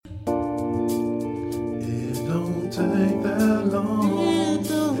alone.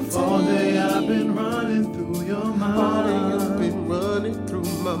 If all day I've been running through your mind.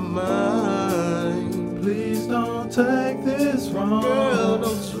 Please don't take this wrong. Girl,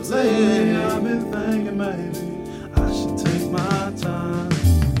 don't you Lately I've been thinking maybe I should take my time.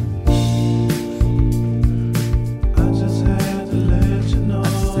 I just had to let you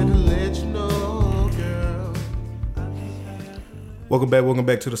know. Girl. Welcome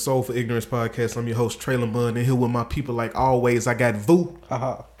back to the Soul for Ignorance podcast. I'm your host, Traylon Bun, and here with my people like always. I got Vu.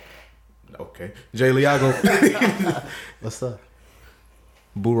 Okay. Jay Liago. What's up?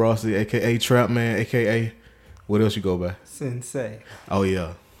 Boo Rossi, a.k.a. Trap Man, a.k.a. What else you go by? Sensei. Oh,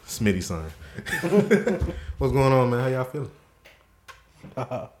 yeah. Smitty son. What's going on, man? How y'all feeling?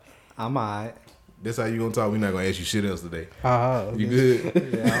 I'm alright. That's how you gonna talk. We're not gonna ask you shit else today. You Okay.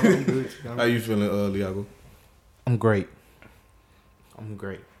 good? Yeah, I'm good. How you feeling, Liago? I'm great.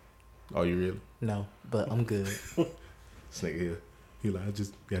 Oh, you really? No, but I'm good. This nigga here. He like, I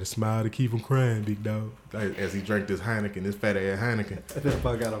just gotta smile to keep from crying, big dog. Like, as he drank this Heineken, this fat ass Heineken. If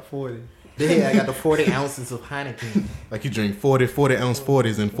I got a 40. Yeah, I got the 40 ounces of Heineken. Like you drink 40 ounce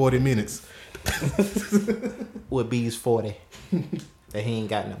 40s in 40 minutes. With B's 40. That he ain't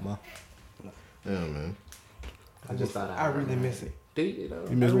got no more. Yeah, man. I just thought I really miss it. Do you though?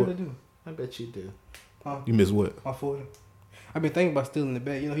 You miss I what? really do. I bet you do. You miss what? My 40. I've been thinking about stealing the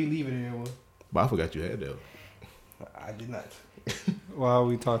bag. You know, he leaving it there. But I forgot you had that. I did not. Why are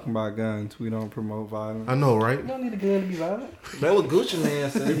we talking about guns? We don't promote violence. I know, right? You don't need a gun to be violent. That what Gucci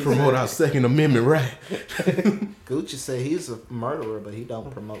man said. We promote our Second Amendment right. Gucci said he's a murderer, but he don't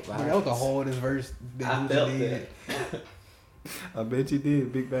promote violence. That was the hardest verse that I Gucci felt did. that. I bet you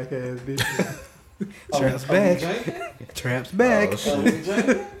did, big back ass bitch. Oh, Trap's are we back. drinking? Trap's back. Oh, Are shit. we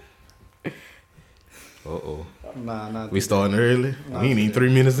drinking? Uh-oh. Nah, not We today. starting early. Nah, We ain't even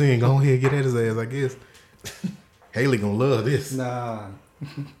 3 minutes in. Go ahead, get at his ass, I guess. Haley gonna love this. Nah.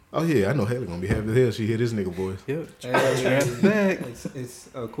 Oh, yeah, I know Haley gonna be happy as hell she hear this nigga voice. Yep. Hey. Trap's back. It's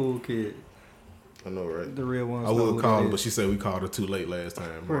a cool kid. I know, right? The real ones. I know would who call that her, but is. she said we called her too late last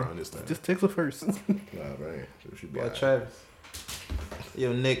time around this time. Just text her first. Nah, man. She be Boy, all right. Travis.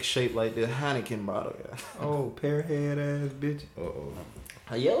 Your neck shaped like the Heineken bottle, guy. Oh, pear head ass bitch. Uh-oh.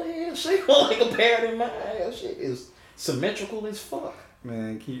 Your head shaped like a parrot in mine. Your shit is symmetrical as fuck.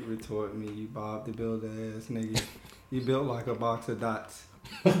 Man, keep retorting me, you Bob the Builder ass nigga. You built like a box of dots.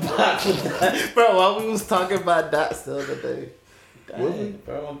 Bro, while we was talking about dots the other day. Was Dang,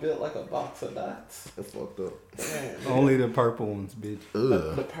 bro, I'm built like a box of dots. That's fucked up. Damn, Only the purple ones, bitch.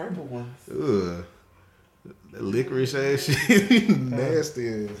 the Ugh. purple ones. Ugh. That licorice ass shit.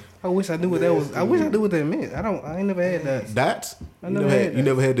 Nasty. I wish I knew what that was. I wish I knew what that meant. I ain't never had that. Dots? I never had You that.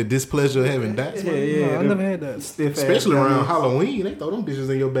 never had the displeasure of having dots? Yeah, man? yeah. I them never had that. Stiff ass Especially around gummies. Halloween. They throw them bitches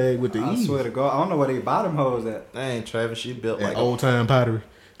in your bag with the I ease. swear to God, I don't know where they bottom hoes at. Dang, Travis, you built And like old time pottery.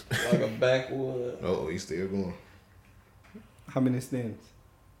 a backwood. Oh, he's still going. How many stems?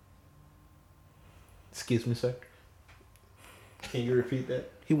 Excuse me, sir. Can you repeat that?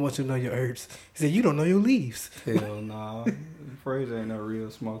 He wants you to know your herbs. He said, you don't know your leaves. Hell nah. Fraser ain't no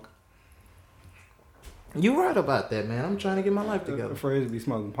real smoker. You right about that, man. I'm trying to get my life together. Fraser be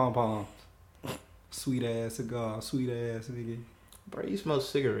smoking pom-poms. Sweet ass cigar, sweet ass nigga. Bro, you smoke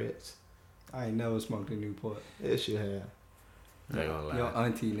cigarettes. I ain't never smoked a Newport. Yes, you have. I ain't gonna lie. Your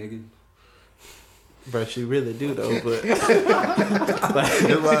auntie, nigga. Bro, she really do, though, but... That's why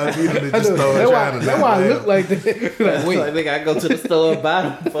I feel to just start trying to That's why I look like that. Like, Like, wait. nigga, I go to the store and buy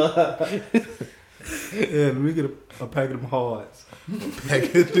them for... Yeah, let me get a pack of them hards.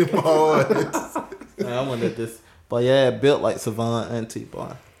 Pack it them hard. Man, I wonder if this... But yeah, built like Savant Auntie,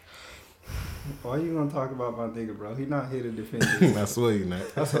 boy. Why you gonna talk about my nigga, bro? He not here to defend you. I swear you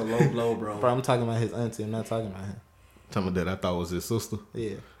not. That's a low blow, Bro, bro. I'm talking about his auntie. I'm not talking about him. Some of that I thought was his sister.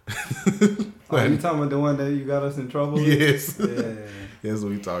 Yeah. Oh, you talking about the one that you got us in trouble with? Yes. Yeah. That's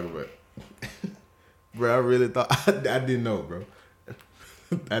what we talking about. Bro, I really thought... I didn't know, bro.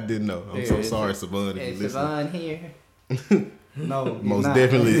 I didn't know. I'm so Hey, sorry, Savon, if you listen. here. No, he's Most not.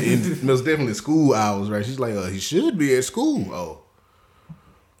 definitely school hours, right? She's like, he should be at school. Oh.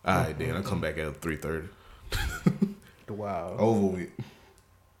 All right, then. I'll come back at 3:30. Wow. Over with.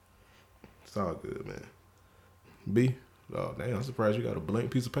 It's all good, man. B? Oh, damn. I'm surprised you got a blank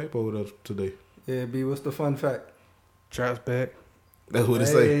piece of paper over there today. Yeah, B, what's the fun fact? Trap's back. That's what it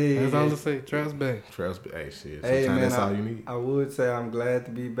say. That's all I say. Trap's back. Trust me. Hey, shit. Sometimes Hey, man, that's all you need. I would say I'm glad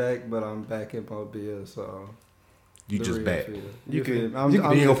to be back, but I'm back in Mobile, so... You the just real back. feel. You feel can- me? I'm You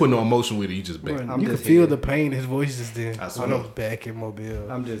ain't gonna put no emotion with it. You just back. Bro, I'm you can just feel here. the pain in his voice just then. I I swear. know back in Mobile.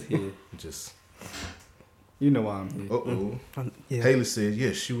 I'm just here. Just. You know why I'm here. Uh-oh. Yeah. Haley said,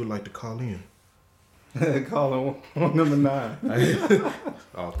 yes, she would like to call in. Calling one number 9.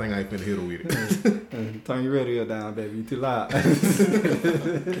 Oh, I think I ain't finna hit her with it. Turn your radio down, baby. You too loud.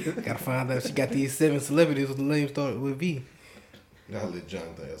 Gotta find out if she got these 7 celebrities with the name started with V. I'll let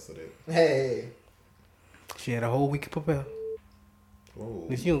Jonathan answer that. Hey. She had a whole week to prepare. Whoa.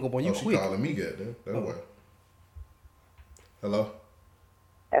 Then she don't go on you she quick. calling me, goddamn. That's why. Hello?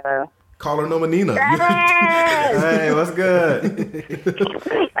 Hello. Caller number Nina. Hey, what's good?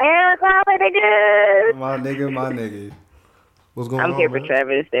 My nigga. What's going I'm on, here for man?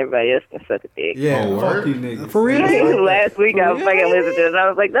 Travis. Everybody else can suck a dick. Yeah, Oh, fuck word? you niggas. For real? Last week I was fucking listening to this. I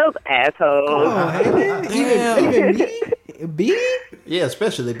was like, those assholes. Oh, Haley? Even me? B? Yeah,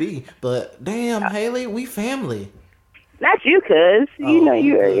 especially B. But damn, Haley, we family. Not you, cuz. You know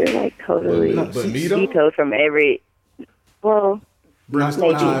you're like totally But me though? vetoed from every. Well, Bring the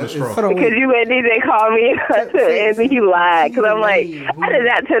Maybe. in the straw. Hold on, because you let DJ call me and then you lied. Because I'm like, I did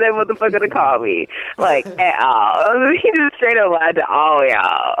not tell that motherfucker to call me. Like, at all. He just straight up lied to all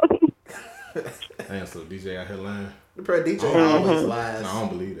y'all. Damn, so DJ out here lying. The pro DJ always lies. No, I don't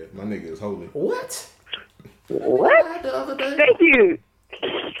believe that. My nigga is holy. What? What? Lied the other day? Thank you.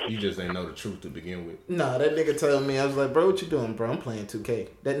 You just ain't know the truth to begin with. Nah, that nigga told me, I was like, bro, what you doing, bro? I'm playing 2K.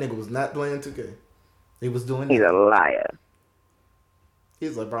 That nigga was not playing 2K. He was doing He's that. a liar.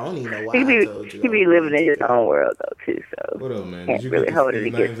 He's like, bro, I don't even know why I told you. He be living in his own world, though, too, so. What up, man? Can't Did you really get hold the it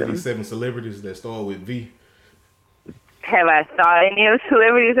names against of him. these 7 celebrities that start with V? Have I saw any of the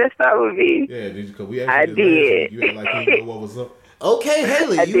celebrities that start with V? Yeah, did you? Cause we I actually did. did. You act like you didn't know what was up. Okay,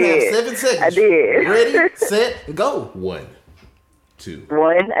 Haley, I you did. have 7 seconds. I did. Ready, set, go. 1, 2,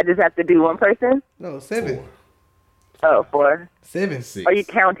 One? I just have to do one person? No, 7. 4, Oh, 4. 7. 6, Are you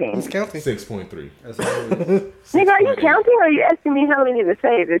counting? He's counting. 6.3. That's always. Nigga, are you 6.8. counting or are you asking me how many to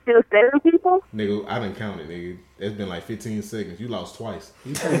say? Is it still 7 people? Nigga, I didn't count it, nigga. It's been like 15 seconds. You lost twice.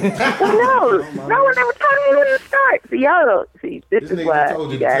 No. No one ever told me when to start. So y'all don't. See, this This is nigga why told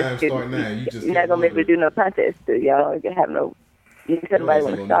you you the guys time couldn't- start now. You just You're not going to be able to do no contest. So y'all don't have no. You can tell Your somebody ass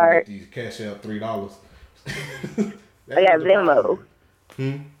when ain't to gonna never start. get these cash out $3. I got Venmo.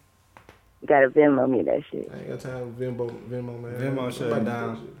 Hmm? You got to Venmo me that shit. I ain't got time for Venmo, man. Venmo shut Nobody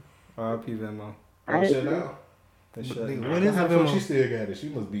down. do R.I.P. Venmo. that shit. Oh, shut down. They shut Nigga, down. what is How a the fuck Venmo? she still got it? She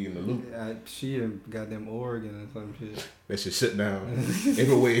must be in the loop. She in goddamn Oregon or some shit. That shit shut down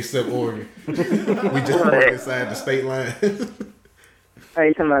everywhere except Oregon. We just went inside the state line. Are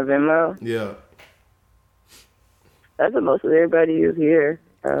you talking about Venmo? Yeah. That's what most of everybody is here.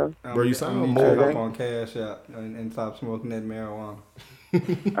 So Bro, you sound I'm more- up on Cash App and stop smoking that marijuana.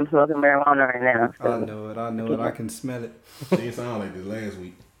 I'm smoking marijuana right now. I So. know it. I can smell it. She didn't sound like this last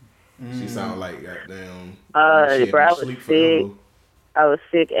week. She sound like goddamn. Bro, I was sleep sick. forever. I was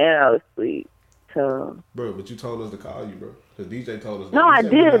sick and I was asleep. So Bro, but you told us to call you, bro. Because DJ told us. no, I DJ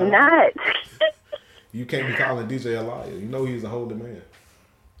did was not. not. You can't be calling DJ a liar. You know he's a holy man.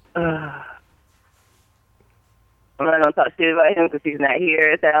 I'm not gonna talk shit about him because he's not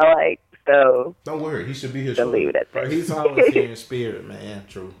here. So I like so. Don't worry, he should be here. Don't shortly. leave it at Bro, that. he's always here in spirit, man.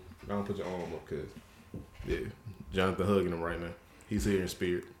 True. Don't put your arm up, cause yeah, Jonathan hugging him right now. He's here in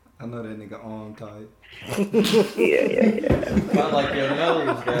spirit. I know that nigga arm tight. Yeah. Not like your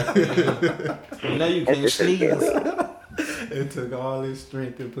nose, guy. You know you can't sneeze. It took all his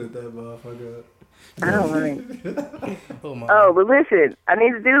strength to put that motherfucker up. I don't mind. Oh, my. Oh, but listen, I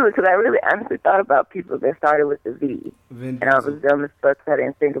need to do it because I really honestly thought about people that started with the V, Van and I was Diesel. dumb as fuck. So I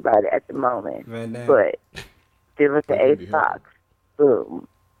didn't think about it at the moment. Van Damme. But then with the That would be Ace Fox, boom.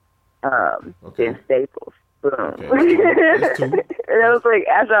 Okay. Then Staples, boom. Okay. That's two. And I was like,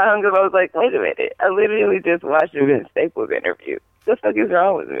 after I hung up, I was like, wait a minute. I literally just watched a Vince Staples interview. What the fuck is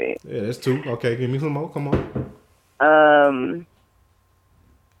wrong with me? Yeah, that's 2. Okay, give me some more. Come on.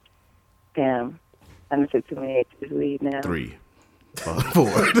 Damn. I done took too many extra weed now. 3, 4.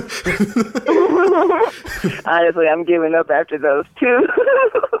 Honestly, I'm giving up after those 2.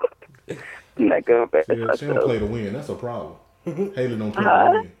 I'm not going back to Yeah, she don't myself. play to win. That's a problem. Haley don't play to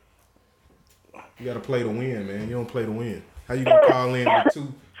win. You gotta play to win, man. You don't play to win. How you gonna call in with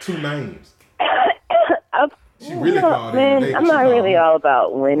two names? She really called in Man, today. I'm She not called really me. all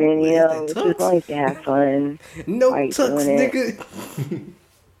about winning, you know. Is It's that just like to have fun. No Why you tucks, doing it? nigga.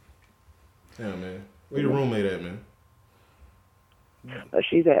 Yeah, man. Where your roommate at, man? Oh,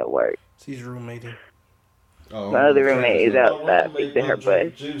 she's at work. She's roommating. Oh, My other roommate is My outside roommate fixing her gonna butt.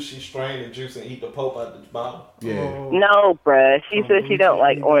 drink juice. She strain the juice and eat the pulp out the bottle. Yeah. No, bruh. She says she don't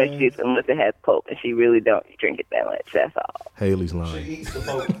like orange juice unless it has pulp, and she really don't drink it that much. That's all. Haley's She lying. eats the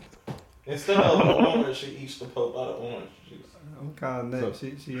pulp. Instead of the orange, she eats the pulp out of orange juice. I'm calling that.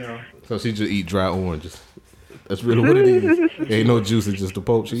 She So she just eat dry oranges. That's really what it is. Ain't no juice, it's just the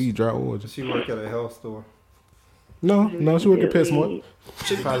pulp. She eat dry oranges. She work at a health store. No, she work at PetSmart.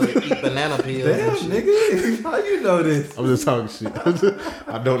 She probably eat banana peels. Damn, and shit. nigga. How you know this? I'm just talking shit.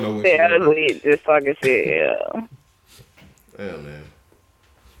 I don't know what she Yeah, does. we just talking shit. Yeah, Yeah, man.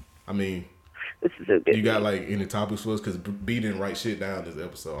 I mean, this is a good. you got like any topics for us? Because B didn't write shit down this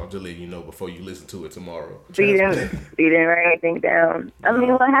episode. I'm just letting you know before you listen to it tomorrow. B didn't write anything down. I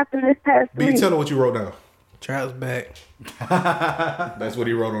mean, what happened this past B, week? tell her what you wrote down. Trout's back. That's what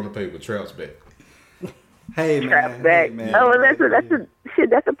he wrote on the paper. Trout's back. Hey, man. Trap back. Hey, man. Oh, well,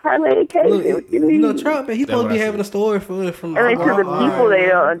 that's a parlay case. Look, What you you know, mean? Trout, man, he's That's supposed to what be I having said. a story from. I mean, to the people, they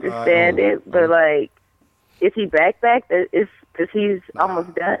don't understand Alright. it, but like, is he back? It's because he's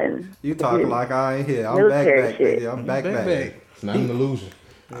almost done. You talking like I ain't here. I'm Military back, shit. nigga. I'm back. It's not an illusion.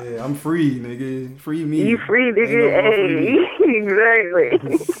 Yeah, I'm free, nigga. Free me. You free, Ain't no nigga? more free me. Hey,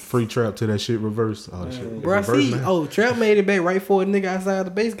 exactly. Free Trap till that shit reverse. Oh, that shit. Bro, I reverse see. now. Oh, Trout made it back right before a nigga outside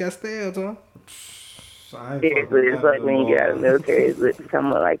the base got stabbed, huh? I ain't Seriously, fucking it's like when you get out of the with military, it's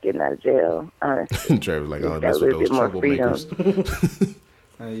somewhat like getting out of jail, honestly. Travis like, oh, Got that's a what little those bit more troublemakers.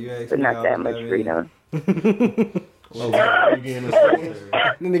 Hey, you asked But me not how that I much was freedom. Oh, you getting this?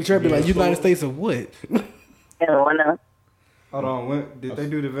 Then nigga Trout be like, United States of what? And wanna. Hold on, did they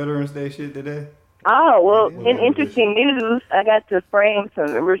do the Veterans Day shit today? Oh, well, in interesting news, I got to frame some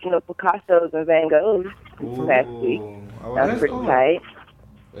original Picassos and Van Goghs last week. Oh, That was that's pretty cool. tight.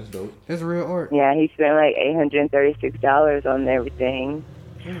 That's dope. That's real art. Yeah, he spent like $836 on everything.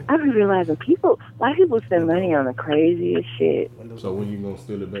 I was realizing a lot of people spend money on the craziest shit. So when you gonna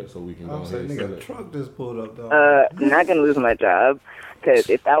steal it back so we can go I'm ahead saying, and sell nigga, it? truck just pulled up, though. I'm not gonna lose my job because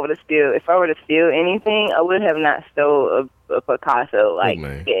if I were to steal anything, I would have not stole a Picasso like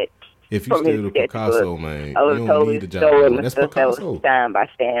man. sketch. If you from his steal the sketchbook. Picasso, man, I you would don't totally need the job. stolen Man. the That's stuff that was Picasso. signed by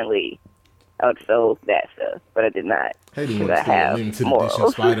Stan Lee. I would have sold that stuff, but I did not. Hey, you Because want I to steal have limited edition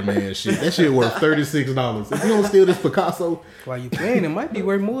morals. Spider-Man shit? That shit worth $36. If you don't steal this Picasso, While you playing, it might be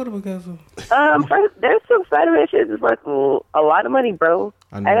worth more than because of. There's some Spider-Man shit that's worth a lot of money, bro.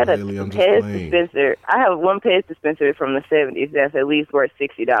 I know, got a Haley, I'm just Pez playing. dispenser. I have one Pez dispenser from the 70s that's at least worth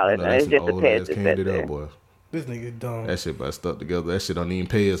 $60, no, and that's it's an just a old Pez ass Candy dispenser. up, boy. This nigga dumb. That shit about stuck together. That shit don't even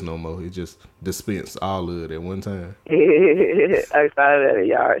pay us no more. It just dispense all of it at one time. I found it at a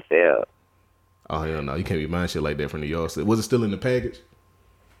yard sale. Oh hell no, you can't be buying shit like that from the yard sale. Was it still in the package?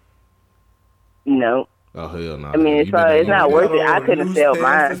 No. Oh hell no. I mean, it's not worth it. I couldn't loose sell Pez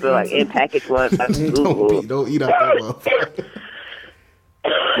mine for like in package ones. don't eat out that motherfucker.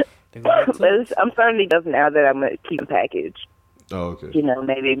 But I'm starting to know now that I'm gonna keep a package. Oh okay. You know,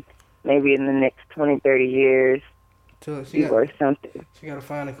 maybe in the next 20, 30 years, So she be got, worth something. she got to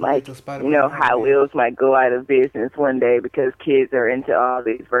find a Like, collector Spider-Man. you know, Hot Wheels might go out of business one day because kids are into all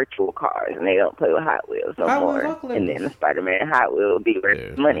these virtual cars and they don't play with Hot Wheels no Hot Wheels more. are collectibles. And then the Spider-Man Hot Wheel will be worth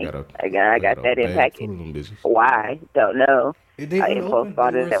Yeah, money. I got that in package. Bitches. Why? Don't know. If they I wouldn't impulse open,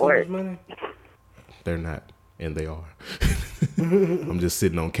 bought they it worth at so work. much money. They're not, and they are. I'm just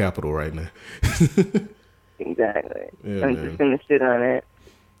sitting on capital right now. Exactly. Yeah, I'm man. just gonna sit on it.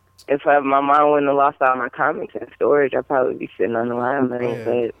 If my mom wouldn't have lost all my comics in storage, I'd probably be sitting on a lot of money. Yeah,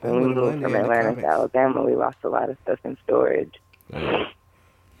 But that when we would've moved money from in the Atlanta comics. to Alabama, we lost a lot of stuff in storage. Yeah.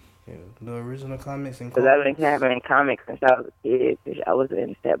 Yeah, the original comics and Because I've been having comics since I was a kid. 'Cause I was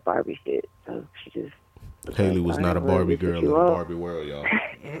into that Barbie shit. So she just. Haley was not a Alright, well, Barbie this is girl what in you the want. Barbie world, y'all.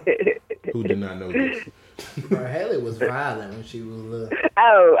 Who did not know this? Bro, Haley was violent when she was little.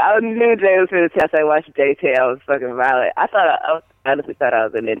 Oh, I knew Jay was going to tell. So I watched JT. I was fucking violent. I honestly thought I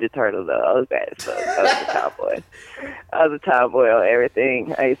was a Ninja Turtle, though. I was bad as fuck. I was a tomboy. I was a tomboy on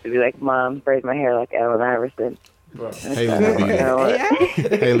everything. I used to be like, Mom, braid my hair like Allen Iverson. Haley would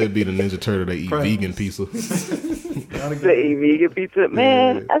be Haley would be the Ninja Turtle that eat vegan pizza. To eat vegan pizza.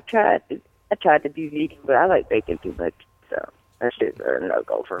 Man, Yeah. I tried to be vegan, but I like bacon too much. So that shit's a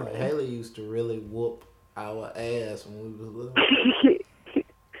no-go for Like, me. Haley used to really whoop our ass when we was little.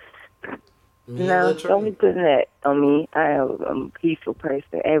 Me No, and Lil don't be Trey. putting that on me. I'm a peaceful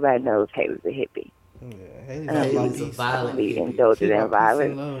person. Everybody knows Haley's a hippie. Yeah, Haley's I all don't about Haley's a peace. violent be hippie. indulgent She in about peace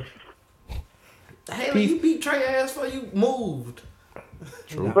and violence. love. Haley, you beat Trey ass for you moved.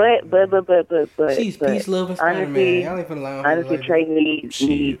 True. But She's but peace, love, and Spider-Man. honestly, Y'all ain't finna lie on her honestly, like Trey needs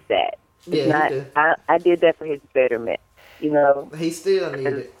that. Yeah, It's not. he did. I did that for his betterment. You know, He still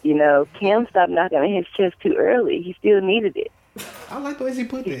needed it. you know, Kim stopped knocking on his chest too early. He still needed it. that. I like the way she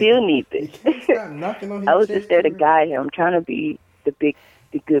put He that. still needs You it. can't stop knocking on his I was chest just there to too. guide him. I'm trying to be the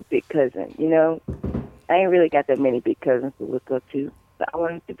good big cousin. You know, I ain't really got that many big cousins to look up to. So I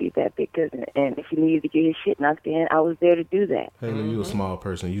wanted to be that big cousin. And if he needed to get his shit knocked in, I was there to do that. Haley, you a small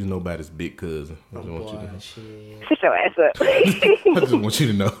person. You nobody's big cousin. I just want you to know. Shit. Shut your ass up. I just want you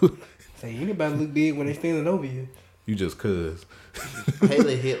to know. Say anybody look big when they standing over you. You just cuz.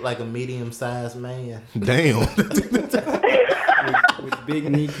 Haley hit like a medium-sized man. Damn. With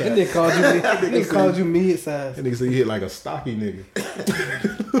big kneecaps. They called you mid-size. That nigga said you hit like a stocky nigga.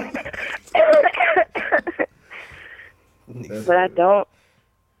 But I don't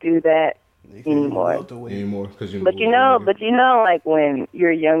do that anymore. Anymore. Cause But you know, like when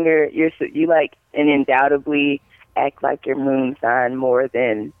you're younger, you like and undoubtedly act like your moon sign more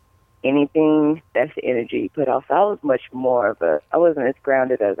than anything. That's the energy you put off. So I was much more of I wasn't as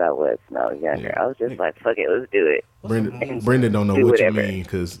grounded as I was when I was younger. Yeah. I was just like, fuck it, let's do it. Brendan don't know Do what whatever. you mean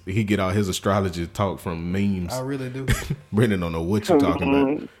because he get all his astrology talk from memes. I really do. Brendan don't know what you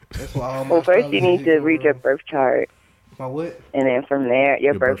talking about. That's why all my Well, first you astrology need to shit read your from- birth chart, My what? and then from there,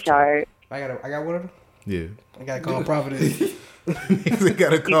 your birth chart. I got one of them. Yeah. I gotta call Providence. He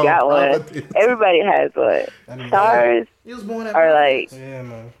gotta You call got one. Providence. Everybody has one. I mean, Stars You was born at are like Yeah,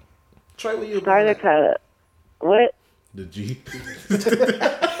 man. Trey, where you was stars born are at? kind of what? The G.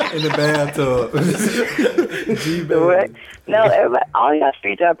 In the bathtub. What? No, everybody, all y'all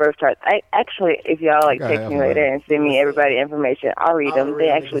street job birth charts. I actually, if y'all like I text have me one. later and send me everybody information, I'll read them. They read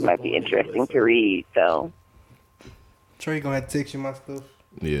actually them. might be interesting to read. So Trey gonna have to text you my stuff.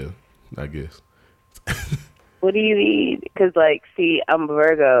 Yeah, I guess. what do you need? Because like, see, I'm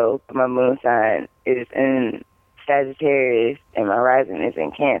Virgo. My moon sign is in Sagittarius, and my rising is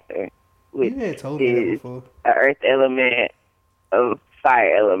in Cancer, which You had told me that is before. a earth element, a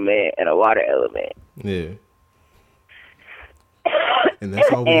fire element, and a water element. Yeah. And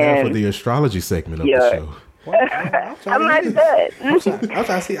that's all we have for And- the astrology segment of Yeah. the show. I'm not done. I'm trying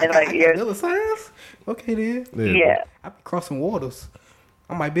to see. I And, got, like, I you're- got other signs. Okay then. Yeah. I be crossing waters.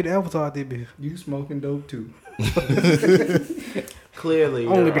 I might be the avatar out there, bitch. You smoking dope too. Clearly,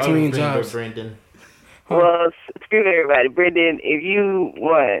 Only you're between unfriended, jobs. Brendan. Well, screw everybody. Brendan, if you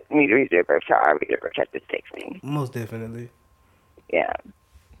want me to read your birth chart, I'll read your birth chart. Just text me. Most definitely. Yeah.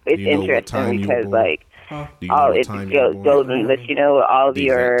 It's Do you know what time interesting you were because, born? like, Do you know all what it time you were born? goes and lets you know all of The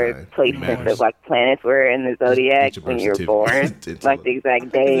exact your time. placements Matters. of, like, planets were in the zodiac get your when birth you were certificate. born. It's Like, all- the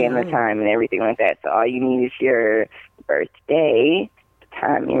exact day and the time and everything like that. So all you need is your birthday, the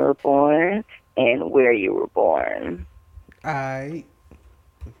time you were born, and where you were born. Alright.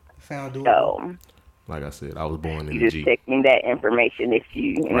 Sound doable. So Like I said, I was born in you the just G. text me that information if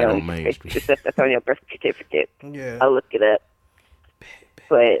you Right know, on Main if Street. the stuff that's on your birth certificate. Yeah. I'll look it up.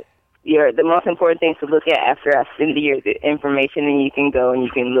 But the most important thing to look at after I send you the information, and you can go and you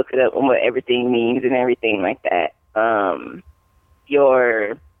can look it up on what everything means and everything like that.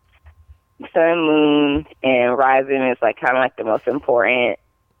 Your sun, moon, and rising is like kind of like the most important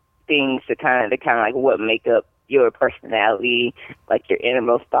things to kind of like what make up your personality, like your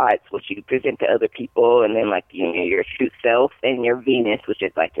innermost thoughts, what you present to other people, and then like your true self, and your Venus, which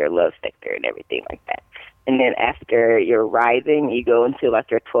is like your love sector and everything like that. And then after your rising, you go into like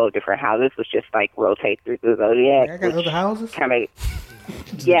your 12 different houses, which just like rotate through the zodiac. I got other houses. Kind of,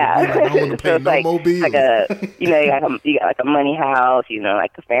 yeah. I don't wanna pay So it's no like, more bills. like you got like a money house,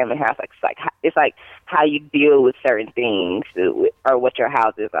 like a family house. It's like how you deal with certain things or what your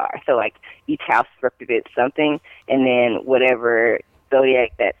houses are. So like each house represents something, and then whatever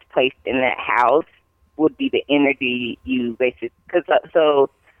zodiac that's placed in that house would be the energy you basically. So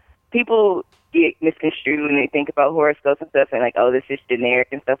people get misconstrued when they think about horoscopes and stuff, and like, oh, this is generic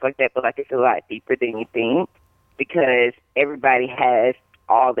and stuff like that. But like, it's a lot deeper than you think, because everybody has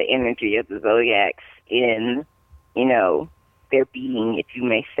all the energy of the zodiacs in, their being, if you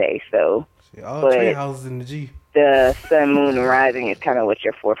may say so. See, all But- trade houses in the G. The sun, moon, and rising is kind of what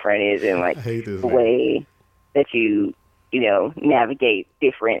your forefront is, and like I hate this the man. way that you navigate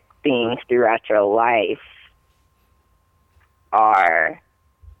different things throughout your life are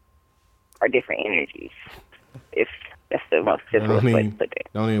different energies. If that's the most simplest way to put it.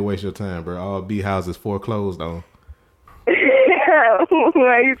 Don't even waste your time, bro. All B houses foreclosed on. Why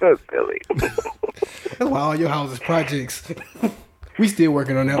are you so silly? That's why all your houses projects. We still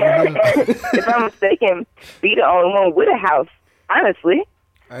working on that one. If I'm mistaken, be the only one with a house. Honestly,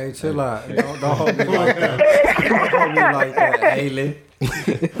 Hey, chill out. Don't hold me like that. Don't hold me like that, Haley.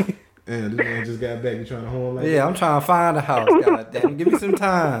 Damn, this man just got back. You trying to hold like Yeah, I'm trying to find a house. God damn, give me some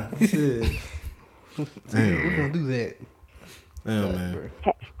time. Shit. Damn, We're gonna do that. damn, man.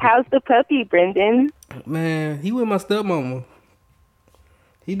 how's the puppy, Brendan? Man, he with my stepmama.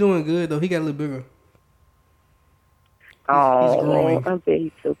 He doing good though. He got a little bigger. Oh, growing. I bet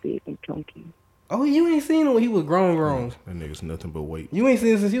he's so big and chunky. Oh, you ain't seen him when he was grown. That nigga's nothing but weight. You ain't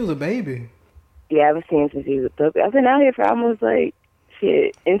seen him since he was a baby. Yeah, I've been seeing since he was a puppy. I've been out here for almost like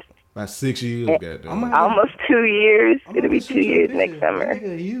shit. It's About 6 years, Eh, goddamn. almost 2 years. I'm It'll be gonna 2 shoot you a years picture. next summer. That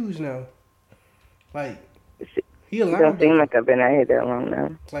nigga huge now. Like he a It don't seem linebacker. like I've been out here that long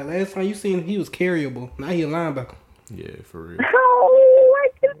now. Like last time you seen him, he was carryable. Now he a linebacker. Yeah, for real. Oh, my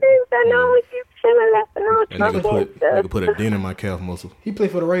goodness. I know what you feeling laughing on. That nigga put a dent in my calf muscle. He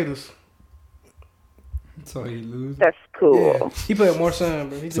played for the Raiders. So he lose. That's cool. Yeah, he played with Marshawn,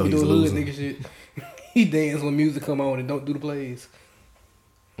 bro. He just So be he's doing hood losing. nigga shit. He dance when music come on and don't do the plays.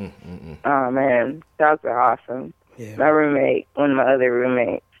 Oh, man. Dogs are awesome. Yeah. My roommate, one of my other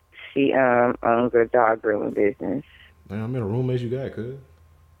roommates, she owns a dog grooming business. Damn, how many roommates you got, cuz?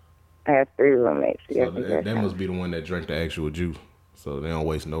 I have 3 roommates. So that must be the one that drank the actual juice. So they don't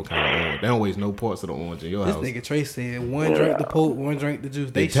waste no kind of orange. They don't waste no parts of the orange in your This house. nigga Trey said one drank the Pope, one drank the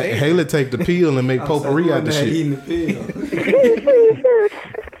juice. They share. Haley take the peel and make potpourri out the shit. Eating the pill.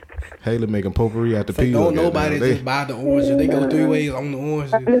 Haley making potpourri out the Say, peel. don't nobody goddamn. just buy the oranges. They go 3 ways on the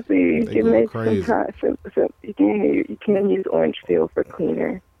oranges. Honestly, They it go makes crazy. you can use orange peel for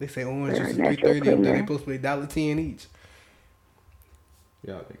cleaner. They say orange juice is Natural $3.30 up there. cleaner. They supposed to be $1.10 each.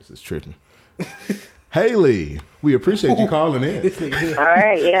 Y'all niggas is tripping. Haley, we appreciate you calling in. This nigga here. All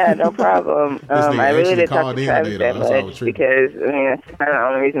right, yeah, no problem. nigga I really actually didn't talk called to in Travis today, that though. That's why I was much tripping. because, I mean, that's kind of the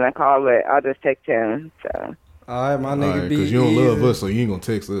only reason I called, but I'll just text him, so. All right, my nigga. Because you don't love us, so you ain't gonna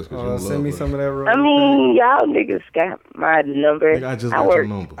text us. 'Cause you don't Send love me us. some of that. I mean, y'all niggas got my number. Nigga, I just I got your work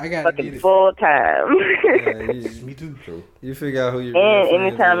number. I gotta get fucking it. full time. Me too. You figure out who you. And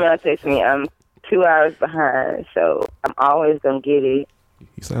anytime y'all text me, I'm 2 hours behind, so I'm always gonna get it.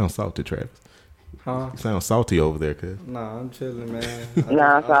 You sound salty, Travis. Huh? You sound salty over there, cuz. Nah, I'm chilling, man.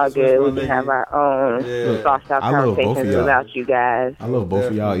 No, it's all good. We can have our own Yeah. sauced out I love both of conversations y'all. without you guys. I love both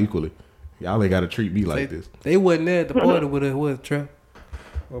of y'all equally. Y'all ain't gotta treat me like this. They wasn't there at the party with us, was Trey?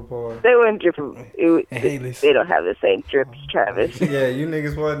 What part? They wouldn't drip. It, And Haley's. they don't have the same drip as Travis. Yeah, you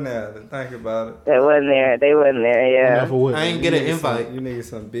niggas wasn't there. Think about it. They wasn't there. They wasn't there. One Yeah, there for what? I ain't You get an niggas invite. You niggas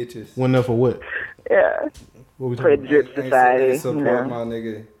some bitches. One there for what? yeah. What we For talking about? drip Ain't society. support No. my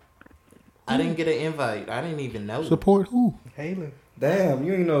nigga. I didn't get an invite. I didn't even know. Support who? Haley. Damn,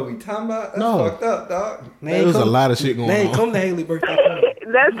 you ain't know what we talking about? That's No. fucked up, dog. There's a lot of shit going They ain't on. come to Haley birthday party.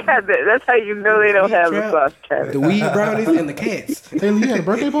 That's how you know they don't have the Trap. sauce, Travis. The weed brownies and the cats. Haley, you had a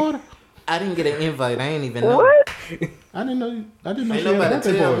birthday party? I didn't get an invite. I ain't even know. What? I didn't know. I didn't know Ain't she had a nobody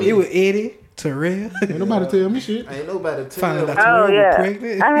birthday tell party. me. It was Eddie, Terrell. Ain't nobody tell me shit. Ain't nobody tell Finding me. out Oh Terrell was yeah.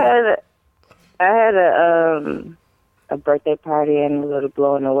 pregnant. I had a birthday party and a little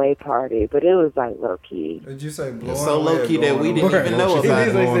blowing away party, but it was like low key. Did you say blowing So away low or key that going we away? didn't even know It about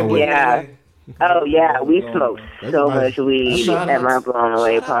is it. like Blowing away. Yeah. Oh yeah, we smoked That's so nice. much weed Shout at my out- blown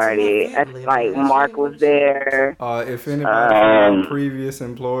away shout out to my party. family, Like man. Mark was there. If anybody from Um, my previous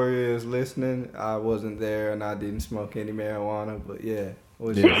employer is listening, I wasn't there and I didn't smoke any marijuana, but yeah.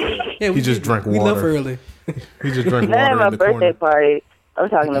 What you Yeah. said. Yeah, He just drank We left water. early. He just drank Not at water my in the birthday corner. party. I'm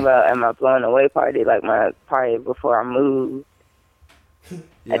talking about at my blown away party, like my party before I moved.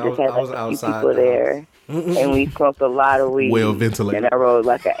 Yeah, I just had I was like a few outside people the there, house. and we smoked a lot of weed. Well ventilated. And I rolled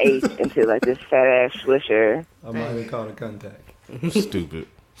like an eighth into like this fat ass swisher. I might have called a contact. Stupid.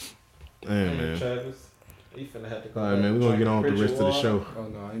 Man. Travis, you finna have to. All right, man. We're going to get on with the rest of the show. Oh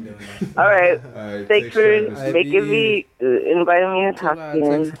no, I ain't doing that. All right, All right. thanks for Travis. making me inviting me to talk to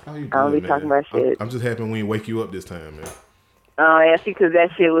him. How you I'll doing, be talking man? about shit. I'm just happy we didn't wake you up this time, man. Oh, yeah, see, because that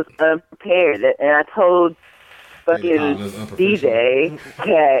shit was unprepared. And I told fucking calling us unprofessional. DJ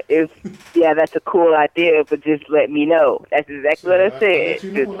that that's a cool idea, but just let me know. That's exactly what I said.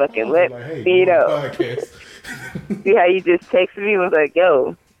 Just fucking let me know. See how you just texted me and was like,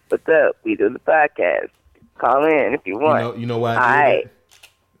 yo, what's up? We do the podcast. Call in if you want. You know why I did Alright. that?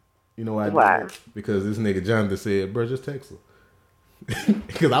 You know why I did Why? that? Because this nigga Jonathan said, bro, just text her.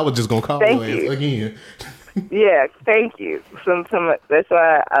 Because I was just going to call Thank your ass you. again. Yeah, thank you. That's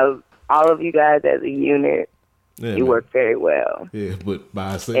why all of you guys as a unit, Yeah, you man. work very well. Yeah, but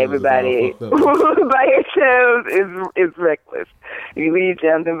by ourselves, Everybody it's all fucked up. by yourselves is reckless. You leave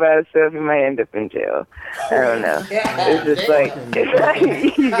Jonathan by himself, you might end up in jail. I don't know. It's just like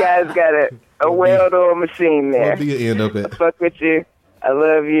you guys got a well-oiled machine there. Where do you end up at? Fuck with you. I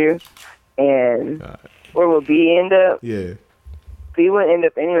love you. And Alright. where will B end up? Yeah. B will end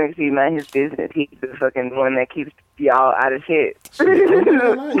up anywhere because he's not his business. He's the fucking one that keeps y'all out of shit. Shit, where the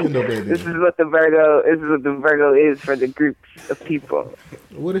hell I end up at This then? is what the Virgo is for the groups of people.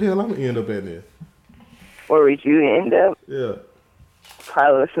 Where the hell I'm going to end up at then? Where would you end up? Yeah.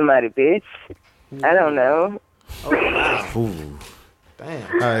 Probably with somebody, bitch. I don't know. Ooh.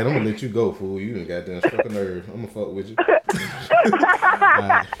 Damn. All right, I'm gonna let you go, fool. You done got done struck a nerve. I'm gonna fuck with you.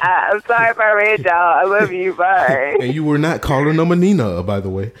 Right. I'm sorry if I read y'all. I love you. Bye. And you were not caller number Nina, by the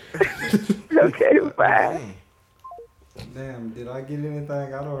way. Okay, bye. Damn, did I get anything?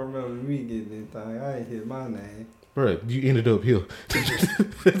 I don't remember me getting anything. I ain't hit my name. Bro, you ended up here.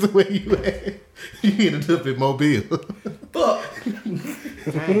 That's the way you at. You ended up in Mobile. Fuck.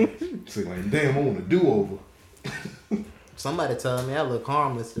 So like, damn, I want a do-over. Somebody telling me I look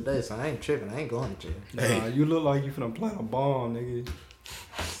harmless today, so I ain't tripping. I ain't going to jail. Nah, you look like you finna plant a bomb, nigga.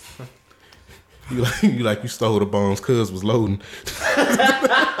 You like you stole the bombs cuz was loading.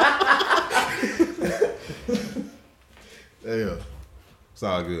 Yeah. It's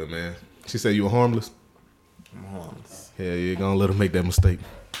all good, man. She said you were harmless? I'm harmless. Hell yeah, gonna let her make that mistake.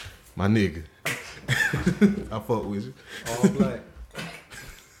 My nigga. I fuck with you. All black.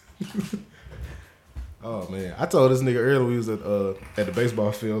 Oh man. I told this nigga earlier we was at the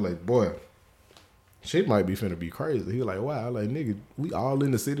baseball field, like, boy, shit might be finna be crazy. He was like, wow, like nigga, we all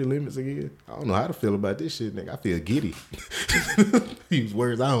in the city limits again. I don't know how to feel about this shit, nigga. I feel giddy. Use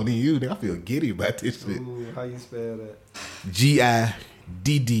words I don't even use, nigga. I feel giddy about this shit. Ooh, how you spell that?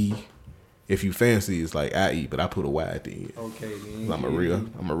 GIDD. If you fancy, it's like IE, but I put a Y at the end. Okay, then. I'm a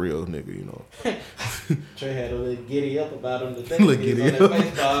real nigga, you know. Trey had a little giddy up about him today. Little He was giddy on up. that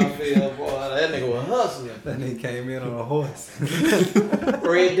baseball field, boy. That nigga was hustling. That nigga came in on a horse.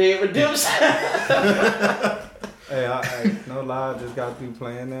 Red Dead Redemption. Hey, I no lie, I just got through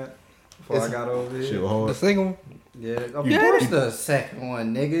playing that before I got over here. Shit was The hard. second one? Yeah, of course the second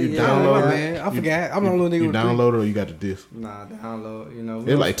one, nigga. You Yeah, download my it? bad. I forgot. I'm the little nigga You with three. download it or you got the disc? Nah, download. You know, we It's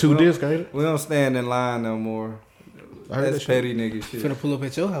don't- like 2 we don't- discs, ain't it? We don't stand in line no more. I heard That's that shit. petty nigga shit. Finna pull up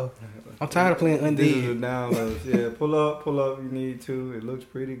at your house. I'm tired of playing Digital Undead. downloads. Yeah, pull up. You need to. It looks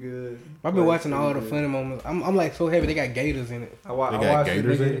pretty good. I've been Plays watching all the pretty good. funny moments. I'm like so happy they got gators in it. I They watched got the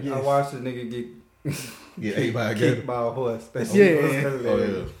gators in nigga. it? I watched the nigga get Yeah, ate by a kicked gator. by a horse. That Yeah. shit was Oh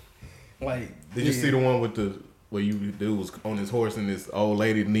hilarious. yeah. Like, Did you see the one with the where you dude was on his horse and this old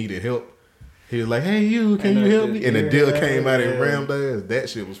lady needed help? He was like, "Hey, you, can you help me?" And the deer came out and rammed her ass. That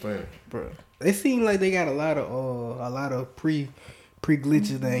shit was funny. bro? They seem like they got a lot of pre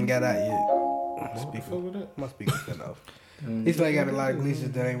glitches they ain't got out yet. What the fuck with that? My speaker's cut off. It's like got a lot of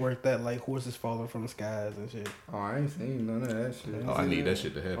glitches that ain't worth that, like horses falling from the skies and shit. Oh, I ain't seen none of that shit. Oh, I need that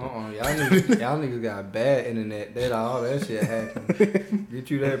shit to happen. Y'all niggas got bad internet. That all that shit happened. Get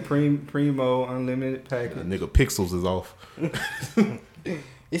you that primo unlimited That package. nigga pixels is off.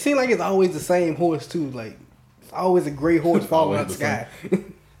 It seems like it's always the same horse too. Like it's always a gray horse falling out the Always sky.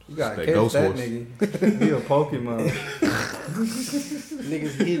 You gotta That catch ghost that horse. nigga. Be a Pokemon.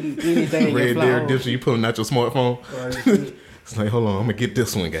 Niggas hitting anything Red that fly Deer off. Dipster, you pulling out your smartphone. Like, It's like, hold on, I'm gonna get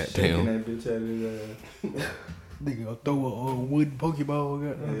this one, shaking goddamn. that bitch out his ass. Nigga gonna throw a wooden Pokeball.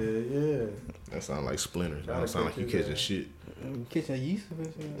 Yeah. That sound like splinters. That don't sound like you catching shit. Catching yeast or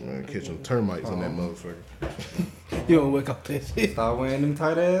something. Man, catching termites on that motherfucker. You don't wake up that shit. Start wearing them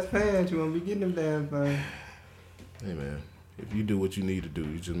tight ass pants. You won't be getting them damn things. Hey man, if you do what you need to do,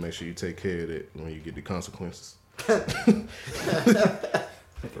 you just make sure you take care of that when you get the consequences. For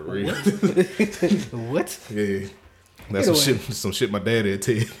real. What? Yeah. That's some shit my daddy had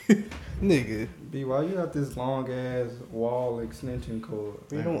tell you. Nigga. B, why you got this long ass wall extension cord?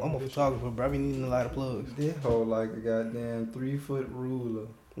 You know, I'm a photographer, bro. I be needing a lot of plugs. This whole like a goddamn 3-foot ruler.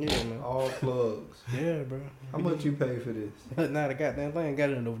 Yeah, man. All plugs. Yeah, bro. How much you pay for this? Not a goddamn thing. Got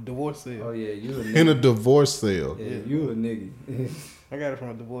it in a divorce sale. Oh yeah, you a In nigga. a divorce sale. Yeah, you a nigga. I got it from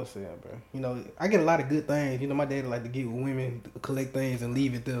a divorce sale, bro. You know, I get a lot of good things. You know, my daddy like to get with women, collect things, and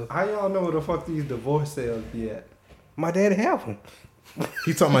leave it there. How y'all know where the fuck these divorce sales be at? My daddy have them.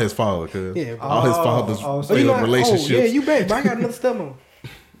 He talking about his father, cuz. Yeah, bro. All his father's so straight you know, up relationships. Oh, yeah, you bet. But I got another stepmom.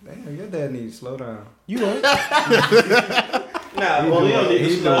 Damn, your dad needs to slow down. You right? Nah, well, he don't need to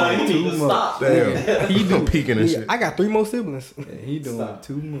he slow. doing He need too to much. stop. Damn. He been peeking and Yeah, shit. I got 3 more siblings. Yeah, he doing Stop.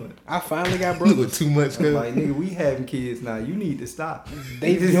 too much. I finally got He brothers. with too much, I'm cuz. like, nigga, we having kids now. You need to stop.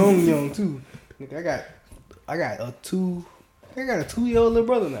 They young too. Nigga, I got a 2-year-old little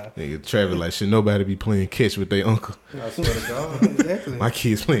brother now. Nigga, Travis like, shit, nobody be playing catch with their uncle. I swear to God. Exactly. My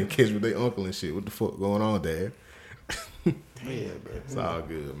kids playing catch with their uncle and shit. What the fuck going on, Dad? Yeah, bro. It's all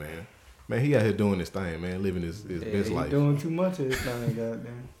good, man. Man, he out here doing his thing, man, living his Yeah, best he life. doing too much of this thing,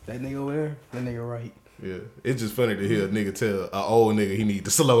 goddamn. That nigga over there, that nigga right. Yeah, it's just funny to hear a nigga tell an old nigga he need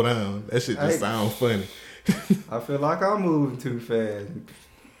to slow down. That shit just Hey. sounds funny. I feel like I'm moving too fast.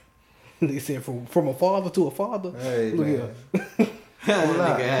 Nigga said from a father to a father. Hey, Look man. here.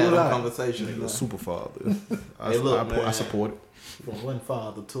 Nigga had Cool a out. conversation. Nigga, Like, super father. Hey, look, I man. support it. from one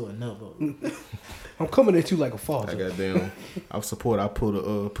father to another. I'm coming at you like a I father. goddamn. I support. I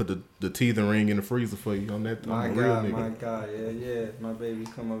put the teething ring in the freezer for you on that. My I'm a real God, nigga. my God, yeah. My baby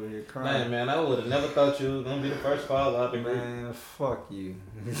come over here crying. Man, I would have never thought you was gonna be the first father I've been with. Man, fuck you.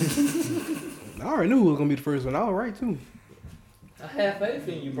 I already knew who was gonna be the first one. I was right too. I have faith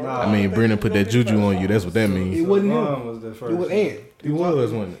in you, bro. Nah. I mean, Brennan put that juju on you. That's what that It means. wasn't him. Savon was the first. It was Ant. He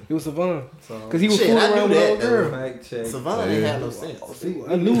was, wasn't it? It was Savon. So, Cause he was Shit, fooling I knew around with that, old girl. fact check. Savon Yeah. ain't had no sense. See,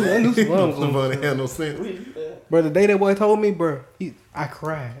 I knew Savon was gonna. Somebody had no sense. Bro, the day that boy told me, bro, I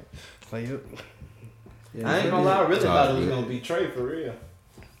cried. Like, Yeah, I ain't gonna lie, I really It's all thought it was good. gonna be Trey for real.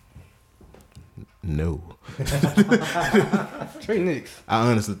 No, Trey Nicks. I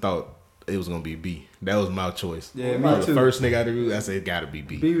honestly thought it was gonna be B. That was my choice. Yeah, Like, me the too. first nigga I did, I said it gotta be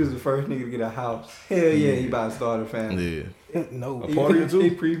B. B was the first nigga to get a house. Hell yeah, he about to start a family. Yeah, No. A party too? He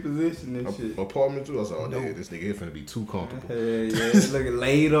pre-positioned this shit. apartment too. I was like, oh, nigga, this nigga here finna be too comfortable. Hell yeah, looking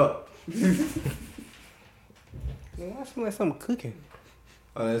laid up. Man, I feel like something cooking.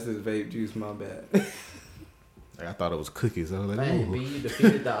 Oh, that's his vape juice, my bad. Like, I thought it was cookies. I was like, Man, ooh. B, you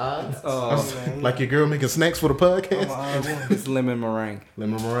defeated the odds. Oh, man. Like your girl making snacks for the I'm podcast. an odd one. it's lemon meringue.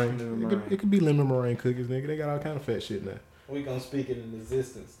 Lemon meringue. Lemon It could, meringue. it could be lemon meringue cookies, nigga. They got all kind of fat shit now. We gonna speak it in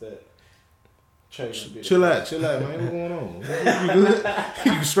existence that Trey gonna be the Chill first. out, man. What's going on? You good?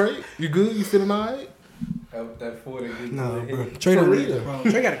 You straight? You good? You feeling alright? That 40 get Nah, to the bro. head. Trey For don't real. need bro.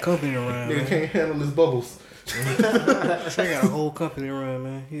 Trey got a company to run, Nigga man. can't handle his bubbles. Trey got a whole company to run,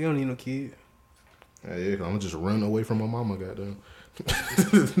 man. He don't need no kid. Yeah, I'm gonna just run away from my mama, goddamn.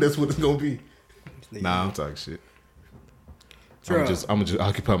 That's what it's gonna be. Nah, I'm talking shit. Trey. I'm gonna just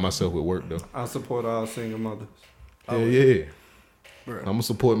occupy myself with work though. I support all single mothers. Yeah, yeah. Bro. I'm gonna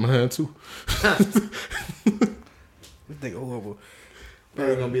support mine too. This nigga horrible.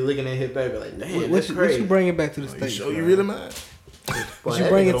 Barry gonna be looking at his baby like, damn, What that's you crazy. bringing back to the You States? sure you man? really mind? Boy, you that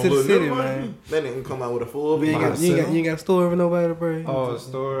bring nigga it don't to the look city, good, man. That nigga come out with a full You ain't got a store for nobody, bro. Oh, a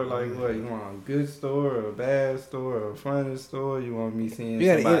store like what? You want a good store, or a bad store, or a funny store? You want me seeing You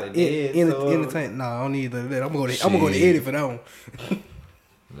got somebody to dead? store? entertain. Nah, I don't need none of that. I'm gonna go to Eddie for that one.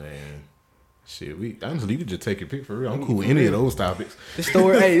 Man. Shit, we honestly you could just take your pick for real. I'm cool with any of those topics. This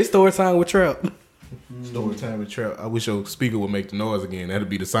story time with Trap. Story time with Trap. I wish your speaker would make the noise again. That'd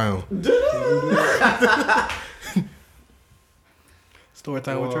be the sound. Story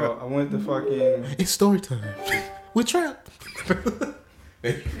time with Trap. I went to fucking. It's story time with Trap.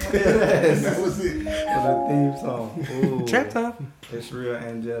 That was it. for the theme song. Ooh, Trap time. It's real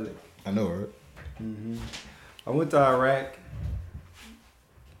angelic. I know, right? I went to Iraq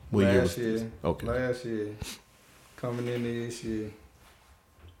What year last was this? year. Okay. Last year, coming into this year,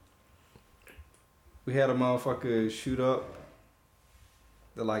 we had a motherfucker shoot up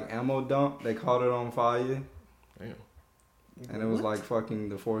the like ammo dump. They caught it on fire, Damn. and it was like fucking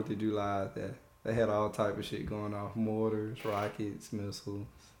the 4th of July there. They had all type of shit going off: mortars, rockets, missiles.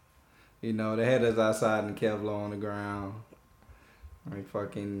 You know, they had us outside in Kevlar on the ground. Like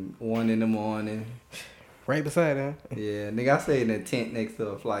fucking 1 in the morning. Right beside him. Yeah, nigga, I stayed in a tent next to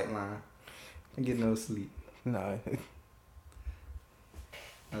a flight line. I get no sleep. Nah.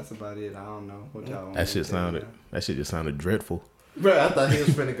 That's about it. I don't know what y'all want. That shit just sounded dreadful. Bro, I thought he was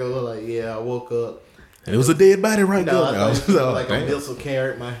finna go like, yeah, I woke up. And it was a dead body right No, I there. I was thought he was like, like a damn. missile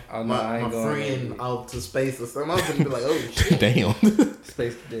carried my Oh, no, I my ain't going friend there. out to space or something. I was gonna be like, oh shit. Damn.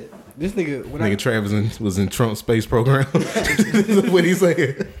 Space Cadet. This nigga, when Nigga Travis was in Trump's space program. What he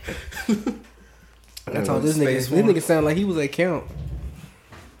saying? I told this Space nigga Force. sounded like he was at camp.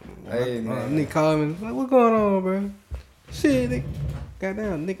 Hey, man. Nigga called me, like, what's going on, bro? Shit, nigga.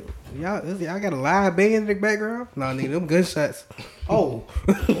 Goddamn, nigga. Y'all got a live band in the background? Nah, nigga, them gunshots. Oh.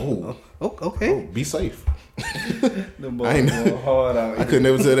 Oh, Okay. be safe. Them boys I ain't- going hard out I here. could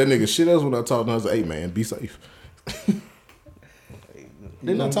never tell that nigga shit else when I talked to him. I was like, hey man, be safe.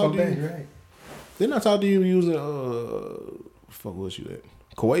 Didn't I talk to you? Right. Didn't I talk to you using fuck was you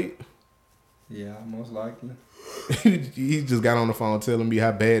at? Kuwait? Yeah, most likely. He just got on the phone telling me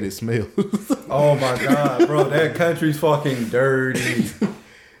how bad it smells. Oh my god, bro, that country's fucking dirty.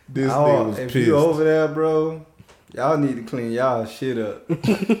 This nigga was If pissed. you over there, bro, y'all need to clean y'all shit up.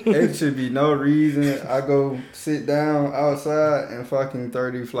 There should be no reason I go sit down outside and fucking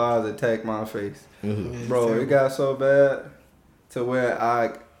 30 flies attack my face. Mhm. Bro, it got so bad to where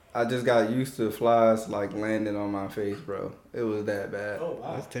I just got used to flies like landing on my face, bro. It was that bad. Oh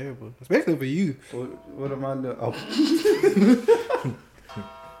wow. That's terrible. Especially for you. What am I doing? Oh,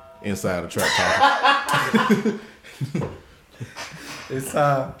 Inside the trap talking. it's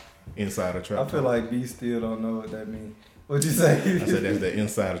time. Inside the trap I feel talking. like B still don't know what that means. What'd you say? I said that's the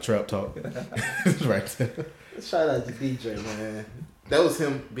inside of trap talk. It's right there. Shout out to DJ, man. That was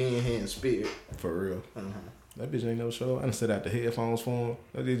him being here in spirit. For real. Uh-huh. That bitch ain't no show. I done set out the headphones for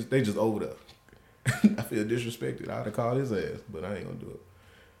him. They just over there. I feel disrespected. I'd have called his ass, but I ain't gonna do it.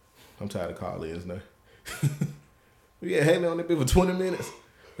 I'm tired of call-ins now. We had Haley on that bitch for 20 minutes.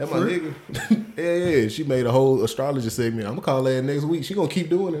 That my nigga. Yeah. She made a whole astrology segment. I'm gonna call her next week. She gonna keep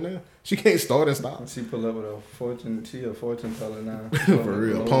doing it now. She can't start and stop. She pull up with a fortune teller now. For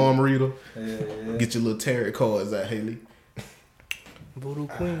real. Palm reader. Yeah. Get your little tarot cards out, Haley. Voodoo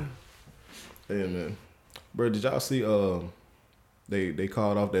Queen. Yeah, man. Bro, did y'all see they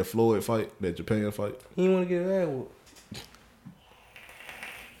called off that Floyd fight, that Japan fight? He didn't want to get that whooped.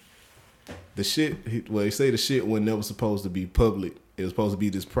 The shit, they say the shit wasn't never supposed to be public. It was supposed to be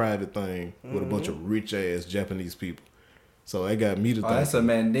this private thing with a bunch of rich ass Japanese people. So that got me to Oh, thinking. that's a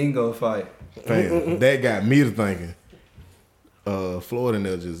Mandingo fight. Fam, that got me to thinking. Floyd and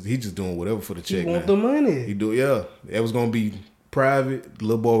he just doing whatever for the check. He want now. the money. He do, yeah. It was gonna be private. The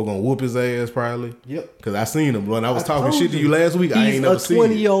little boy was gonna whoop his ass probably. Yep. Cause I seen him when I was talking told shit to you. you last week. I He's ain't never a seen it.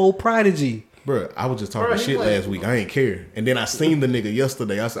 20-year-old prodigy. Bruh, I was just talking Bruh, he shit like- last week. I ain't care. And then I seen the nigga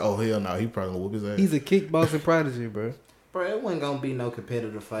yesterday. I said, oh, hell no. He probably gonna whoop his ass. He's a kickboxing prodigy, bro. Bro, it wasn't gonna be no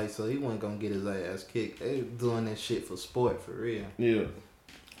competitive fight, so he wasn't gonna get his ass kicked. They doing that shit for sport, for real. yeah.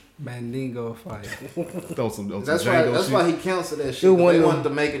 Mandingo fight. Throw some That's why. Django That's shit. why he canceled that shit. It 'cause They wasn't- wanted to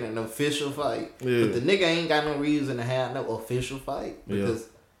make it an official fight, Yeah. but the nigga ain't got no reason to have no official fight Yeah. because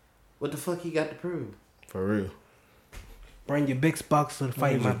what the fuck he got to prove? For real. Bring your big boxer to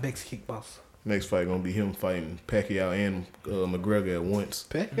fight my big kickboxer. Next fight gonna be him fighting Pacquiao and McGregor at once.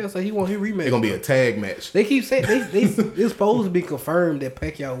 Pacquiao said he want his rematch. It's gonna be a tag match. They keep saying it's supposed to be confirmed that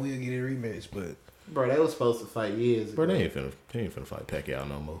Pacquiao will get a rematch, but Bro, they was supposed to fight years ago. Bro, they ain't finna fight Pacquiao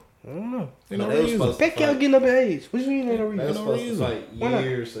no more. I don't know. Ain't no No, they was reason. supposed to Pacquiao fight. getting up in age. What you mean ain't no They rematch? was no supposed to reason. fight Why not?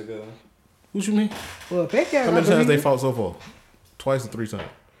 years ago. What you mean? Well, Pacquiao. How many times they fought so far? Twice or 3 times?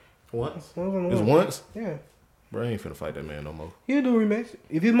 Once. It's once? Yeah. Bro, I ain't finna fight that man no more. He'll do a rematch.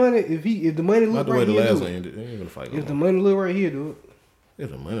 If the money Not look the way right, the he'll last do one it. ended. They ain't gonna fight no If the more. money look right, he'll do it.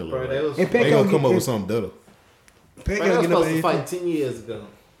 If the money look Bro, right. they was. And They Pacquiao gonna come get- up with something better. Bro, Pacquiao they was getting up supposed in to age. fight 10 years ago.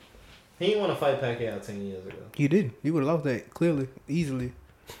 He didn't want to fight Pacquiao 10 years ago. He did. He would have lost that clearly, easily.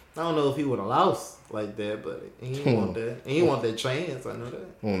 I don't know if he would have lost like that, but he didn't want that. He didn't want that chance. I know that.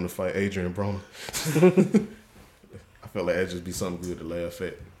 I wanted to fight Adrian Broner. I felt like that'd just be something good to laugh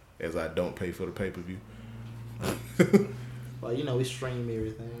at, as I don't pay for the pay-per-view. Well, you know, we stream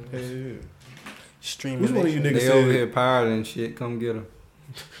everything. Yeah. Streaming. Which one of you niggas They over said here pirating and shit. Come get them.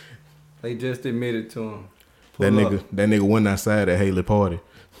 They just admitted to him. that nigga went outside at Haley party?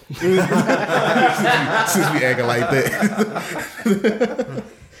 Since we acting like that.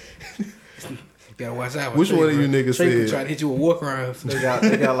 Gotta watch out. Which one of you niggas Trey said- try to hit you with war crimes. They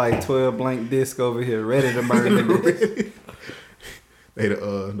got like 12 blank discs over here ready to murder niggas. They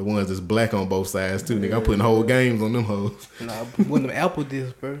the ones that's black on both sides too, nigga. I'm putting whole games on them hoes. Nah, one of them Apple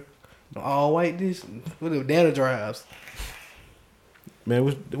discs, bro. The all white discs. One of them data drives. Man,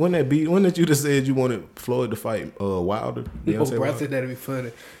 when that you just said you wanted Floyd to fight Wilder? Oh, Deontay bro, I Wilder? said that'd be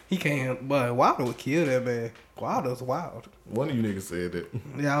funny. He can't, but Wilder would kill that man. Wilder's wild. One of you niggas said that.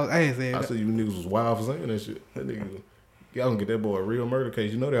 Yeah, I ain't saying I that. said you niggas was wild for saying that shit. That nigga, y'all gonna get that boy a real murder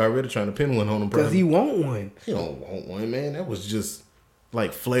case. You know they already trying to pin one on him. Because Probably. he want one. He don't want one, man. That was just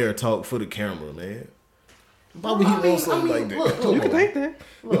like flair talk for the camera, man. Why would he want something like that? Look, You can think that.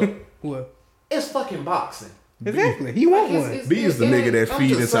 look, What? it's fucking boxing. Exactly. He want Like, one. B is the nigga that I'm feed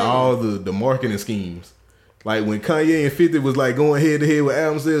just into saying. all the marketing schemes. Like when Kanye and 50 was like going head to head with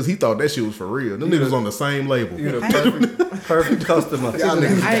album sales, he thought that shit was for real. Them niggas on the same label. You the perfect customer. Y'all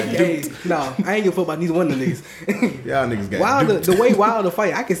niggas I got ain't, duped. I ain't give a fuck about neither one of the niggas. Y'all niggas got Wilder, duped. the way Wilder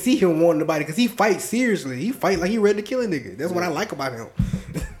fight, I can see him wanting the body because he fights seriously. He fight like he ready to kill a nigga. That's what I like about him.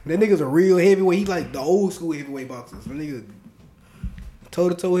 That nigga's a real heavyweight. He like the old school heavyweight boxers. That nigga toe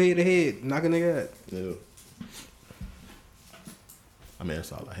to toe, head to head, knock a nigga out. Yeah. I mean,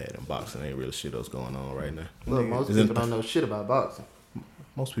 that's all I had in boxing. Ain't really shit else going on right now. Look, most Is it- people don't know shit about boxing.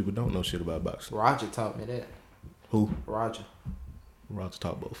 Most people don't know shit about boxing. Roger taught me that. Who? Roger. Roger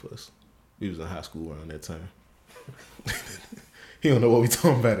taught both of us. We was in high school around that time. He don't know what we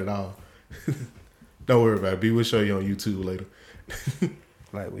talking about at all. Don't worry about it. B, we'll show you on YouTube later.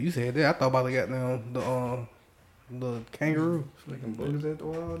 Like when you said that, I thought about the goddamn the kangaroo. Flicking booties at the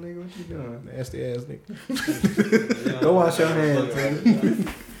wall, nigga. What you doing? Nasty ass nigga. Go wash your hands, man.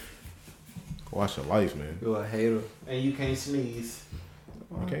 Watch your life, man. You a hater. And you can't sneeze.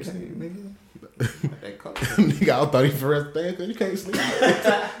 You can't sleep, nigga. That color. Nigga, I thought he for us because you can't sleep.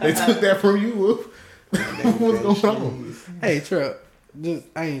 They took that from you, Wolf. What's going on? Hey, Trump. Just,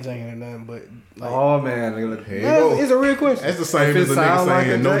 I ain't drinking or nothing, but like, Oh man, Here you go. it's a real question. That's the same If as it a sound nigga like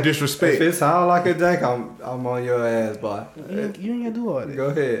saying a no Jack- disrespect. if it sound like a Jack, I'm on your ass, boy. You ain't gotta do all that. Go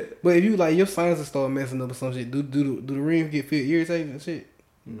ahead. But if you like your sinuses start messing up or some shit, do the rim get feel irritated and shit?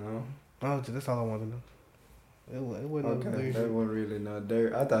 No. Oh, that's all I want to know. It wasn't no Okay, weird that shit. wasn't really no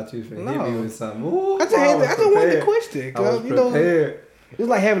dirt. I thought you was finna No. hit me with something. Ooh, I just wanted the prepared. question. I was 'Cause, you know, prepared. it's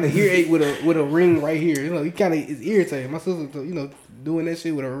like having a earache with a ring right here. You know, it kind of is irritating. My sister, you know, doing that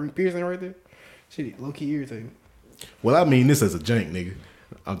shit with a ring piercing right there. Shit, low key irritating. Well, I mean this as a jank, nigga.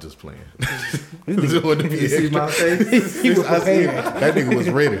 I'm just playing. Just wanted to be You see extra. my face? He was I see it. prepared. That nigga was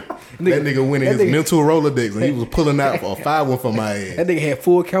ready. That nigga went in that his nigga- mental Rolodex and he was pulling out for a 5-1 for my ass. That nigga had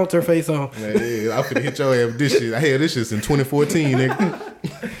full counter face on. Man, yeah, I'm finna hit your ass with this shit. I had this shit in 2014, nigga.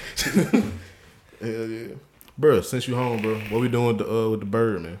 Hell yeah. Bro, since you home, bro, what we doing with the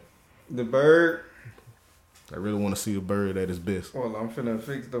bird, man? The bird. I really want to see a bird at its best. Well, I'm finna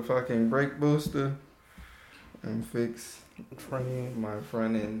fix the fucking brake booster and fix Front end. my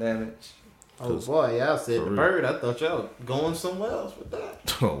front end damage. Oh boy, y'all said For the real. bird. I thought y'all going somewhere else with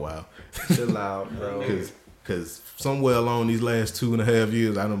that. Oh, wow. Chill out, bro. Because somewhere along these last 2.5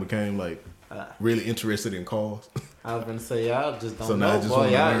 years, I done became, like, really interested in cars. I was gonna say y'all just don't So now I know, just boy.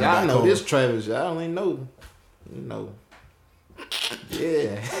 wanna Y'all, learn y'all about know cars. this Travis. Y'all only know, you know.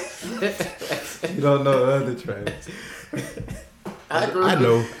 Yeah, You don't know the other Travis. I grew I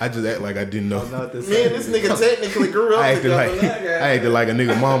know. I just act like I didn't know. I'm not the Me and this same. nigga technically grew up I acted together. like That guy. I acted like a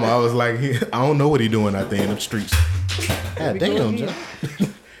nigga mama. I was like, I don't know what he doing out there in them streets. God damn, John.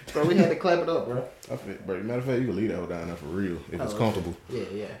 Bro, we had to clap it up, bro. Bro, matter of fact, you can leave that one down there for real if it's Oh, comfortable. Yeah,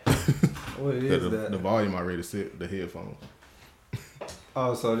 yeah. What is The that? volume already set the headphones.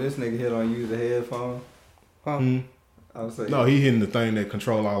 Oh, so this nigga here don't use the headphone? Hmm. I was saying. No, he hitting the thing that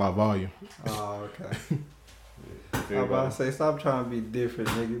control all our volume. Oh, okay. I was about to say, stop trying to be different,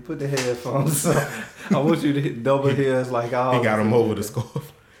 nigga. Put the headphones on. I want you to hit double heads like I He always got him do. over the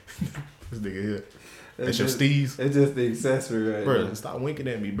scarf. This nigga here. That's your just- steez. It's just the accessory right Bro, now. stop winking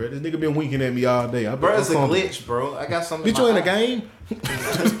at me, bro. This nigga been winking at me all day. I Bro, it's a glitch, bro. I got something. Bitch, you in the my eye. game?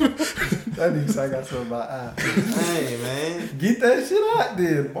 That nigga say I got something in my eye. Hey, man. Get that shit out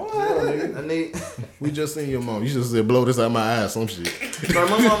there, boy. I need. We just seen your mom. You just said blow this out my eye, some shit. Bro,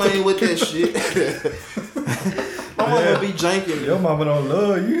 my mama ain't with that shit. My mama be janking. Your mama don't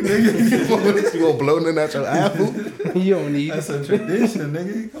love you, nigga. You gonna blow nothing out your eye, fool? You don't need That's a tradition,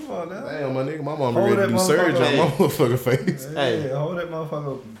 nigga. Come on now. Damn, my nigga, my mom Hold ready to do that surgery on my motherfucker. motherfucking face. Hey. Hey, hold that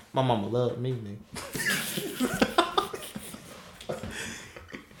motherfucker. My mama love me, nigga.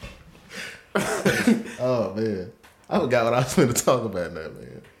 Oh man, I forgot what I was going to talk about now,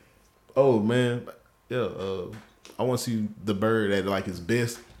 man. Oh man, yeah. I want to see the bird at like its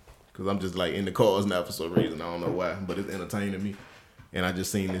best because I'm just like in the cars now for some reason. I don't know why, but it's entertaining me. And I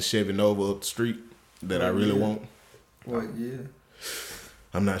just seen this Chevy Nova up the street that I really want. What year?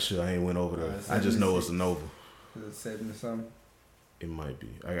 I'm not sure. I ain't went over there. I just know it's a Nova. Is it 70 something? It might be.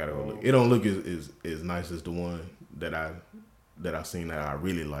 I gotta go look. It don't look as nice as the one that I seen that I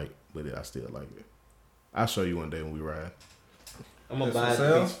really like, but I still like it. I'll show you one day when we ride. I'm gonna That's buy for it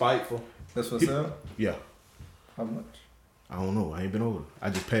to sale? be spiteful. That's for sale? Yeah. How much? I don't know. I ain't been over. I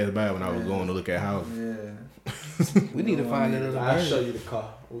just passed by when I was going to look at houses. Yeah. We need to find that other I'll show bird. you the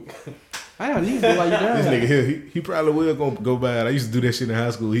car. I don't need to while you down. This nigga here, he probably will go by it. I used to do that shit in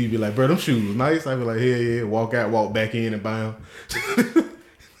high school. He'd be like, bro, them shoes nice. I'd be like, hell yeah. Walk out, walk back in and buy them.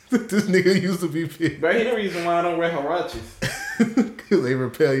 This nigga used to be pissed. Bro, he the reason why I don't wear Huaraches. Because they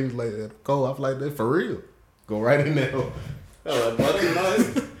repel you like, Cole, I'm like, that for real. Go right in there. Oh, brother,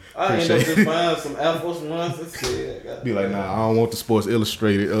 no. I end up just buying some Air Force Ones and shit. Be like, nah, I don't want the Sports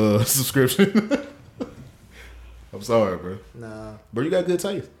Illustrated subscription. I'm sorry, bro. Nah. Bro, you got good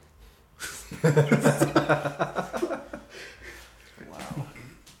taste.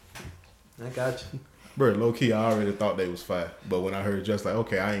 I got you. Bro, low key, I already thought they was fire. But when I heard just like,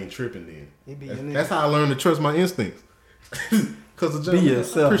 okay, I ain't tripping then. It be That's how I learned to trust my instincts. Cause of Be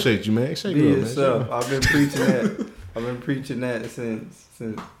yourself. Appreciate you, man. Shake Be it up, yourself. Man. I've been preaching that. I've been preaching that since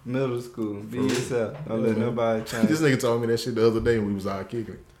middle school. Be For real. yourself. Don't Yeah, let man. nobody change. This nigga told me that shit the other day when we was out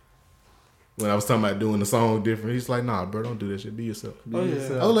kicking it. When I was talking about doing the song different, he's like, nah, bro, don't do that shit. Be yourself. Be Oh, yeah.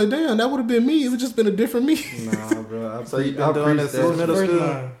 yourself. I was like, damn, that would have been me. It would just been a different me. Nah, bro. So you been doing this since middle First school?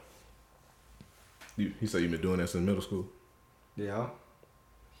 line. He said you been doing that since middle school. Yeah.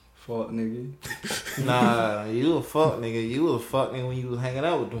 Fuck nigga. Nah, you a fuck nigga. You a fuck nigga when you was hanging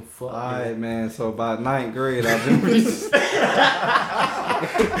out with them fuck Alright, niggas. man. So by 9th grade, I've been preaching.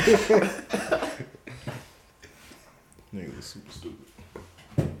 Niggas was super stupid.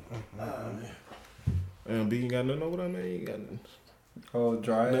 And B, you ain't got nothing over there, man. You ain't got nothing. Oh,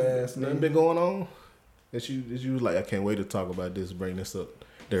 dry ass. Nothing been going on. That you was like, I can't wait to talk about this, bring this up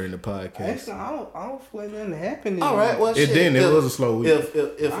during the podcast. Actually, I don't feel like nothing happened. All right, well, shit. It was a slow week. If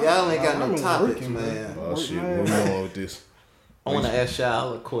y'all ain't got no I'm topics, working, man, Oh shit, where we going with this? I want to ask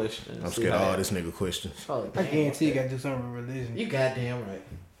y'all a question. I'm See scared of how all that- this nigga questions. Oh, I damn. guarantee you got to do something with religion. You goddamn right.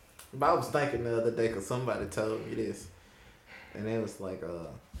 But I was thinking the other day because somebody told me this, and it was like,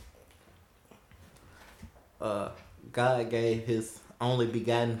 God gave His only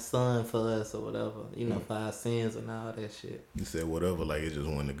begotten Son for us or whatever, you know, for our sins and all that shit. You said whatever, like it just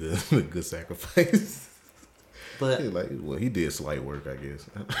wasn't a good a good sacrifice. But He like, well, he did slight work, I guess.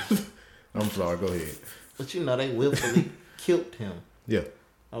 I'm sorry, go ahead. but you know they willfully killed Him Yeah,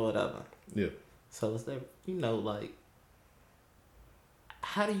 or whatever. yeah. So is that, you know, like,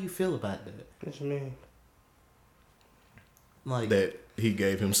 how do you feel about that? What you mean? Like That he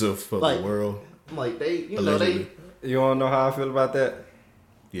gave himself for Like, the world. like they, you know, Allegedly. You wanna know how I feel about that?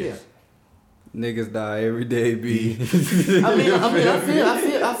 Yes. Niggas die every day, B. I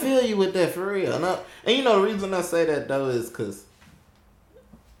feel you with that for real. And you know the reason I say that though is because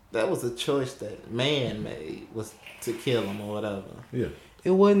that was a choice that man made, was to kill him or whatever. Yeah.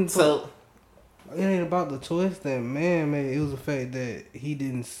 It wasn't. So It ain't about the choice that man made. It was the fact that he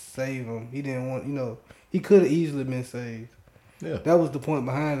didn't save him. He didn't want, he could have easily been saved. Yeah. That was the point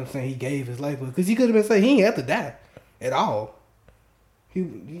behind him saying he gave his life. Because he could have been saved. He ain't have to die at all.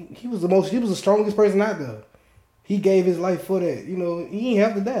 He was the strongest person out there. He gave his life for that. He ain't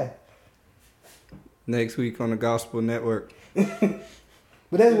have to die. Next week on the Gospel Network.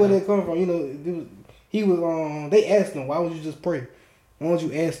 But that's where they come from. They asked him, why would you just pray? Why don't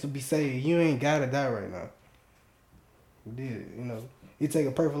you ask to be saved? You ain't gotta die right now. You did it, It take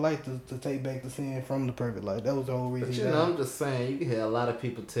a perfect life to take back the sin from the perfect life. That was the whole reason. but he you know, died. I'm just saying, you can hear a lot of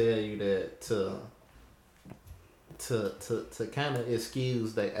people tell you that to kind of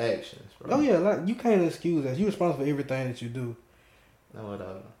excuse their actions, bro. Oh yeah, you can't excuse that. You responsible for everything that you do. No,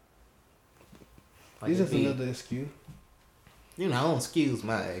 whatever. It's just it be- another excuse. You know, I don't excuse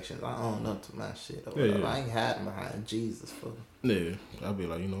my actions. I own up to my shit. Or Yeah, whatever. yeah. I ain't hiding behind Jesus for. Yeah. I'll be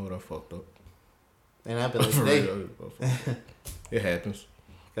like, you know what, I fucked up. And I be like, For they, real, I fucked up. It happens.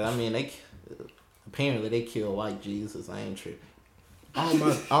 cause I mean, apparently they kill white Jesus. I ain't tripping.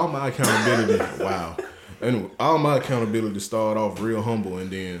 All my accountability, wow. And all my accountability start off real humble, and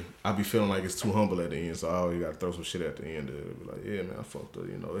then I be feeling like it's too humble at the end, so I always gotta throw some shit at the end of it. Be like, yeah, man, I fucked up.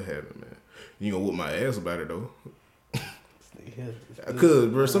 It happened, man. You gonna whoop my ass about it though? Cause,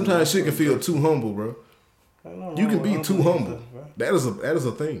 bro, sometimes shit can feel too humble, bro. You can be too humble. That is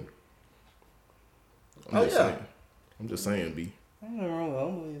a thing. Oh, yeah. Saying. I'm just saying, B. Ain't nothing wrong with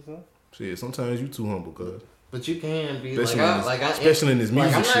humble yourself. Shit, sometimes you too humble, cuz. But you can be Especially in this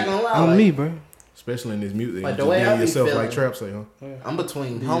like, music I'm not shit. gonna lie. On like, me, bro. Especially in this music. Like, Just the way I being be yourself, feeling. like Trap say, huh? I'm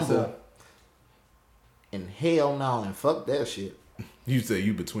between Be humble yourself. and hell no and fuck that shit. You say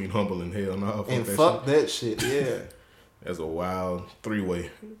you between humble and hell, nah, And that fuck shit. that shit, yeah. That's a wild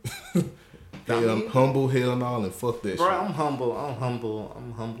three-way. I mean- Humble, hell no, and fuck that Bro, shit. I'm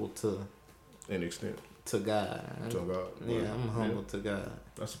humble to An extent. God. To God. Yeah, I'm humble to God.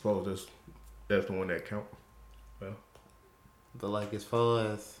 I suppose that's the one that count. Well, But like as far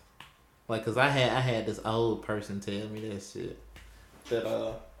as like, cause I had this old person tell me that shit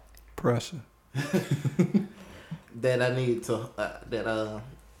that Pressure. that I need to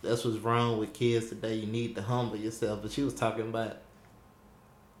that's what's wrong with kids today. You need to humble yourself. But she was talking about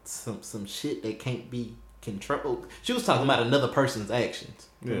some shit that can't be controlled. She was talking about another person's actions.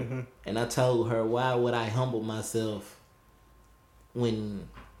 yeah. And I told her, why would I humble myself when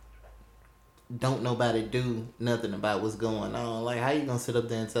don't nobody do nothing about what's going on? Like, how you gonna sit up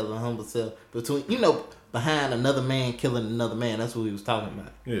there and tell a humble self behind another man killing another man? That's what we was talking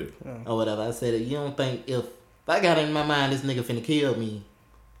about. Yeah. Or whatever. I said, you don't think if I got it in my mind this nigga finna kill me,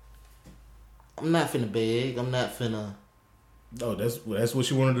 I'm not finna beg. I'm not finna. Oh, that's what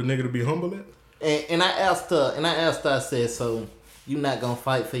you wanted the nigga to be humble at? And I asked her, I said, so you not gonna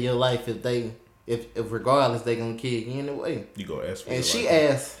fight for your life if regardless they gonna kill you anyway? You go ask for And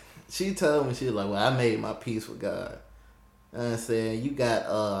she told me, she was like, well, I made my peace with God. And I said, you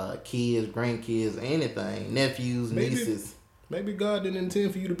got kids, grandkids, anything, nephews, nieces. Maybe God didn't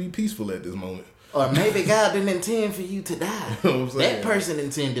intend for you to be peaceful at this moment. Or maybe God didn't intend for you to die. You know what I'm saying? That person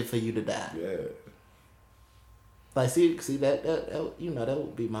intended for you to die. Yeah. Like, see that that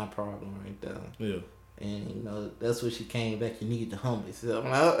would be my problem right there. Yeah. And that's what she came back. You need to humble yourself.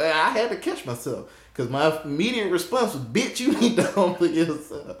 And I had to catch myself because my immediate response was, "Bitch, you need to humble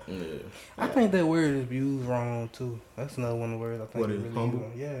yourself." Yeah. I think that word is used wrong too. That's another one of the words I think What is is really humble?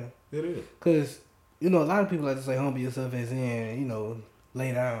 used wrong. Yeah, It is. because you know, a lot of people like to say humble yourself as in, you know,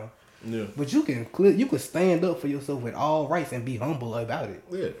 lay down. Yeah. But you can stand up for yourself with all rights and be humble about it.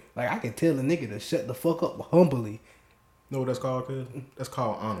 Yeah. Like I can tell a nigga to shut the fuck up humbly. Know what that's called, cuz? That's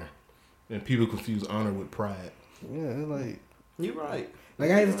called honor. And people confuse honor with pride. Yeah, it's like You right. I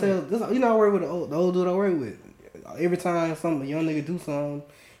had to tell this. You know, I work with the old dude I work with. Every time a young nigga do something,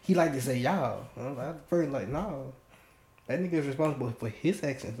 he like to say y'all. I'm like, at first like, no, that nigga is responsible for his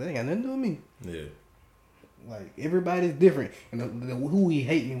actions. That ain't got nothing to do with me. Yeah. Like everybody's different, and who he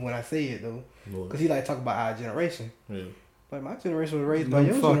hate me when I say it though, because he like talk about our generation. Yeah. Like my generation was raised by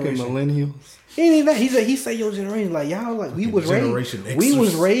Them your fucking generation. millennials. He ain't even that. He say your generation like y'all like we was Generation raised. We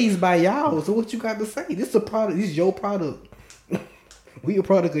was Xers. raised by y'all. So what you got to say? This is a product. This is your product. We a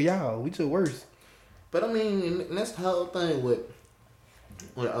product of y'all. We just worse. But I mean, and that's the whole thing with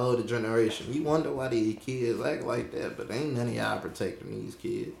the older generation. You wonder why these kids act like that, but ain't none of y'all protecting these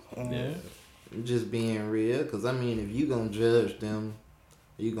kids. Yeah. I'm just being real, cause I mean, if you gonna judge them,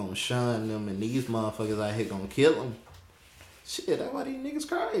 you gonna shun them, and these motherfuckers out here gonna kill them. Shit, that's why these niggas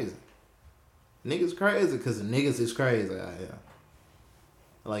crazy. Niggas crazy, cause the niggas is crazy out here.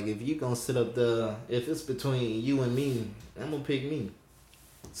 Like if you gonna sit up there, if it's between you and me, I'm gonna pick me.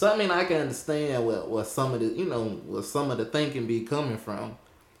 So I mean, I can understand what some of the, you know, what some of the thinking be coming from.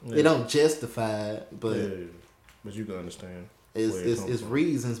 Yeah. It don't justify it, but Yeah. But you can understand. it's where it it's, comes it's from.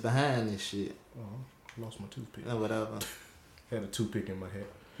 reasons behind this shit. Oh, lost my toothpick. Or whatever. Had a toothpick in my head.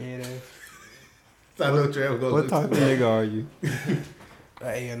 Yeah, that's I know Travis goes. What type of nigga are you?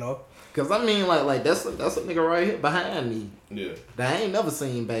 you know. Cause I mean, like that's a nigga right here behind me Yeah. that I ain't never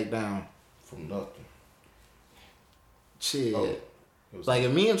seen back down. From nothing. Shit. Oh, it was Like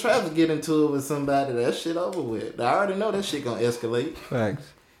if me and Travis get into it with somebody, that shit over with. I already know that shit gonna escalate. Facts.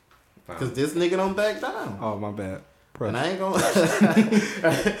 fine. Cause this nigga don't back down. Oh, my bad. And I ain't gonna,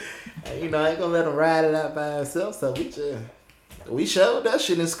 you know, I ain't gonna let him ride it out by himself. So we showed that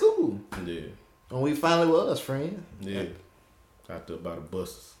shit in school. Yeah. When we finally was friends. Yeah. Out there by the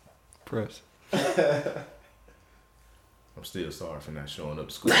buses. Press. I'm still sorry for not showing up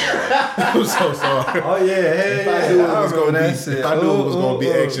to school. I'm so sorry. Oh, yeah. Hey, If I knew it was gonna be, if I knew it was gonna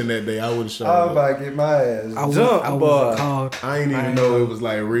be action that day, I would have shown I was up. about to get my ass I was boy. called. I ain't even know it was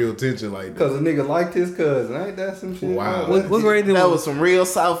like real tension like Because that. a nigga liked his cousin. Ain't that some shit? Wow. What grade did That was some real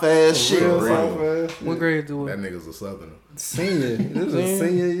South ass shit. Real real. soft ass shit. What grade did That nigga's a southerner. Senior. This is a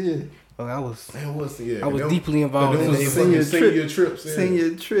senior year. Oh, I was. Man, what's yeah? I was them- deeply involved them in was that. senior Senior trips. Yeah.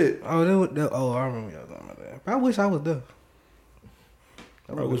 Senior trip. Oh, I remember y'all talking about that. But I wish I was there.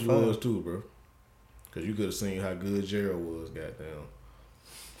 That I wish would've you been fun. was too, bro. Cause you could have seen how good Gerald was. Goddamn.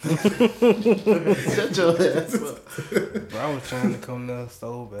 Shut your ass up. Bro, I was trying to come there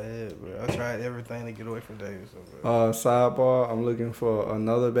so bad, bro. I tried everything to get away from David so bad. Sidebar, I'm looking for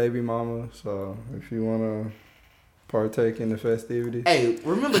another baby mama. So if you want to partake in the festivities. Hey,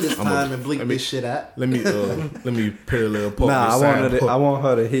 remember this I'm a- time and bleep let me- this shit out? Let me parallel park Nah, this sidebar. I want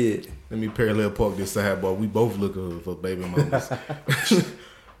her to hit. Let me parallel park this sidebar. We both looking for baby mamas.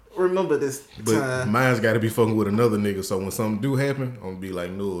 Remember this But time. mine's got to be fucking with another nigga. So when something do happen, I'm gonna be like,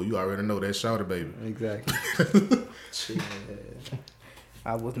 no, you already know that shouter baby. Exactly. Shit.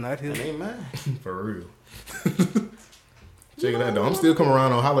 I was not here. It ain't mine. For real. Check it out though. I'm still coming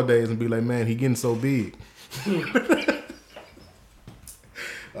around on holidays and be like, man, he getting so big.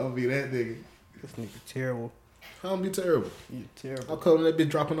 I'll be that nigga. This nigga terrible. I'll be terrible. You terrible. I'll call that bitch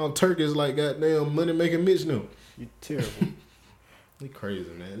dropping off turkeys like goddamn money making Mitch now. You terrible. He crazy,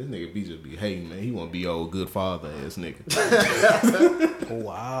 man. This nigga B just be hating, man. He want to be old good father ass nigga.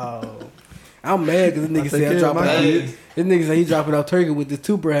 Wow. I'm mad because this nigga I said take I'm care of dropping my out. kids. This nigga said he dropping out turkey with the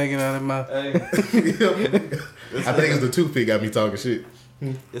toothbrush hanging out of my. Hey, I think it's the toothpick got me talking shit.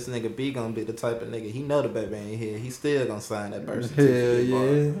 this nigga B gonna be the type of nigga. He know the baby ain't here. He still gonna sign that birth Hell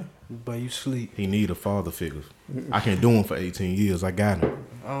certificate. yeah. But you sleep. He need a father figure. I can't do him for 18 years. I got him.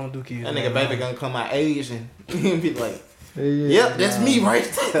 I don't do kids. That nigga baby gonna come out Asian and be like, Hell yeah. "Yep, that's me right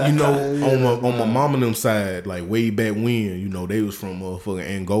there." You know, on my mom and them side, like way back when, you know, they was from motherfucking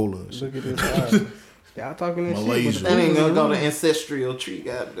Angola and shit. Look at this eye. Y'all talking that Malaysia. shit. That ain't gonna go to ancestral tree.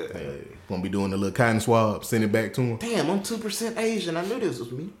 Goddamn. Hey, gonna be doing the little cotton swab, send it back to him. Damn, I'm 2% Asian. I knew this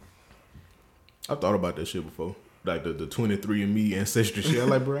was me. I thought about that shit before. Like the 23andMe ancestry shit. I'm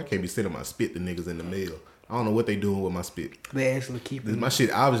like, bro, I can't be sending my spit to niggas in the mail. I don't know what they doing with my spit. They actually keep it. My shit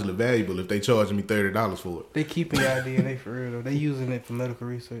obviously valuable if they charging me $30 for it. They keeping y'all DNA for real though. They using it for medical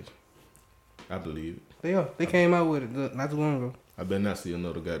research. I believe it. They are. They came out with it not too long ago. I better not see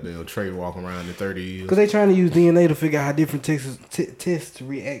another goddamn Trey walking around in 30 years. Because they trying to use DNA to figure out how different tests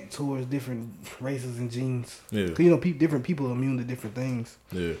react towards different races and genes. Yeah. Because, you know, different people are immune to different things.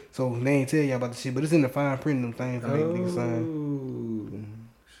 Yeah. So they ain't tell y'all about the shit, but it's in the fine print of them things that make niggas sign.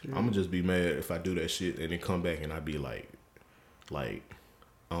 Shit. I'm gonna just be mad if I do that shit and then come back and I be like, I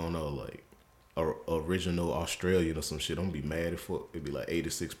don't know, like original Australian or some shit. I'm gonna be mad if it'd be like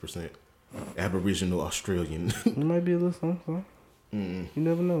 86% Aboriginal Australian. It might be a little something. You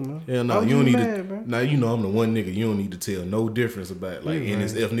never know, man. Yeah, no, Why would you don't be need mad, to. bro? Now you know I'm the one nigga. You don't need to tell no difference about like Yeah, in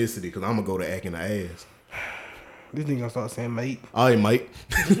his man. ethnicity because I'm gonna go to acting the ass. This nigga gonna start saying mate. All right, mate.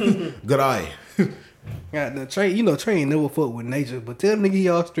 Good eye. Got the Trey, you know Trey ain't never fuck with nature, but tell the nigga he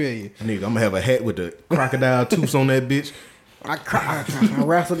Australian. Nigga, I'm gonna have a hat with the crocodile tooths on that bitch. I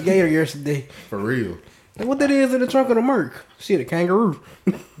wrestled the gator yesterday. For real. And what that is in the trunk of the Merc? Shit, a kangaroo.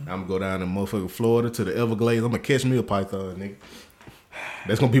 I'm gonna go down to motherfucking Florida to the Everglades. I'm gonna catch me a python, nigga.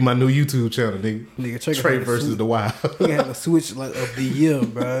 That's gonna be my new YouTube channel, nigga. Nigga, Trey Trey gonna versus the Wild. He gonna have a switch like of the year,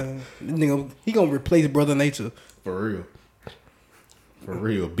 bro. This nigga, he gonna replace Brother Nature. For real. For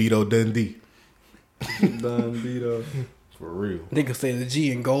real. Beto Dundee. Done beat up. For real. Nigga say the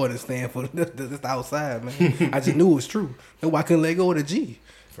G and Gordon stand for the outside, man. I just knew it was true. That's why I couldn't let go of the G.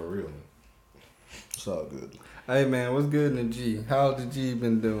 For real, man. It's all good. Hey man, what's good in the G? How's the G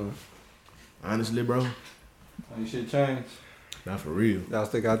been doing? Honestly, bro, Any shit changed? not for real. Y'all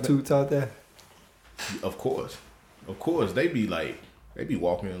still got toots out there? Of course. They be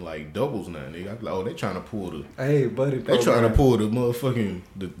walking like doubles now, nigga. I be like, oh, they trying to pull the Hey, buddy. they trying to pull the motherfucking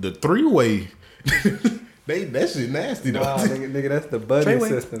the 3-way. That shit nasty though. Nah, nigga, that's the buddy Treyway.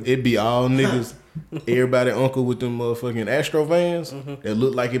 system. It be all niggas, everybody uncle with them motherfucking Astro vans that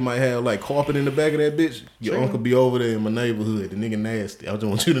look like it might have like carpet in the back of that bitch. Your uncle be over there in my neighborhood. The nigga nasty. I just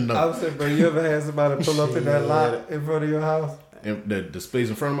want you to I know. was saying, bro, you ever had somebody pull up in that lot in front of your house? And the space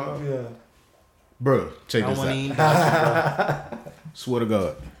in front of my house. Yeah. Bruh, check I this want to out. eat that, Swear to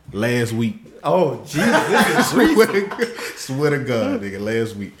God. Last week. Oh, Jesus, this is Swear to God, nigga.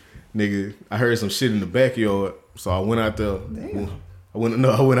 Last week. Nigga, I heard some shit in the backyard. So I went out there. I went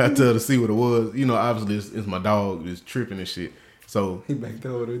out there to see what it was. You know, obviously it's my dog that's tripping and shit. So he back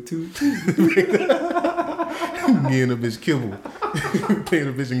there with a toot. me and the bitch kibble. Paying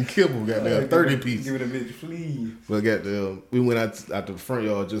the bitch in kibble, goddamn 30 piece. Give it a bitch flea. But goddamn, we went out the front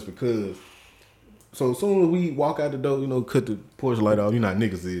yard just because. So as soon as we walk out the door, you know, cut the porch light off. You know how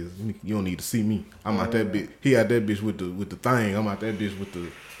niggas is. You don't need to see me. I'm out that bitch. He out that bitch with the thing. I'm out that bitch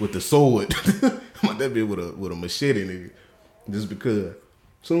with the sword. I'm out that bitch with a machete, nigga. Just because.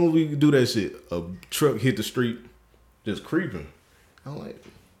 As soon as we do that shit, a truck hit the street, just creeping. I'm like,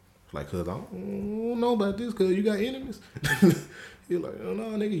 cuz I don't know about this, cuz you got enemies. He like, oh no,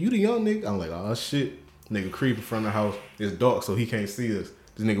 nigga, you the young nigga. I'm like, oh shit. Nigga creep in front of the house. It's dark, so he can't see us.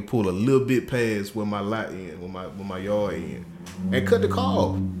 This nigga pull a little bit past where my lot in, where my yard in, and cut the car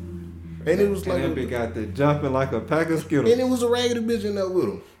off. And it was like, And that bitch got the jumping like a pack of Skittles. and it was a raggedy bitch in there with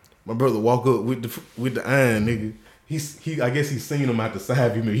him. My brother walk up with the iron, nigga. I guess he seen him out the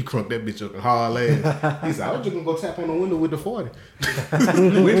side view. He crunked that bitch up and hard ass. He said, I was just gonna go tap on the window with the 40.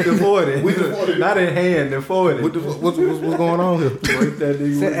 With the 40. With the 40. Not in hand, the 40. What's going on here? Break that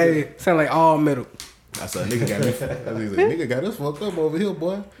nigga. with Hey, sound like all metal. I said, nigga got us fucked up over here,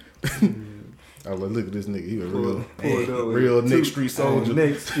 boy. I was like, look at this nigga. He a Pulled up with real two- next street soldier.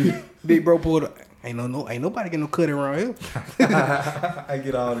 Next street. Big bro pulled up. Ain't nobody getting no cut around here. I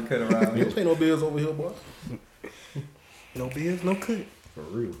get all the cut around You here. don't pay no bills over here, boy. No bills, no cut. For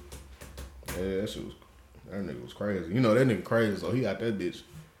real. Yeah, that nigga was crazy. You know that nigga crazy, so he got that bitch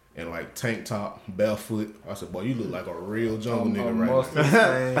in like tank top, barefoot. I said, boy, you look like a real jungle nigga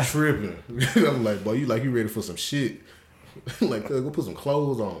right now. Tripping. I'm like, boy, you ready for some shit. Like, go put some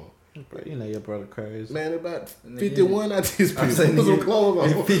clothes on. bro. You know your brother crazy. Man, about 51 out this I'm bitch. saying, Put some nigga,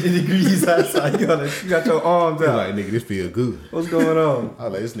 clothes on. it's 50 degrees outside. You got your arms He out. like, nigga, this feel good. What's going on? I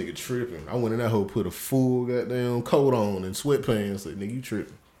like, this nigga tripping. I went in that hole, put a full goddamn coat on and sweatpants. Said, nigga, you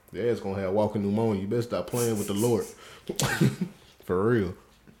tripping. Your ass gonna have walking pneumonia. You better stop playing with the Lord. For real.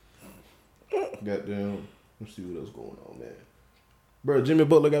 Goddamn. Let's see what else going on, man. Bro, Jimmy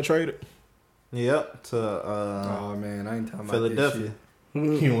Butler got traded. Yep, to Oh man, I ain't talking about Philadelphia.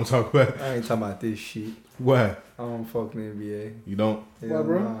 this You want to talk about it? shit. I ain't talking about this shit. Why? I don't fuck the NBA. You don't? Hell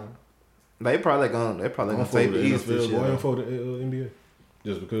nah. They probably gonna take the East this Boy, I year. don't fuck with the NBA.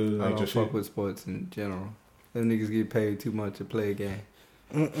 Just because it I ain't your don't fuck shit. with sports in general. Them niggas get paid too much to play a game.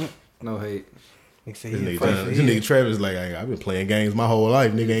 No hate. They say This he nigga, first this nigga Travis like, I've been playing games my whole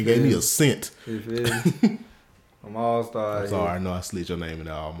life. Nigga ain't gave me a cent. You feel me? I'm all star. I'm sorry, I know I slid your name in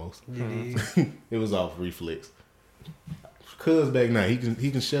there almost. Yeah. It was off reflex. Cuz back now. He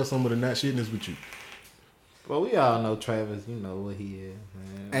can share some of the not shitness with you. Well, we all know Travis. You know what he is,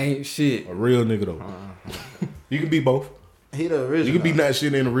 man. Ain't shit. A real nigga though. You can be both. He the original. You can be not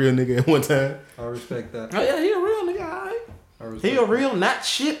shit and a real nigga at one time. I respect that. Oh yeah, he a real nigga. All right. I respect He a real not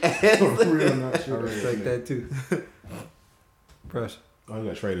shit ass. real not shit. I respect that too. Pressure. Oh, he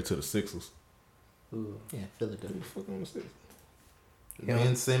got traded to the Sixers. Yeah, Philadelphia. Who the fuck on the Sixers?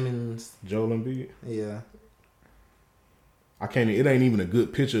 Ben Simmons. Joel Embiid. Yeah. I can't. It ain't even a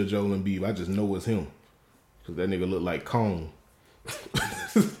good picture of Joel Embiid. I just know it's him. Cause that nigga look like Cone.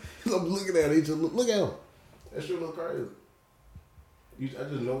 I'm looking at it. He just look at him. That shit look crazy. I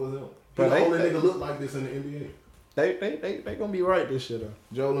just know it's him. But The they- only they- nigga look like this in the NBA. They gonna be right this shit though.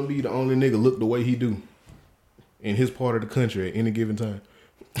 Joel Embiid, the only nigga look the way he do in his part of the country at any given time.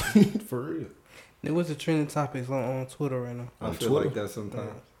 For real. What's the trending topics on Twitter right now? I On feel Twitter? like that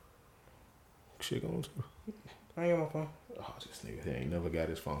sometimes. Shit going on Twitter. I ain't got my phone. Oh, this nigga, he ain't never got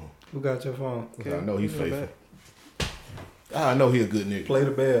his phone. Who got your phone? 'Cause I know he He's not faithful. bad. I know he a good nigga. Play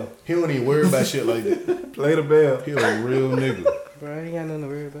the bell. He don't even worry about shit like that. Play the bell. He a real nigga. Bro, I ain't got nothing to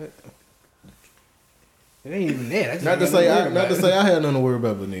worry about. It ain't even that. I just Not to ain't got say nothing I worry about. had nothing to worry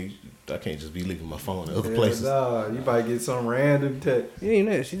about, but nigga, I can't just be leaving my phone in other places. Nah, you might get some random text. It ain't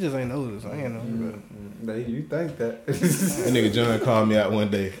that. She just ain't noticed. I ain't know. You think that? That nigga John called me out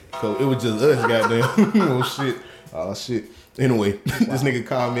one day. So it was just us, goddamn. Oh shit. Anyway, this nigga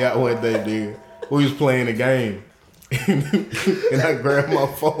called me out one day, nigga. We was playing a game. And I grabbed my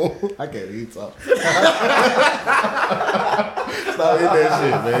phone. I can't even talk. Stop hitting that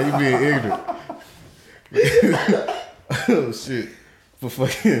shit, man. You being ignorant. Oh shit. But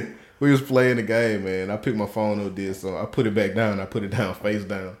fucking, we was playing the game, man. I picked my phone up, did so I put it back down. I put it down face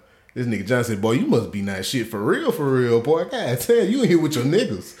down. This nigga John said, "Boy, you must be not shit for real, boy. God damn, you in here with your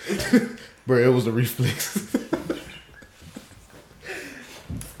niggas." Bro, it was a reflex.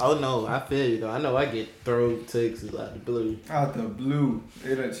 Oh no, I feel you though. I know I get thrown texts out the blue Out the blue.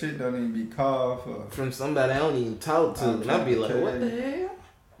 That shit don't even be called for. from somebody I don't even talk to, I'm and I be trying like, to "What tell the you. hell?"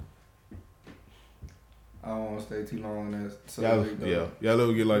 I don't want to stay too long on that Y'all, subject. though. yeah, y'all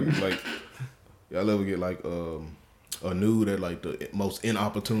ever get y'all ever get a nude at like the most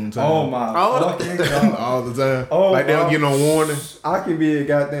inopportune time? Oh my fucking god. All the time. Oh, like they don't get no warning. I can be a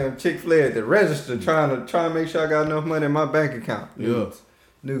goddamn Chick-fil-A at the register trying to make sure I got enough money in my bank account. Nudes.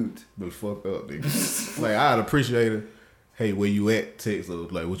 But fucked up, nigga. Like I'd appreciate it. Hey, where you at? Text or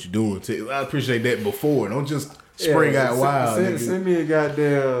like what you doing? Text. I appreciate that before. Don't just spring out wild. nigga. Send me a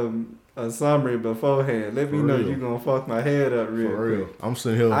goddamn a summary beforehand. Let me For know real. you gonna fuck my head up real For real. quick. I'm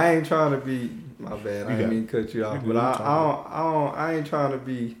sitting here. I ain't trying to be my bad. I You ain't got mean to cut you off, you but good, I ain't trying to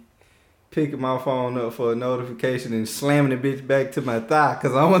be picking my phone up for a notification and slamming the bitch back to my thigh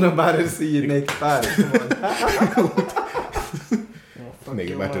because I want nobody to see your naked body. Come on.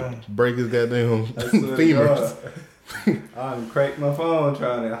 Nigga about to break his goddamn I swear to femurs. God. I done cracked my phone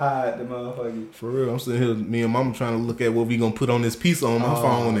trying to hide the motherfucker. For real, I'm sitting here. Me and Mama trying to look at what we gonna put on this piece on my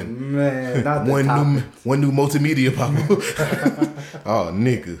phone and Man, not the one topics. new multimedia pop up. Oh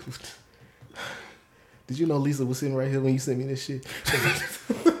nigga. Did you know Lisa was sitting right here when you sent me this shit?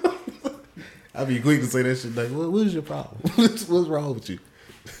 I'd be quick to say that shit like, what is your problem? What's wrong with you?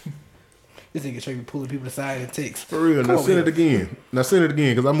 This nigga trying to be pulling people aside and text. For real, now Come send on, it again. Now send it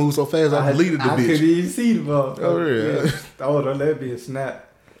again, because I moved so fast I deleted the I couldn't bitch. even see the motherfucker. Oh, yeah. Oh, don't let be a snap.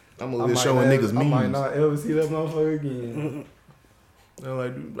 I'm I over here might showing never- niggas I might memes. not ever see that motherfucker again.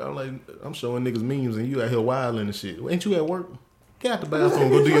 I'm showing niggas memes and you out here wilding and shit. Ain't you at work? Get out the bathroom,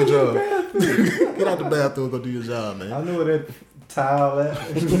 go do your job. Get out the bathroom, go do your job, man. I know where that towel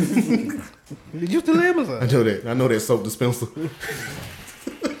at. Did you still Amazon? I know that soap dispenser.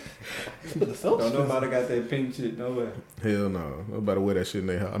 Don't nobody got that pink shit nowhere. Hell no. Nobody wear that shit in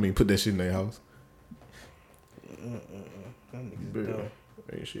their house. I mean, put that shit in their house. Bro,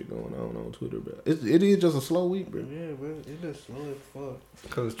 ain't shit going on Twitter, bro. It is just a slow week, bro. Yeah, bro. It just slow as fuck.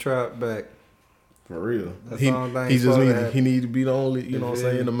 Cause trap back. For real. That's He the only thing just supposed to need happen. he need to be the only, you know what I'm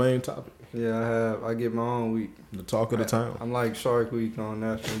Yeah. saying, the main topic. Yeah, I get my own week. The talk of the town. I'm like Shark Week on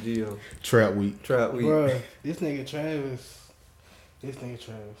National Geo. Trap week. Trap Week. Bro, this nigga Travis,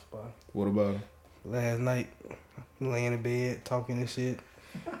 boy. What about him? Last night, laying in bed, talking and shit.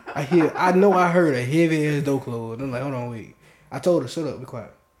 I know I heard a heavy ass door close. I'm like, hold on, wait. I told her, shut up, be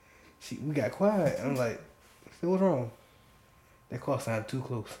quiet. We got quiet. I'm like, so what's wrong? That car sounded too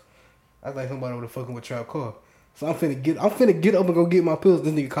close. I was like somebody over there fucking with Trap car. So I'm finna get up and go get my pills.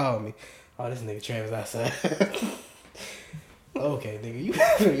 This nigga called me. Oh, this nigga Travis outside. Okay,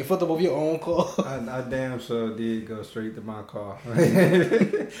 nigga, you fucked up over your own car. I damn sure did go straight to my car.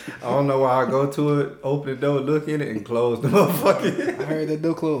 I don't know why I go to it, open the door, look in it, and close the motherfucker. I heard that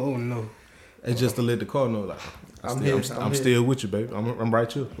door close. Oh no. It's just to let the car know, like, I'm I'm here. still with you, baby. I'm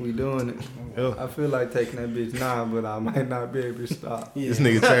right here. We doing it. Yeah. I feel like taking that bitch now, but I might not be able to stop. Yeah. This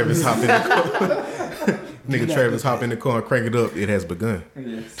nigga Travis hop in the car. Nigga Travis hop in the car and crank it up. It has begun.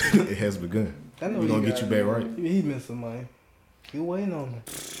 Yes. It has begun. I know We gonna get you back right. He missed some money. You waiting on him.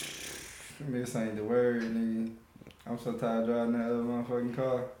 This ain't the word, nigga. I'm so tired of driving that other motherfucking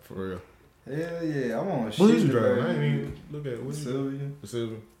car. For real. Hell yeah, I'm on What shit. you driving? today. I ain't even look at it. What you Sylvia. The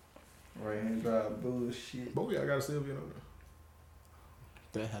Sylvia. Right hand drive bullshit. Boy, I got a Sylvia on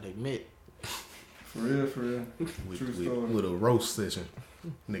there. That's how they met. For real, for real. True story. With a roast session.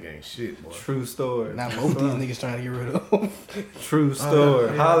 Nigga ain't shit, boy. True story. Now both these niggas trying to get rid of him. True story.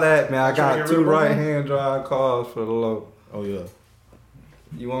 yeah. Holla at me. I You trying to got get rid two of both right of them? hand drive cars for the low. Oh yeah.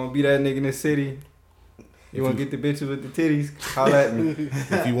 You want to be that nigga in the city? You want to get the bitches with the titties? Holla at me.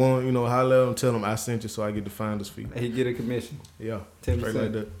 If you want, holler at him, tell him I sent you so I get the finder's fee. He get a commission. Yeah. 10%. Straight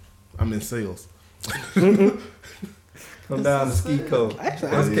like that. I'm in sales. Come down to Ski Coast.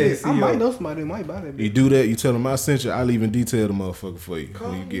 Actually, SKCO. I might know somebody who might buy that You bitch. do that, you tell him I sent you, I'll even detail the motherfucker for you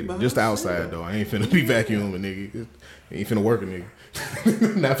when you get it. Just the outside though. I ain't finna be vacuuming, nigga. Ain't finna work a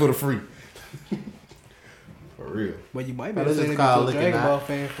nigga. Not for the free. For real. But you might be What able is to this say called, a looking Dragon at? Ball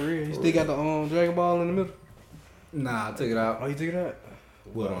fan for real. You still got the Dragon Ball in the middle? Nah, I took it out. Oh, you took it out?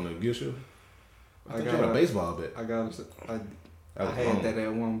 What, on the gear shift? I I thought you got had a a- baseball bat. I got. I That was had wrong. that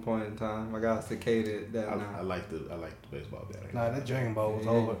at one point in time. I got cicated that I now. like the baseball bat. Nah, that Dragon Ball was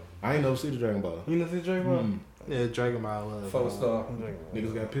Yeah. over. I ain't never see the Dragon Ball. You know see Dragon Ball? Yeah, Dragon Ball was. 4-star.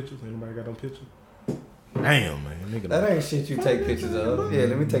 Niggas got pictures? Anybody got them pictures? Damn, man. Nigga, That ain't shit you take pictures of. Yeah,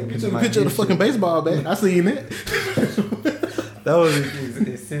 let me take you pictures took of a my picture of the shit. fucking baseball bat. I seen that. That was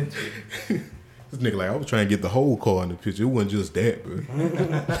essential. This nigga like, I was trying to get the whole car in the picture. It wasn't just that, bro.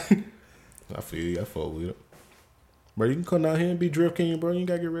 I feel you. I fuck with it. Bro, you can come down here and be Drift King, bro. You ain't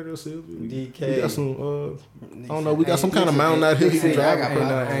gotta get rid of Sylvia. We DK. got some, I don't know, we got some kind of mountain out here he can Ain't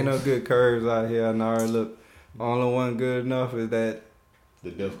drive. no good curves out here. Nah, look. Only one good enough is that,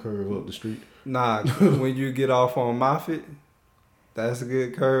 The death curve up the street. nah, when you get off on Moffitt, that's a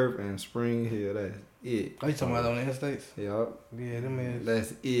good curve, and Spring Hill, that's it. Are you talking about on the interstates? Yup, Yeah, them is.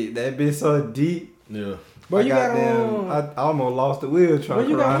 that's it. That bitch so deep. Yeah. Bro, you got I almost lost the wheel bro, trying to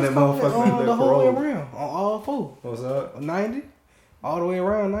you got run that motherfucker in the the whole way road. around on all four. What's up? 90, all the way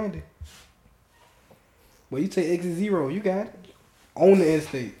around 90. But you take exit 0, you got it on the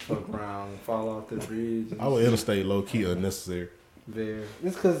interstate. Fuck around, fall off the bridge. and Our shit. interstate low key unnecessary. Very.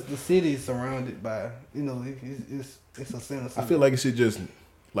 It's because the city is surrounded by, it's a center. I feel like it should just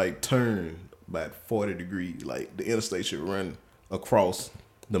like turn about 40 degrees. Like the interstate should run across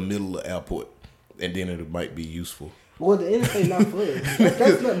the middle of the airport, and then it might be useful. Well, the interstate not for us.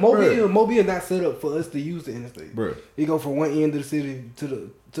 That's not Mobile not set up for us to use the interstate. Bro, You go from one end of the city to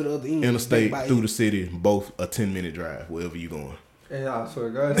the other end. interstate back by through end. the city, both a 10-minute drive wherever you going. Yeah, I swear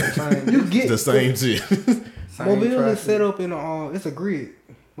to God, it's the same. You get It's the same shit. same Mobile traffic. is set up in it's a grid.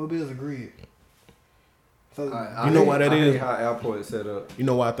 Mobile is a grid. So You know why that I is? hate how airport is set up. You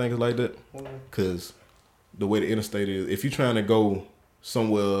know why I think it's like that? Because the way the interstate is, if you're trying to go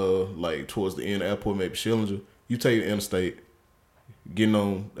somewhere like towards the end of the airport, maybe Schillinger, you take the interstate, getting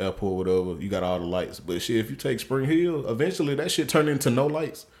on the airport, whatever, you got all the lights. But shit, if you take Spring Hill, eventually that shit turn into no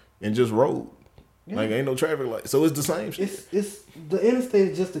lights and just road. Yeah. Like ain't no traffic light. So it's the same shit. it's the interstate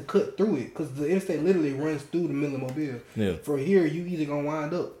is just to cut through it because the interstate literally runs through the middle of Mobile. Yeah. From here, you either gonna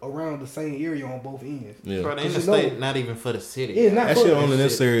wind up around the same area on both ends. Yeah. Bro, the 'Cause you interstate know- not even for the city. Yeah, not That for shit us. only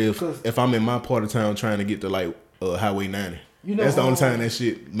necessary Cause- if I'm in my part of town trying to get to like Highway 90. You know, That's the only time that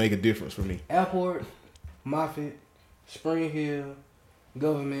shit make a difference for me. Airport, Moffitt, Spring Hill,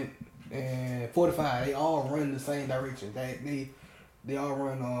 Government, and 45. They all run the same direction. They all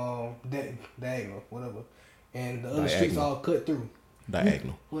run diagonal, whatever. And the other streets Diagonal. all cut through.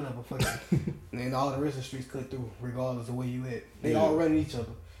 Diagonal. Whatever, fuck it. And all the rest of the streets cut through, regardless of where you at. They all run each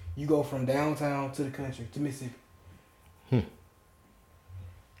other. You go from downtown to the country to Mississippi.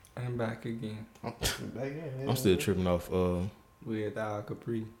 And back again. I'm still tripping off. We at the Al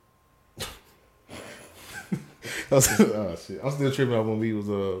Capri. Oh shit! I'm still tripping off when we was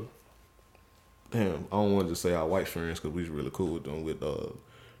damn. I don't want to just say our white friends because we was really cool with them with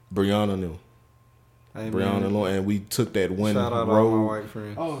Brianna and them. Hey, Brianna man, and Lauren, and we took that one shout out all my road. white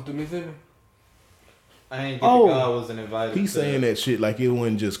friends. Oh, to Mississippi? I ain't get Oh. the call, I wasn't invited. He's to saying that shit like it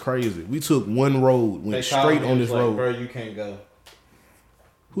wasn't just crazy. We took one road, They went called straight me on and this was like, road. Bro, you can't go.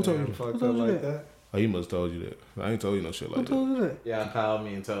 Who told Damn, you? fucked Who told up you like that? that? Oh, he must have told you that. I ain't told you no shit Who like that. told you that? Y'all called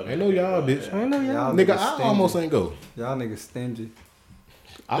me and told me. Ain't no y'all, bitch. I ain't know y'all. Nigga, niggas I stingy. almost ain't go. Y'all niggas stingy.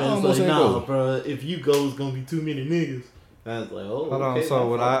 I It's almost like, ain't nah, go. bro. If you go, it's gonna be too many niggas. I was like, oh. Hold on, okay, so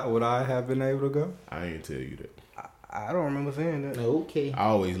my fault. would I have been able to go? I ain't tell you that. I don't remember saying that. Okay. I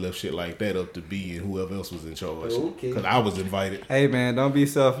always left shit like that up to B and whoever else was in charge. Okay. Cause I was invited. Hey man, don't be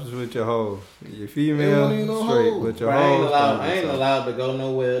selfish with your hoes. Your There female ain't no straight, hoe. but your Bro, I ain't hoes. allowed. don't I be ain't selfish. allowed to go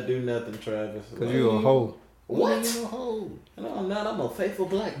nowhere, do nothing, Travis. Cause you a hoe. What? Ain't no hoe. No, I'm not. I'm a faithful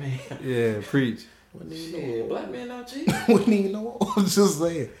black man. Yeah, preach. Shit, black men don't cheat. Wouldn't even know. I was just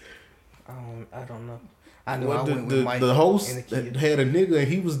saying. I don't know. I know Well, I went the with Mike the host and the kid. had a nigga and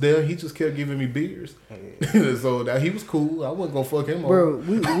he was there. He just kept giving me beers. So that he was cool. I wasn't gonna fuck him Bro,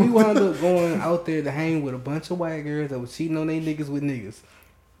 over. we wound up going out there to hang with a bunch of white girls that was cheating on their niggas with niggas.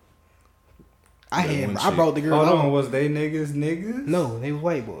 I brought the girl Hold on, home. was they niggas? No, they was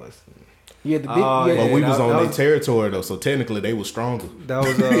white boys. You had the big. Oh, you had But yeah, we was that on their was- territory though, so technically they was stronger. That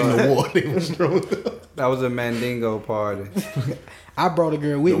was In the a war, they was stronger. that was a Mandingo party. I brought a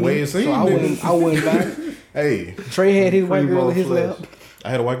girl with The way me, it so seemed, I nigga. wouldn't. I wouldn't buy. Hey, Trey had his white girl Primo in his flesh. lap. I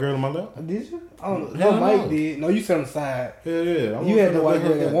had a white girl on my lap. Did you? I don't know. Hell No, Mike no. did. No, you sat on the side. Yeah. You had the white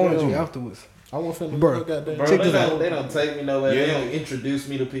girl that wanted you afterwards. I want finna Bro. look goddamn. Bro, Check they this don't, out. they don't take me nowhere. They Yeah. don't introduce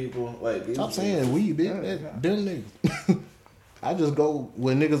me to people. Like these Stop niggas. saying we, bitch. Them niggas. I just go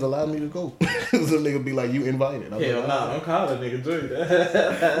when niggas allow me to go. So nigga be like, you invited. I'm Hell like, nah, don't call a nigga Dre.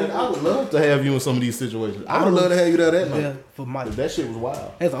 Nigga, I would love to have you in some of these situations. I would love to have you there that night. Yeah, for Mike. But that shit was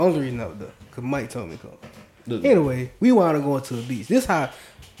wild. That's the only reason I was there. Cause Mike told me to come. Look, Anyway, we wound up going to the beach. This nigga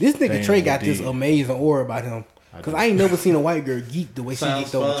Damn, Trey he got this did. amazing aura about him. Cause I ain't never seen a white girl geek the way she Sounds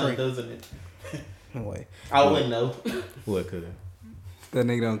geeked over fun, Trey. doesn't it? Anyway, I wouldn't know. what could it? That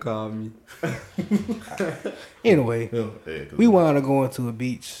nigga don't call me. anyway, Yeah, we wound up going to a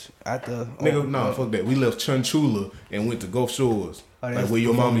beach at the Nigga, no, fuck that. We left Chunchula and went to Gulf Shores. Oh, Like that's where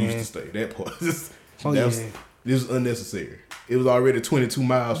your the mama fuck, used man. to stay. That part. This Oh, was, yeah. this was unnecessary. It was already 22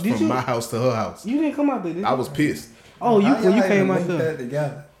 miles Did from you- my house to her house. You didn't come out there, did you? I was pissed. Oh, you How when you y'all came even out link there. that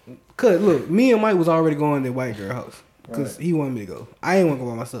together? Cause look, me and Mike was already going to the white girl house. Cause he wanted me to go. I ain't want to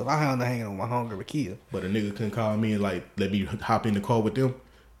go by myself. I had to hanging on my homegirl with Kia. But a nigga couldn't call me and like let me hop in the car with them.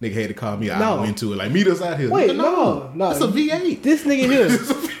 Nigga had to call me an No. hour into it. Like, meet us out here. Wait, Nigga, no. It's a V8. This nigga here,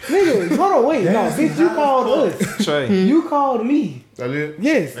 nigga, hold on, wait, no, bitch, you called us. Trey. You called me. That it?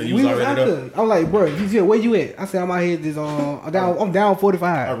 Yes, And you we was was out already there. I'm like, bro, where you at? I said I'm out here. This I'm down I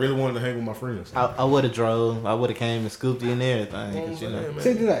 45. really wanted to hang with my friends. I would have drove. I would have came and scooped you and everything. 'Cause, you know.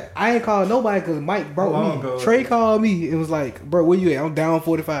 Check this out. I ain't called nobody because Mike brought How long me. ago? Trey called me and was like, bro, where you at? I'm down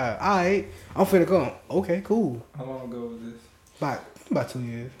 45. All right, I'm finna come. Okay, cool. How long ago was this? About 2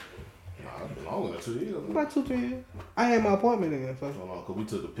 years. Nah, it's been longer than 2 years. About 2-3 years. I had my appointment again. So. Hold on, cause we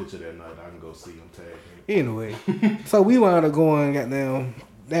took a picture that night. I can go see him tag me. Anyway, so we wound up going down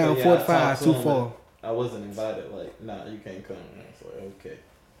So, yeah, I 45 talked to too him, far. but I wasn't invited. Like, nah, you can't come. I was like, okay.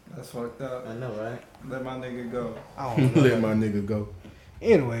 That's fucked up. I know, right? Let my nigga go. I don't know. Let my nigga go.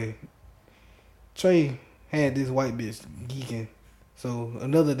 Anyway, Trey had this white bitch geeking. So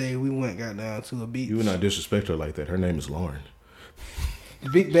another day we got down to a beach. You would not disrespect her like that. Her name is Lauren.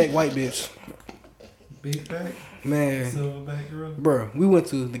 Big back white bitch. Big back, Man, silverback gorilla. bro, we went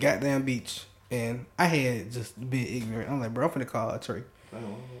to the goddamn beach and I had just been ignorant. I'm like, bro, I'm finna call Trey.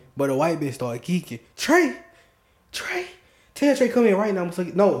 But the white bitch started geeking. Trey, tell Trey come in right now. I'm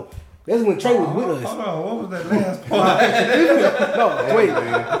like, no, that's when Trey was with us. Hold on, what was that last part? No,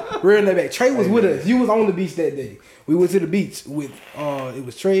 wait. Real that back. Trey was with us. You was on the beach that day. We went to the beach with it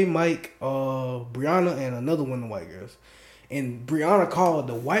was Trey, Mike, Brianna, and another one of the white girls. And Brianna called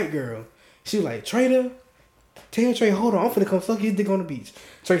the white girl. She was like, Trey there? Tell Trey, hold on, I'm finna come suck his dick on the beach.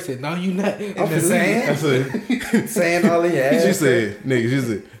 Trey said, no, you not. I'm In the finna sand? leave. I said, Saying all he had. she said,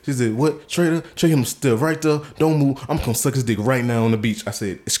 nigga, she said, what? Trader, him still right there. Don't move. I'm gonna suck his dick right now on the beach. I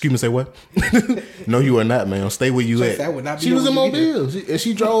said, excuse me, say what? No, you are not, man. Stay where you Trey at. said, I would not be She was in able to be Mobile. And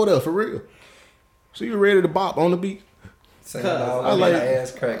she drove there for real. She was ready to bop on the beach. Saying all I I like- like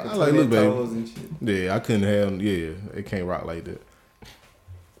ass crack I between like, their look, baby. toes and shit. Yeah, I couldn't have, it can't rock like that.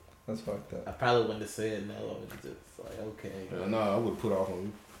 That's fucked up. I probably wouldn't have said no. I was just like, okay. Nah, I would put off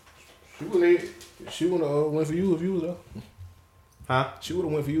on you. She would have went for you if you was there. Huh? She would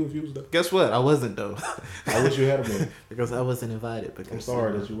have went for you if you was there. Guess what? I wasn't though. I wish you had been. Because I wasn't invited. Because I'm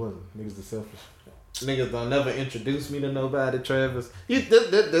sorry that you wasn't. Niggas are selfish. niggas don't never introduce me to nobody, Travis.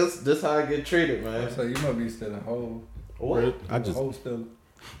 This how I get treated, man. So you must be still a hoe. What? I just hoe still.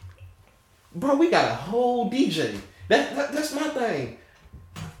 Bro, we got a whole DJ. That's my thing.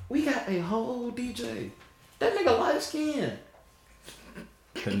 We got a whole DJ. That nigga light skin.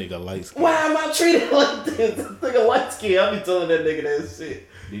 That nigga light skin. Why am I treated like this? This nigga light skin. I be telling that nigga that shit.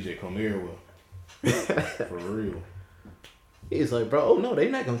 DJ come everywhere. For real. He's like, bro, oh no, they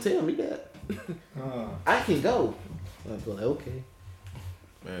not gonna tell me that. I can go. I feel like, okay.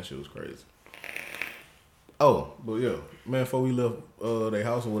 Man, shit was crazy. Oh, but yeah, man, before we left their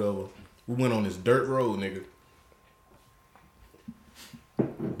house or whatever, we went on this dirt road, nigga.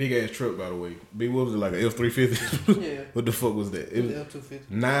 Big ass truck, by the way. Big, what was it, like an F-350? Yeah. What the fuck was that? It was L250.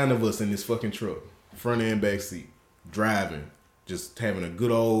 9 of us in this fucking truck, front and back seat, driving, just having a good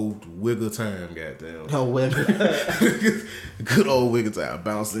old wiggle time, goddamn. No women. Good old wiggle time,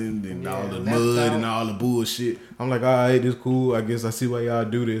 bouncing and all the lapped mud out. and all the bullshit. I'm like, all right, this cool. I guess I see why y'all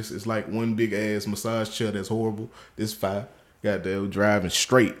do this. It's like one big ass massage chair that's horrible. This fire, goddamn, driving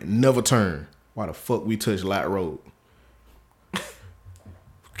straight, never turn. Why the fuck we touch Light Road?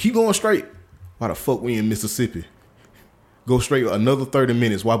 Keep going straight. Why the fuck we in Mississippi? Go straight another 30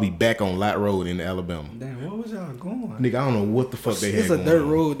 minutes while we back on Light Road in Alabama. Damn, where was y'all going? Nigga, I don't know what the fuck they had It's a going dirt on.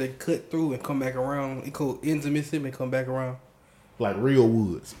 road that cut through and come back around. It go into Mississippi and come back around. Like real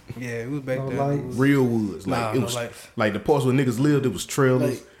woods. Yeah, it was back No there. lights. Real woods. Like Nah, it no was lights. like the parts where niggas lived, it was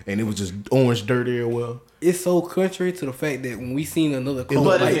trailers Like- and it was just orange dirt everywhere. It's so country to the fact that when we seen another car,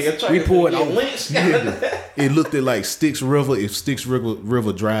 But like, that nigga we truck pulled get off. lynched. It looked at like Styx River if Styx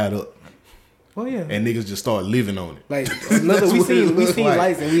River dried up Oh yeah. and niggas just started living on it. Like another, That's we what it seen looked like.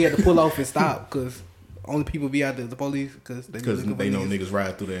 lights and we had to pull off and stop because only people be out there, the police, because Because they know niggas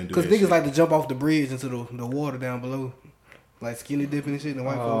ride through there and do Because that niggas shit. like to jump off the bridge into the water down below, like skinny dipping and shit. And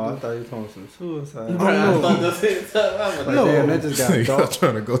white Oh, I folks thought you were talking some suicide. Bro, no. No. No. Damn, that just got Y'all dark.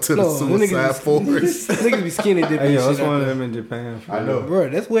 trying to go to do. the No, suicide forest. niggas be skinny dipping. Hey, yo, and that's shit one out of there. them in Japan. For I real. know. Bro,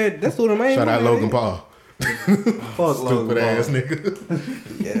 that's where the main. Shout out one Logan at. Paul. Fuck Logan Stupid ass Paul.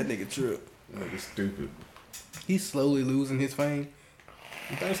 nigga. Yeah, that nigga trip. Nigga stupid. He's slowly losing his fame.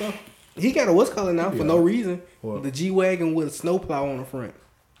 You think so? He got a what's calling now for Yeah. no reason. What? The G wagon with a snowplow on the front.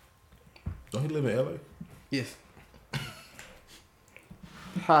 Don't he live in LA? Yes.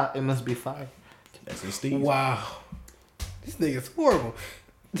 Hot. It must be fire. That's in Steve. Wow. This nigga's horrible.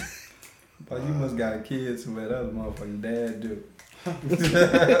 But you must got kids who let other motherfucking dad do.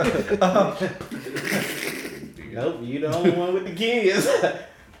 Nope, you the only one with the kids.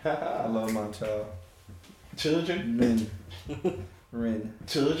 I love my child. Children. Ren.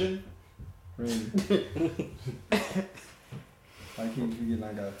 Children. I keep forgetting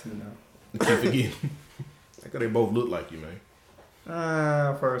I got 2 now. Keep forgetting. Like they both look like you, man.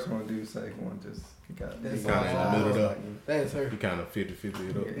 First one do, second one just he got That's big kinda in the eyes middle though. like me. That is her. You kind of 50-50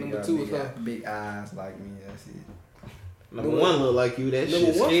 it up. Yeah, he Number got 2 big, is her. big eyes like me. That's it. Number one look like you. That shit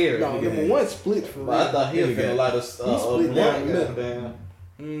Number one, scary. no, nigga. number one split for real. But I thought he was Nigga finna light a split blunt down the middle. goddamn.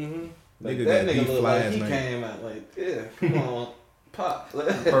 Mm-hmm. Like, Nigga that got nigga deep look like flies, he man. came out like, yeah, come on, pop.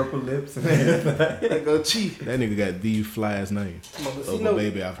 Purple lips and everything. Go cheap. That nigga got the flyest name of a know,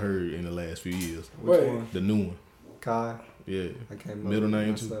 baby I've heard in the last few years. Which Right. one? The new one. Kai. Yeah. I can't Middle remember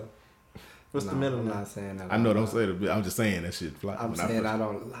name, too? myself. What's the No, middle I'm name? not saying that. I know, don't say it. I'm just saying that shit fly. I'm when I saying first- I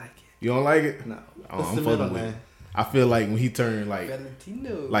don't like it. You don't like it? No. Oh, What's I'm the fucking middle with name? it. I feel like when he turned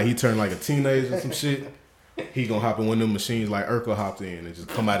Valentino. like he turned like a teenager or some shit, he gonna hop in one of them machines like Urkel hopped in and just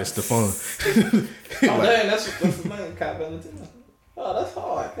come out as Stefan. Oh, damn, that's his name, Kai Valentino. Oh, that's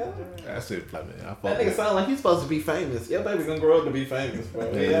hard, Kai. That's it, like, man. I fuck That with nigga it. sound like he's supposed to be famous. Your baby gonna grow up to be famous, bro.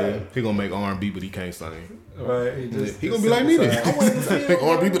 Yeah. He gonna make R&B, but he can't sing. Right. He gonna be like me then. I wanted to see Make him,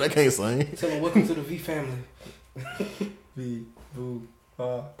 R&B, but I can't sing. Tell him welcome to the V family. V. Boo.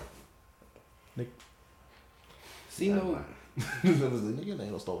 See no. Nigga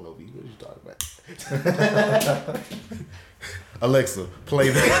ain't no stole no beat. What you talking about? Alexa, play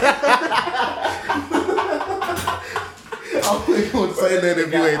that. I wasn't gonna say that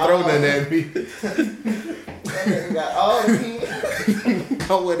if you ain't throw nothing at me. That nigga got all the keys.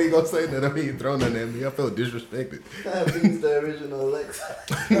 I wasn't even gonna say that if he ain't throw nothing at me. I felt disrespected. That beats the original Alexa.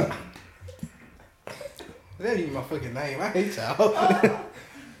 That ain't even my fucking name. I hate y'all.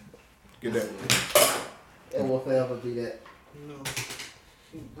 Get that. It will forever be that. No.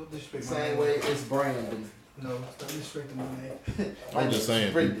 Don't disrespect my Same name. way it's Brandon. No, stop disrespecting my name. I'm just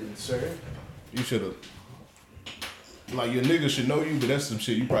saying, Brandon, sir. You should have. Like, your niggas should know you, but that's some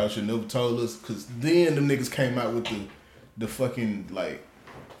shit you probably should never told us. Cause then them niggas came out with the fucking, like,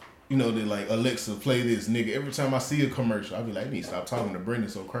 you know, they like, Alexa, play this, nigga. Every time I see a commercial, I be like, I need to stop talking to Brendan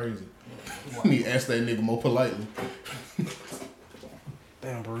so crazy. I need to ask that nigga more politely.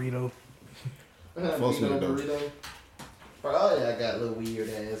 Damn burrito. Fuss with it, though. Burrito. Bro, all y'all got little weird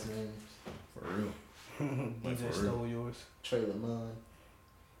ass names. For real. You Like, just for real. stole yours. Trailer Mon.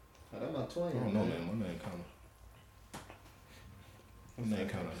 Oh, that my twin. I don't know, man. My name kinda. Name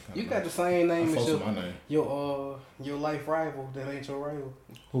kind of. You got the same name as my name. your life rival. That ain't your rival.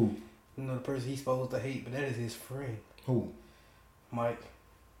 Who? You know the person he's supposed to hate, but that is his friend, Who? Mike.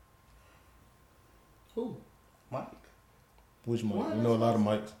 Who? Mike. Which Mike? Why You know a lot of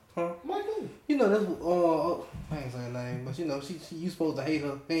Mikes. Huh? Mike who? You know that's I ain't saying her name, but you know she you supposed to hate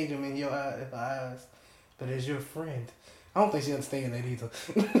her, hate him in your eye, in her eyes, but as your friend. I don't think she understands that either.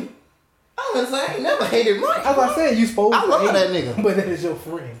 I was like, I ain't never hated Mike. As I said, you supposed I to love hate that him, nigga. but that is your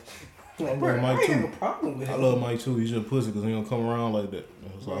friend. I Like, love bro, Mike I ain't too. have a problem with I it. love Mike too. He's just pussy because he don't come around like that.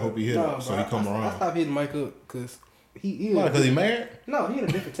 So I hope he hit Nah, it. So bro, he come I around. stopped hitting Mike up because he Why? Because he married? no, he in a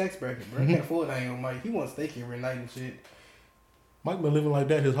different tax bracket, bro. He can't afford to hang on Mike. He wants steak every night and shit. Mike been living like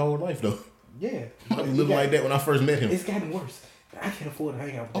that his whole life though. Yeah. Mike was living like that when I first met him. It's gotten worse. I can't afford to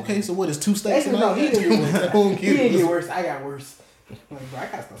hang out with Okay, him. so what is 2 stacks? Actually, no, he didn't get worse. Who He didn't get worse. I got worse. Like, bro, I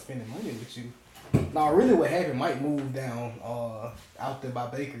gotta start spending money with you. No, really what happened, Mike moved down out there by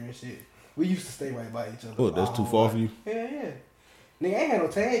Baker and shit. We used to stay right by each other. What, that's too far for you? Yeah. Nigga, I ain't had no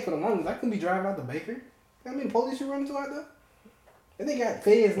tag for the longest. I couldn't be driving out to Baker. How many police you running to out there? And they got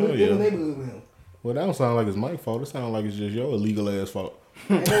feds in the neighborhood with him. Well, that don't sound like it's Mike's fault. It sounds like it's just your illegal ass fault.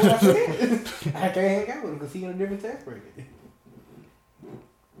 And that's what I said. I can't hang out with him because he in a different tax bracket.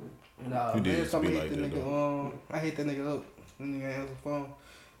 Nah, You did man, used to be like that, nigga, I hit that nigga up. That nigga answer the phone.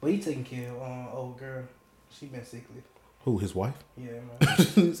 But he taking care of old girl. She been sickly. Who, his wife? Yeah,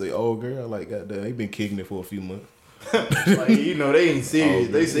 man. Say, old girl, like, goddamn, they been kicking it for a few months. Like, you know, they ain't serious.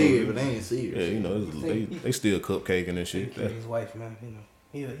 Oh, They yeah. serious, but they ain't serious. Yeah, you know, they still cupcaking and shit. Take care of his wife, man.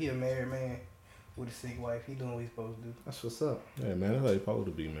 You know, he a married man with a sick wife. He doing what he's supposed to do. That's what's up. Yeah, man, that's how it's supposed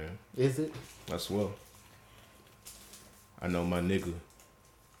to be, man. Is it? I swear. I know my nigga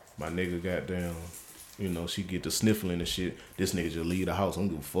goddamn, you know, she get the sniffling and shit. This nigga just leave the house. I don't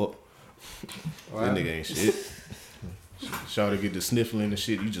give a fuck. Wow. That nigga ain't shit. Shawty get the sniffling and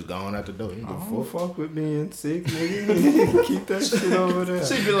shit, you just gone out the door. You I don't don't give a fuck. fuck with being sick, nigga. Keep that shit over there.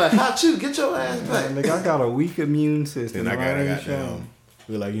 She be like, hot you, get your ass back. Nigga, I got a weak immune system. Then I ain't got showing. goddamn.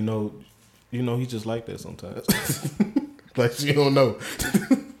 Be like, you know, he just like that sometimes. Like she don't know.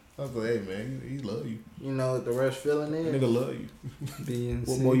 I was like, hey man, he love you. You know what the rush feeling is? Nigga love you. Being What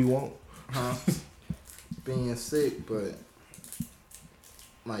sick. more you want? Huh? Being sick, but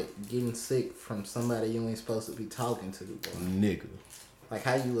like getting sick from somebody you ain't supposed to be talking to. Boy. Nigga. Like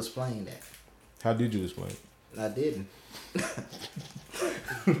how you explain that? How did you explain? I didn't.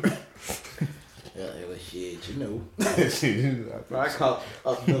 Yeah, it was shit, you know. I caught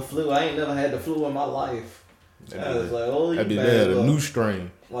the flu. I ain't never had the flu in my life. I was like, oh, you I did bad that a luck. new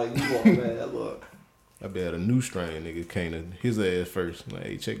strain. Like you want bad luck. I bet a new strain nigga came to his ass first. Like,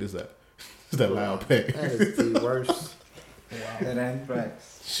 hey, check this out. It's that loud pack. That is the worst. That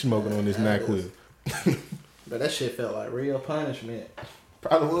anthrax. Smoking on this NyQuil. But that shit felt like real punishment.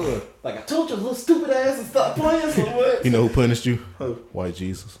 Probably was. Like I told your little stupid ass to stop playing so much. You know who punished you? Who? White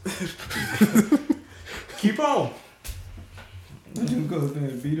Jesus. Keep on. You go there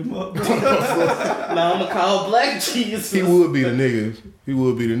and beat him up. Now I'm gonna call Black Jesus. He would be the nigga. He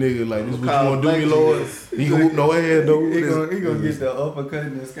would be the nigga. Like, this what you Call want to do Black me, Lord? Jesus. He can whoop no ass, though. He gonna get the uppercut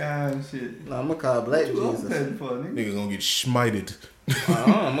in the sky and shit. No, I'm gonna call Black What you Jesus. uppercutting for, nigga? Nigga gonna get schmited.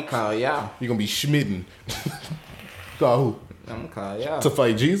 I'm gonna call y'all. You gonna be schmitten. Call I'm gonna call who? y'all. To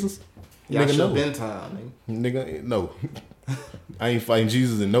fight Jesus? Y'all Nigga, should no. have been tired, nigga. Nigga, no. I ain't fighting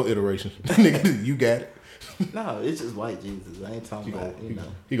Jesus in no iteration. Nigga, you got it. No, it's just white Jesus. I ain't talking about, you know.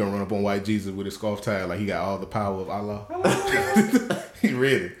 He gonna run up on white Jesus with his scarf tied like he got all the power of Allah. He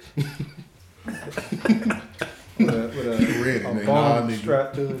ready. With ready, a nigga. bomb Nah, nigga.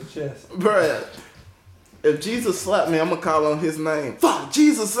 strapped to his chest. Bruh, if Jesus slapped me, I'm gonna call on his name. Fuck,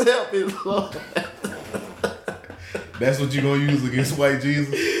 Jesus help me, Lord. That's what you gonna use against white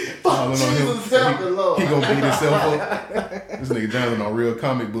Jesus? Calling on him. Jesus help me, Lord. He gonna beat himself up. This nigga Jonathan on real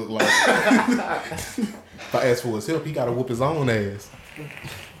comic book like. If I ask for his help, he gotta whoop his own ass.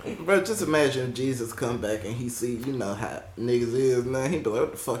 Bro, just imagine if Jesus come back and he see, you know how niggas is now. He be like,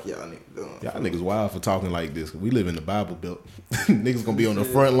 what the fuck y'all niggas doing? Y'all niggas wild for talking like this. We live in the Bible Belt. Niggas gonna be on the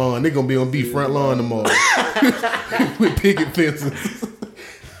front lawn. They gonna be on B front lawn tomorrow. With picket fences.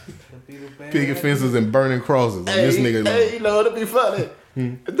 Picket fences and burning crosses. And this nigga Hey, you know, it'll be funny.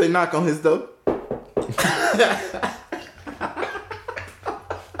 If they knock on his door.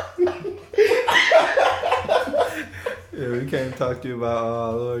 Yeah, we came to talk to you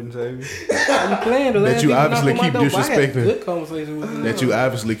about Lord and Savior. You playing the That last you nigga knock obviously on my keep door, but I had a disrespecting. Good conversation with him. That you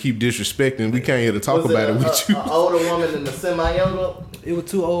obviously keep disrespecting. We came here to talk Was about it a- with you. a older woman and a semi-younger. It was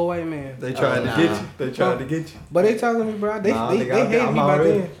two old white men. They tried nah. to get you. They tried to get you. But they talking to me, bro. They hated me back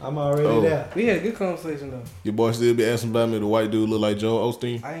then. I'm already Oh. there. We had a good conversation though. Your boy still be asking about me. The white dude look like Joel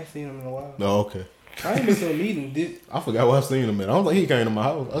Osteen. I ain't seen him in a while. No, okay. I ain't been to a meeting. I forgot where I seen him at. I don't think he came to my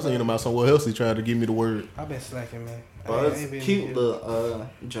house. I seen him out somewhere else. He tried to give me the word. I've been slacking, man. But I it's ain't been cute here. little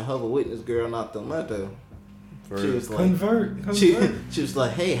Jehovah Witness girl knocked on my door. For She real. was like, Convert. she was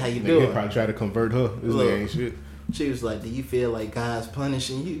like, hey, how you Nigga doing? probably tried to convert her. This Look. nigga ain't shit. She was like, do you feel like God's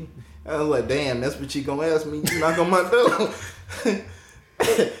punishing you? I was like, damn, that's what you gonna ask me? You knock on my door.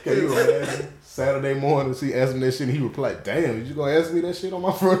 Saturday morning, she asked him that shit, and he replied, "Damn, you gonna ask me that shit on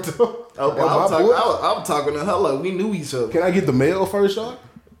my front door?" Oh, That's well, my boy. I was talking to her like we knew each other. Can I get the mail first, shot?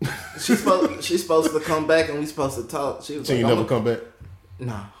 She's supposed to come back and we supposed to talk. She was She like, ain't never come back.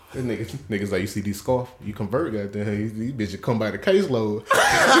 Nah. This niggas like, you see these scarf, you convert, goddamn. These bitches come by the caseload.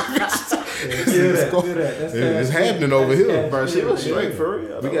 It's happening over here, Bro, she was straight for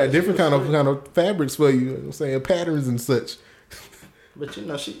real. We got different kind of fabrics for you. You know what I'm saying, patterns and such. But you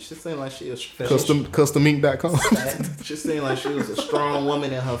know, she seemed like she was Customink.com. She seemed like she was a strong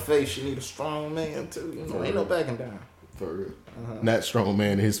woman in her face. She need a strong man too. You know, ain't no backing down. For real. Not strong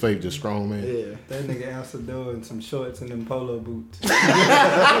man in his face, just strong man. Yeah. That nigga answered the door in some shorts and them polo boots.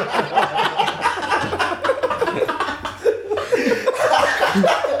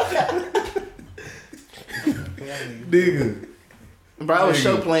 Nigga. Bro, I was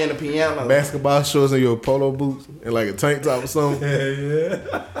show playing the piano. Basketball shorts and your polo boots and like a tank top or something.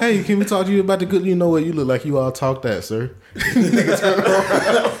 Yeah. Hey, can we talk to you about the good? You know what? You look like you all talk that, sir.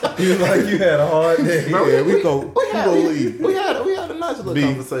 You was like you had a hard day. Yeah, we go leave. We had a nice little B,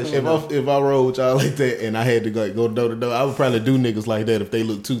 conversation. if I roll with y'all like that and I had to go door to door, I would probably do niggas like that if they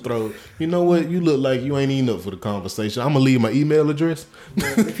look too thrown. You know what? You look like you ain't eating up for the conversation. I'm gonna leave my email address.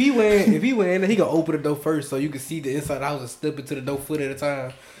 If he went in there, he gonna open the door first so you can see the inside house and step into the door foot at a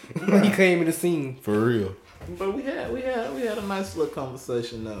time. He came in the scene. For real. But we had a nice little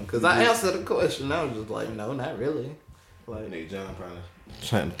conversation though, cause I answered the question. I was just like, no, not really. Like, Nigga John probably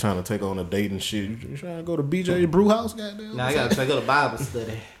trying to take on a date and shit. You trying to go to BJ Brew House, goddamn? now I gotta go to Bible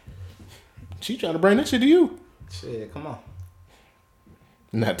study. She trying to bring that shit to you. Shit, come on.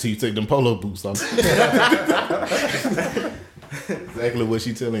 Not till you take them polo boots off. Exactly what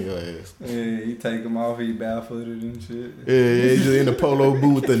she telling your ass. Yeah, he take them off, he barefooted and shit. Yeah, just in the polo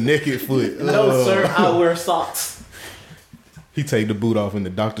boot with the naked foot. No, sir, I wear socks. He take the boot off and the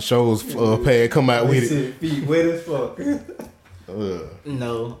Dr. Scholl's pad come out with it. Shit, feet wet as fuck.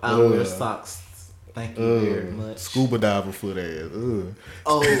 No, I wear socks. Thank you very much. Scuba diver foot ass.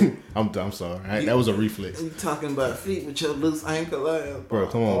 Oh, I'm sorry. That was a reflex. you talking about feet with your loose ankle ass? Bro,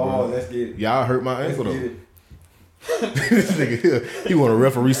 come on, Oh, bro. let's get it. Y'all hurt my Let's ankle get though. it. This nigga here, he want to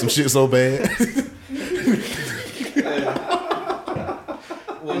referee some shit so bad.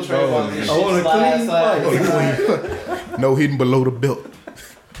 When Trayvon I want to clean fight. No hidden below the belt.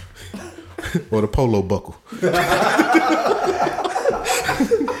 Or the polo buckle.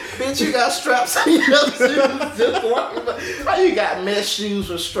 Bitch, you got straps on your shoes. Just walking by. How you got mesh shoes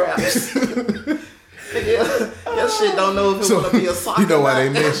with straps? That shit don't know if it want to be a sock. You know or why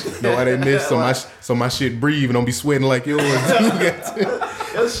they not. mesh? You know why they mesh? So my shit breathe and don't be sweating like yours.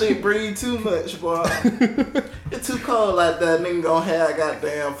 That shit breathe too much, boy. It's too cold like that. Nigga gonna have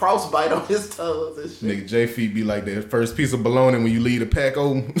goddamn frostbite on his toes and shit. Nigga, J feet be like that first piece of bologna when you leave the pack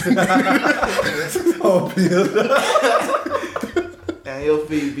open. Oh, Bill. And your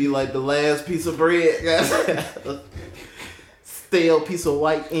feet be like the last piece of bread. Stale piece of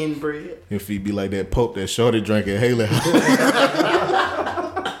white end bread. Your feet be like that Pope that shorty drank at Haley House.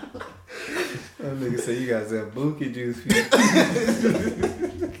 That nigga say you guys have bookie juice feet.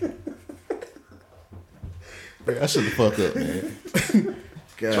 I shut the fuck up, man.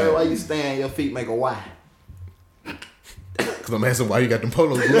 Trey, why you stand? Your feet make a Y. Cause I'm asking why you got them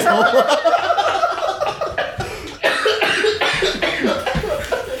polo boots on.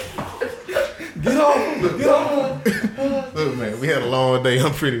 Get off! Get off! Look, man, we had a long day.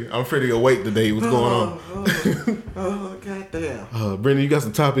 I'm pretty awake today. What's going on? Oh, goddamn. Brendan, you got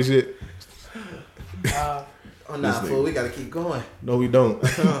some topics yet? Oh, nah, This fool. We gotta keep going. No, we don't.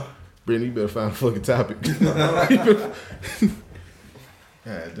 Brendan, you better find a fucking topic.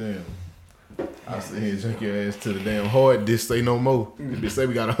 God damn. I sit here and drink your ass to the damn hard disk. Say no more. They say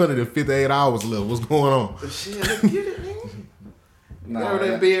we got 158 hours left. What's going on? Shit, let's get it, nigga. Nah,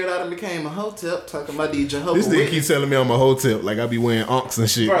 that beard out and became a hotep talking about these Jehovah This nigga Witnesses. keep telling me I'm a hotep, like I be wearing onks and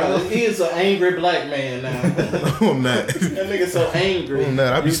shit. Bro, he is an angry black man now. I'm not. That nigga so angry. I'm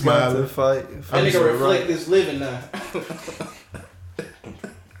not. I be smiling. Fight. That nigga reflect his living now.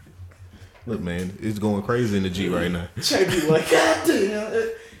 Look, man, it's going crazy in the G right now. Trey be like, God damn.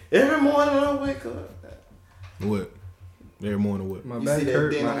 Every morning I wake up. What? Every morning what? My You back see that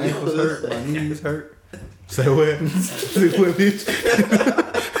hurt, damn my ankles yellow? hurt, my knees hurt. Say what? Say what, bitch?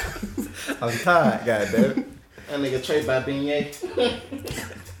 I'm tired, goddamn. That nigga Trey by beignet.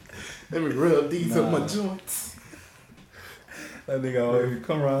 Let me rub these on my joints. That nigga always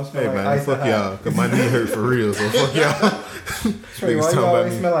come around smell Hey like man, ice fuck and hot. y'all, cause my knee hurt for real. So fuck y'all. Trey, Niggas why you talking about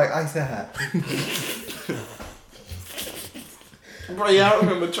always me. smell like ice and hot? Bro, y'all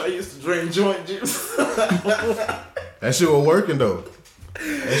remember Trey used to drink joint juice? That shit was working though.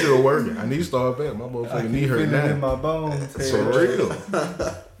 That shit was working. I need to start back. My motherfucking knee hurt Feeling in now. my bones. For real.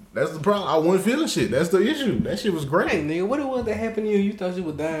 That's the problem. I wasn't feeling shit. That's the issue. That shit was Hey, great. nigga, what it was that happened to you? You thought you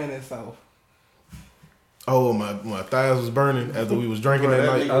was dying that south. Oh, my thighs was burning after we was drinking Bro, that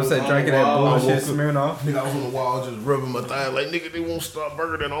that night. nigga I was saying drinking that I woke bullshit up- Smirnoff. Nigga, I was on the wall just rubbing my thighs like, nigga, they won't stop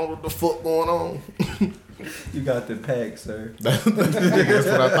burning. I don't know what the fuck going on. You got the pack, sir. That's what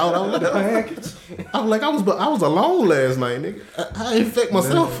I thought. I was like, I was alone last night, nigga. I infect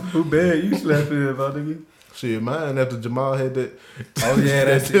myself. Who bed you slept in, my nigga? Shit, mine after Jamal had that. Oh yeah,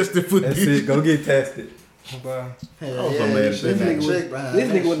 that's it. tested for That's D. it. Go get tested. Bro, Hell was so mad at this that nigga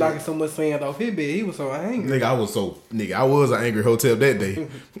This was, knocking so much sand off his bed. He was so angry. Nigga, I was an angry hotel that day.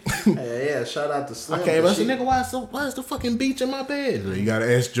 Yeah, shout out to Slim. I came, I said, Shit. nigga, why is the fucking beach in my bed? You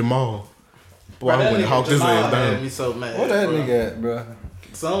gotta ask Jamal. Boy, Bro, I that went and nigga hawked his Jamal ass had down. me so mad. Where that bro. nigga at, bro?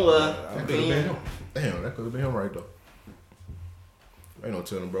 Somewhere. That could've been him. Damn, that could have been him right though. Ain't no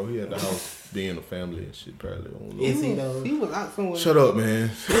telling, bro. He at the house being a family and shit, probably. I don't know. Is he though? He was out somewhere. Shut up, man.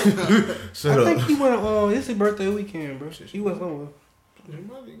 Shut I up. think he went. It's his birthday weekend, bro. He went somewhere. He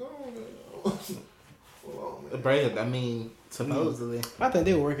might be gone, man. Hold on, man. Brad, I mean, supposedly. I think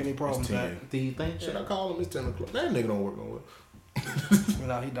they were working their problems It's out. 10. Do you think Should I that? call him? It's 10 o'clock. That nigga don't work nowhere.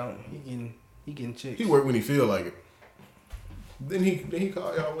 No, he don't. He getting chicks. He work when he feel like it. Then he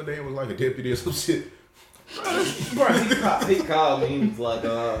called y'all one day and was like a deputy or some shit. Bro, he called me. He was like,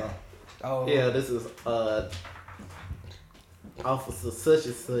 Oh yeah, this is officer such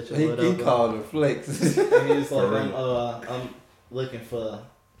and such or He whatever. called him flex. And he was For like, I'm looking for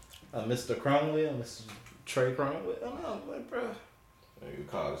Mr. Cromwell, Mr. Trey Cromwell. And I was like, bro. Nigga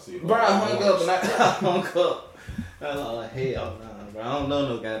called to see. Bro, I hung up and I hung up. I was like, hell nah, bro. I don't know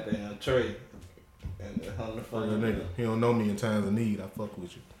no goddamn Trey. And I hung the For phone. a nigga. He don't know me in times of need. I fuck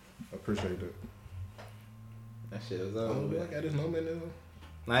with you. I appreciate that. That shit was Oh, over. I with. got his number in there.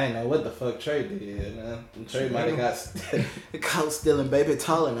 I ain't know what the fuck Trey did, man. Trey might have got caught stealing baby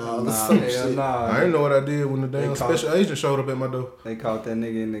Tylenol or Nah, some hell shit. nah. I didn't know what I did when the damn They called- special agent showed up at my door. They caught that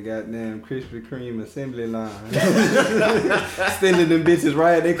nigga in the goddamn Krispy Kreme assembly line. Stealing them bitches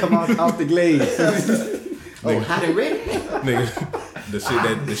right. They come out the glaze. Oh, hot and ready?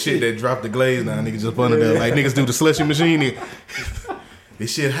 Nigga, the shit that dropped the glaze now, niggas just under there. Like niggas do the slushy machine. And,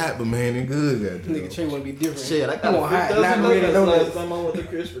 this shit hot, but man, it good. Goddamn. Nigga Trey want to be different. Shit, I He got want hot, $3,000 not ready last donuts. time I went to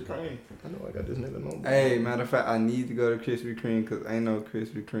Krispy Kreme. I know I got this nigga number. Hey, matter of fact, I need to go to Krispy Kreme because ain't no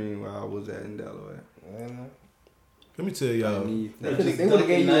Krispy Kreme where I was at in Delaware. Let me tell I y'all. need They that. would've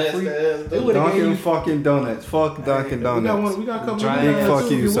gave you a free. They would've gave Dunkin' you. fucking Donuts. Fuck Dunkin' We got Donuts. we got a couple Dry of Big guys, fuck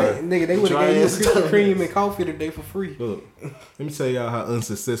too. you, sir. Nigga, they would Dry have gave you ass Krispy donuts. Kreme and coffee today for free. Look, let me tell y'all how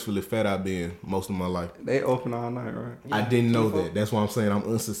unsuccessfully fat I've been most of my life. They open all night, right? I didn't know that. That's why I'm saying I'm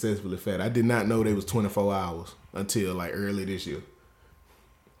unsuccessfully fat. I did not know they was 24 hours until like early this year.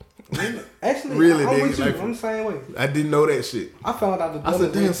 Actually, Really, I'm nigga, with you. like- I'm the same way. I didn't know that shit. I found out the I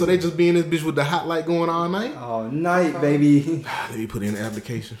said, damn, so they just be in this bitch with the hot light going all night? All night, baby. Let me put in an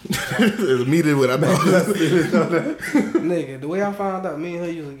application. Immediately what I know. Nigga, the way I found out, me and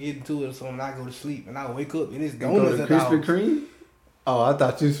her used to get into it or something. I go to sleep and I wake up and it's You go donuts to at the Krispy house. Kreme? Oh, I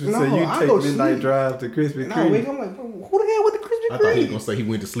thought you was No, say you I take go to midnight sleep. drive to Krispy And I wake Kreme. up, I'm like, bro, who the hell with the Krispy I thought he was Kreme? gonna say he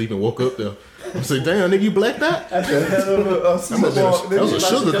went to sleep and woke up there. I said, damn, nigga, you blacked out? That's a hell of That was a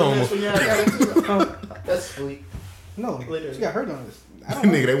sugar coma. That's sweet. No, Literally. she got her donuts. I don't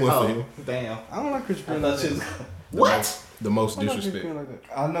like, Nigga, they went for him. Oh, damn. I don't like Krispy I Kreme. thought Like she was that. What? The most I don't like Krispy disrespect. Kreme like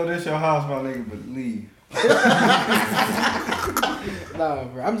that. I know this your house, my nigga, but leave. Nah,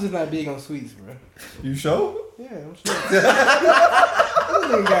 bro. I'm just not big on sweets, bro. You sure? Yeah, I'm sure. This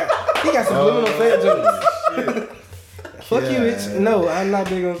nigga he got subliminal fat jokes. Fuck you, bitch. No, I'm not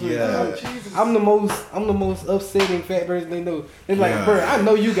big on sweets. Yeah. I'm- I'm the most upsetting fat person they know. It's like, God bro, I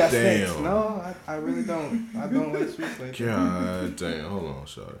know you got damn. snacks. No, I really don't. I don't like sweets like that. God damn, hold on,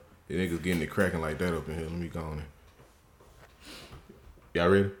 sorry. The niggas getting it cracking like that up in here. Let me go on it. Y'all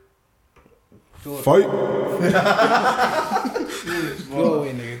ready? Fight! Go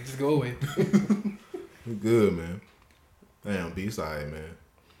away, nigga. Just go away. We good, man. Damn, B, it's alright, man.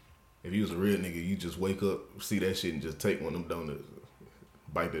 If you was a real nigga, you just wake up, see that shit, and just take one of them donuts,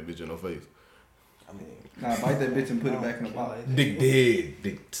 bite that bitch in her face. I mean, Nah, bite that bitch and put it back in the box. Dick dead.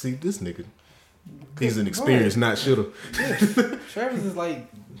 Dick. See, this nigga, he's an experienced, not shoulda. Travis is like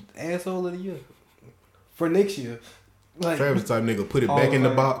asshole of the year for next year. Like, Travis type nigga put it back in the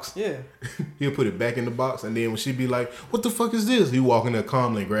box. yeah. He'll put it back in the box, and then when she be like, "What the fuck is this?" He walk in there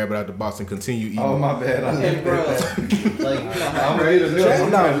calmly, grab it out the box, and continue eating. Oh my bad. I And bro, like, I'm gonna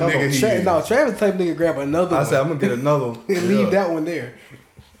get another. Travis type nigga grab another I one said I'm gonna get another one. and leave that one there.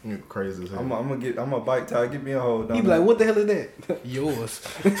 You crazy as hell. I'm gonna bite tie. Get me a hold. He be like, what the hell is that? Yours.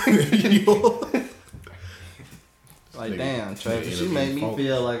 like Nigga, damn, Travis, nigga, she made me folk.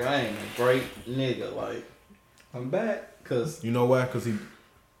 feel like I ain't a great nigga, like, I'm back. cause You know why? Cause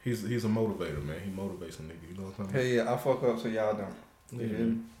he's a motivator, man. He motivates a nigga. You know what I'm saying? Hey, yeah, I fuck up so y'all don't. You Yeah. hear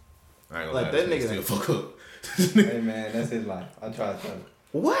me? I ain't gonna like lie, that this nigga- still fuck up. Hey man, that's his life. I try to tell him.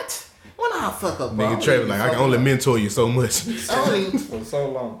 what? When I fuck up, bro, Nigga Travis, like I can only mentor you so much. For so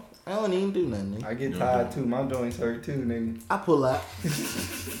long. I don't even do nothing. Nigga. I get You tired don't too. My joints hurt too, nigga. I pull out.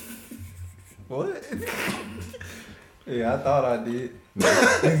 What? Yeah, I thought I did.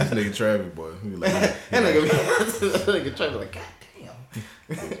 This nigga Travis, boy. He like, That nigga Travis like, God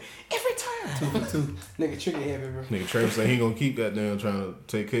damn. Every time. Nigga trigger happy, bro. nigga Travis say he gonna keep goddamn trying to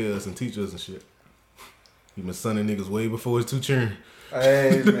take care of us and teach us and shit. He been sunning niggas way before it's too churn.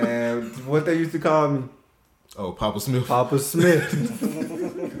 Hey man, what they used to call me? Oh, Papa Smith. Papa Smith.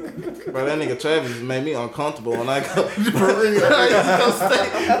 Bro, that nigga Travis made me uncomfortable when I go. For real, I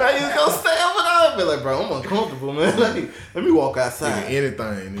used to go stay over there. I be like, bro, I'm uncomfortable, man. Let me walk Nigga, outside.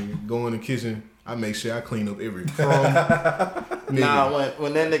 anything, nigga. Go in the kitchen. I make sure I clean up every crumb. Nah,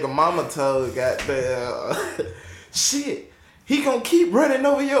 when that nigga mama told goddamn shit, he gonna keep running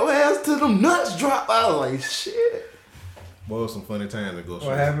over your ass till them nuts drop. I was like, shit. Boy, some funny times that go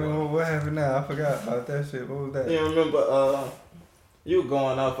What happened? What happened now? I forgot about that shit. What was that? You remember you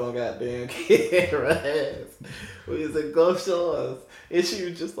going off on goddamn kid ass. We was at Gulf Shores and she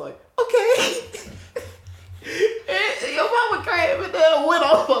was just like, okay. And your mama came in there and went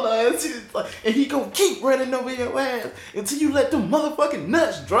off on her and she was like, and he gonna keep running over your ass until you let them motherfucking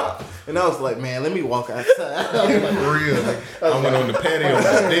nuts drop. And I was like, man, let me walk outside. For real. I went on the patio with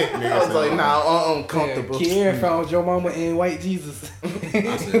the dick, nigga. I was like, nah, I'm uncomfortable. Kiera found your mama and white Jesus.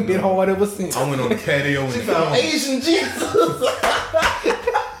 said, Been hard ever since. I went on the patio in the Found corner. Asian Jesus.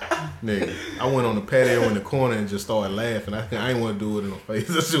 Nigga, I went on the patio in the corner and just started laughing. I ain't want to do it in her face.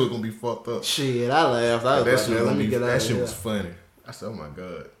 That shit was gonna be fucked up. Shit, I laughed. I was That like, shit, man, was let gonna me be, get out that of shit here. was funny. I said, oh my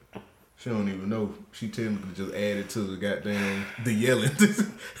god. She don't even know. She technically just added to the goddamn the yelling.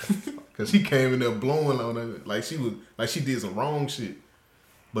 Cause she came in there blowing on her like she did some wrong shit.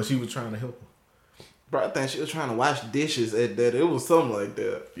 But she was trying to help her. Bro, I think she was trying to wash dishes at that. It was something like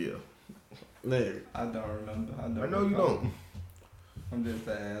that. Yeah. Nigga. I don't remember. I know you don't. I'm just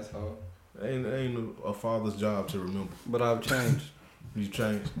an asshole. Ain't a father's job to remember. But I've changed. You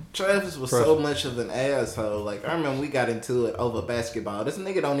changed. Travis was so much of an asshole. Like, I remember we got into it over basketball. This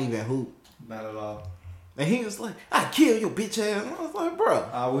nigga don't even hoop. Not at all. And he was like, I kill your bitch ass. And I was like, bro,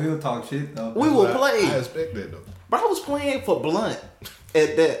 I will talk shit though. we will I play. expect that though. Bro, I was playing for Blunt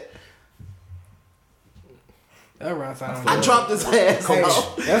at that. That's around time. I dropped his ass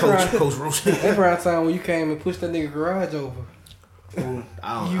off. That's around. Coach Roach. That's around time when you came and pushed that nigga garage over.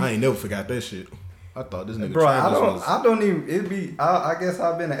 I ain't never forgot that shit. I thought this nigga Bro, Travis I don't even. It be. I guess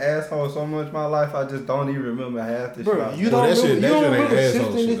I've been an asshole so much in my life. I just don't even remember half the Bro, shit. you Well, don't that shit- remember, that you don't shit ain't remember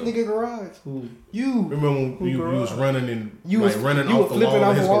asshole shifting this shit, nigga garage. Who? You. remember when you was running and You like was running you off were the flipping wall off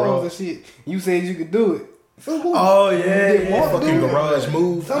of his the walls garage. and shit. You said you could do it. So who? Oh yeah, Did yeah. Mark Fucking do it? garage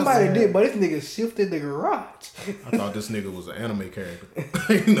move. Somebody I did, but this nigga shifted the garage. I thought this nigga was an anime character. I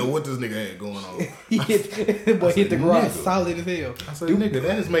didn't know what this nigga had going on. He hit, but hit the said, garage nigga. solid as hell. I said, nigga,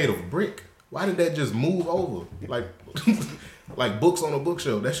 that is made of brick. Why did that just move over? Like like books on a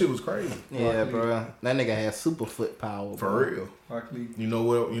bookshelf. That shit was crazy. Yeah, bro. That nigga had super foot power. For bro. real. Luckily, You know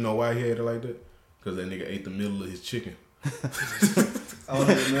what? You know why he had it like that? Because that nigga ate the middle of his chicken. I don't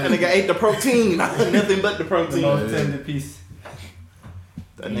That remember nigga ate the protein. Nothing but the the protein. most tender piece.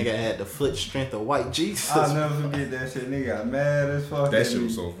 That nigga had the foot strength of white Jesus. I'll never forget that shit. Nigga got mad as fuck. That at shit me.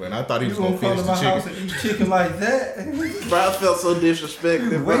 was so fun. I thought he You was gonna gonna come finish to the my house chicken. and eat chicken like that? Bro, I felt so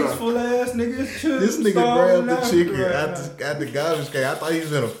disrespected, bro. Wasteful ass niggas. This nigga grabbed the chicken out the garbage can. I thought he was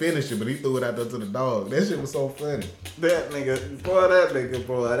gonna finish it, but he threw it out there to the dog. That shit was so funny. That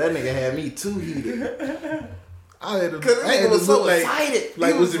nigga had me too heated. I had to, Cause I had nigga was to so look like, excited.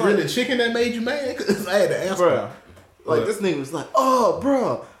 like, He was it like, really chicken that made you mad? Cause I had to ask bro? him. Like What? this nigga was like, oh,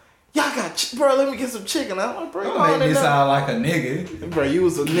 bro, y'all got, bro, let me get some chicken. I'm like, bro, you Don't make me on sound like a nigga. Bro, you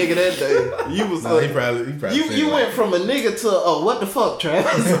was a nigga that day. You was Nah, he probably said you like, went from a nigga to what the fuck,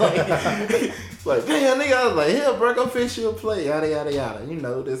 Travis? like damn, nigga. I was like, hell, bro, go fix you a plate. Yada yada yada. You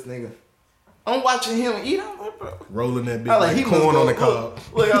know this nigga. I'm watching him eat. I'm like, bro. rolling that bitch I like he corn must on the go- cob.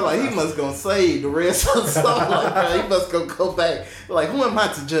 Look, I like he must gonna save the rest of the stuff. Like, bro, he must go back. Like, who am I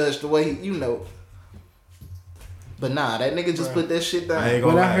to judge the way he, you know? But nah, that nigga just put that shit down. I ain't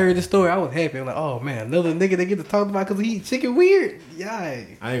gonna When lie. I heard the story, I was happy. I'm like, oh man, another nigga they get to talk about because he eat chicken weird. Yeah,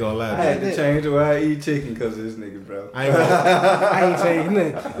 I ain't gonna lie. I bro. had to change the way I eat chicken because of this nigga, bro. I ain't gonna, I ain't saying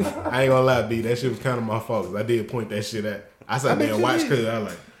nothing. I ain't gonna lie, B. That shit was kind of my fault. 'Cause I did point that shit at. I sat I there bet and you watched did.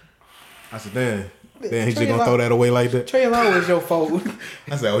 cuz. I said, damn, he just Trey gonna Lock- throw that away like that. Trey Long was your fault,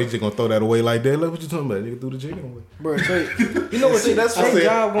 I said, oh, he just gonna throw that away like that. Look what you talking about. Nigga threw the chicken away. bro. Trey, you know what? See, that's I Trey said,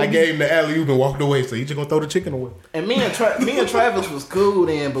 job I gonna be. gave him the alley oop and walked away. So he just gonna throw the chicken away. And me and Travis was cool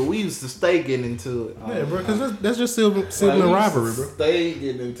then, but we used to stay getting into it. Yeah, bro, cause that's just sibling Like, we used rivalry, to bro. Stay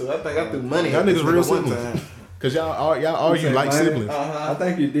getting into it. I think I threw money. Y'all at this niggas real nigga one siblings. time. Cause y'all argue said like money? siblings. I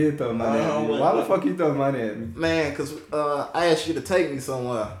think you did throw money at me. Why the fuck you throw money at me? Man, cause I asked you to take me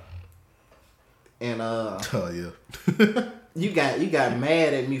somewhere, and Oh yeah. you got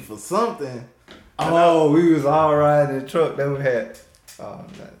mad at me for something. Oh, we was all riding in the truck. Then we had. Oh,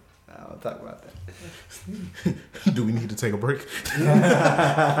 no, I don't talk about that. Do we need to take a break?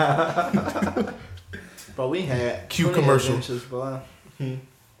 But we had Cue plenty of commercial. adventures, boy.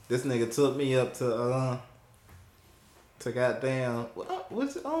 This nigga took me up to goddamn.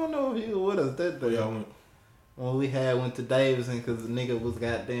 What's I don't know if you were with us that day. Y'all went. When we went to Davidson because the nigga was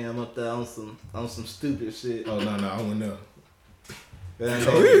goddamn up there on some stupid shit. Oh no, I went there.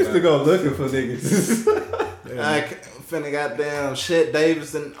 That We ain't- used to go looking for niggas. I finna goddamn shit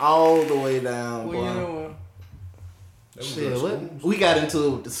Davidson all the way down, Well, boy. you know That was Shit, at what? school. We got into it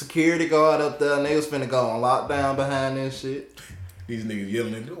with the security guard up there. Niggas finna go on lockdown behind this shit. These niggas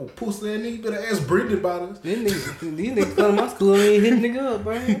yelling at me, oh, pussy that nigga, better ask Brittany about us. these niggas come to my school and ain't hitting nigga up,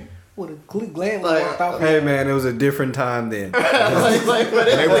 bro. With a click glad Like, walked out. Hey man, it was a different time then. Like,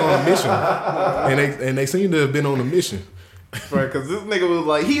 And they were on a mission. And they seem to have been on a mission. bro, cause this nigga was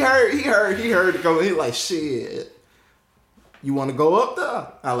like, he heard to go. He like, shit. You want to go up there?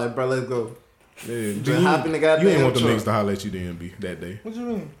 I like, bro, let's go. Yeah, Just hop in the goddamn you ain't want them truck. niggas to holler at you then, B, that day. What you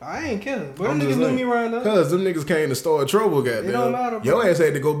mean? I ain't care. But I'm them just niggas knew saying. me right now. Cause them niggas came to start trouble, goddamn. It don't matter, bro. Your ass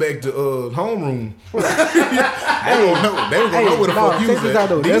had to go back to homeroom. They don't know. They don't know where the fuck you was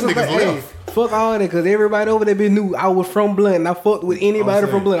at. These niggas left. Fuck all that, cause everybody over there been knew I was from Blunt. And I fucked with anybody I'm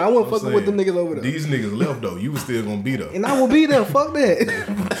from saying- Blunt. I wasn't I'm fucking with them saying, niggas over there. These niggas left though. You was still gonna be there. And I will be there. Fuck that.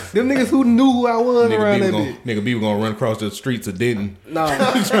 Them niggas who knew who I was around that bitch. Nigga B was gonna run across the streets of Denton. Nah.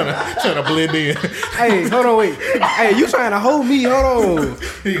 trying to blend in. Hey, hold on, wait. Hey, you trying to hold me? Hold on.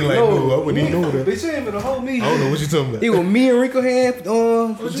 He like, no, I wouldn't even know that. Bitch, you ain't gonna hold me. I don't know what you talking about. It was me and Rico had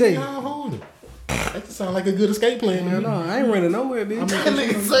What you Jay. mean, how hold it? That just sound like a good escape plan. to Hell me. no, I ain't running nowhere, bitch. That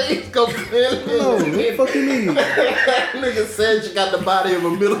nigga say he's gonna No, what the fuck you mean? That nigga said you got the body of a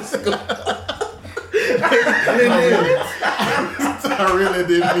middle school. I really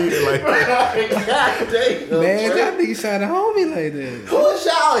didn't mean it like that. God damn. Man, that nigga trying to hold me like that. Who is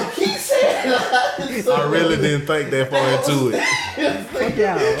y'all? He said. I really didn't think that far into it. Fuck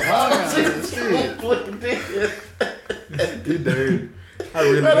y'all. Look at this. You dirty. I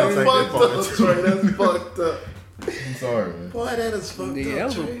really That didn't is think that fucked far up, into Trey. it. That's fucked up. I'm sorry, man. Boy, that is fucked Nigga,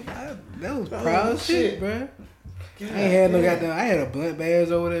 up, Trey. that was proud shit. shit, bro. I ain't had no goddamn. I had a blunt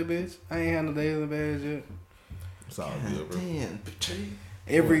badge over that bitch. I ain't had no daily badge yet. It's all good, bro. Damn, Trey.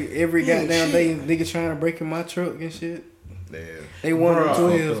 Every Yeah, goddamn shit. day, nigga trying to break in my truck and shit. Damn. They want them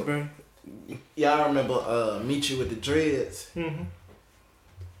Bruh. 12s, bro. Y'all remember Meet You with the Dreads? Mm-hmm.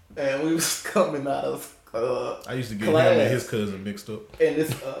 And we was coming out of I used to get Class. him and his cousin mixed up. and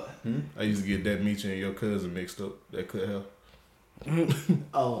this I used to get that Meech and your cousin mixed up. That could help.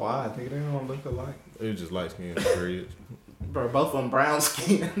 oh Why? I think they don't look alike. It was just light skin, dreads, bro, both of them brown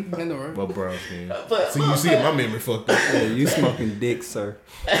skin. I know, right? but brown skin. But See, you see, my memory fucked up. Yeah, you smoking dick, sir.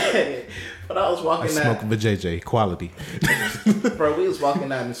 but I was I walking smoke out, a JJ quality. bro. We was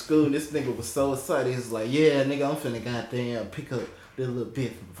walking out in school. This nigga was so excited. He's like, "Yeah, nigga, I'm finna goddamn pick up this little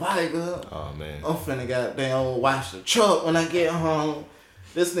bit from Viger. Oh man. I'm finna goddamn wash the truck when I get home.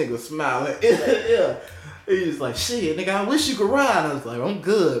 This nigga smiling. Yeah. He was like, shit, nigga, I wish you could ride. I was like, I'm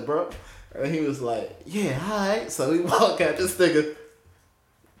good, bro. And he was like, yeah, alright. So we walk out, this nigga.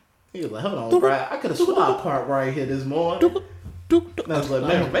 He was like, hold on, bro. I could have sworn I parked right here this morning. And I was like,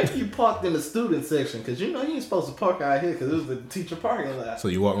 man, maybe you parked in the student section, because you know you ain't supposed to park out here, because it was the teacher parking lot. So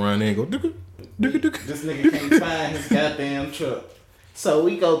you walk around there and go, This nigga can't find his goddamn truck. So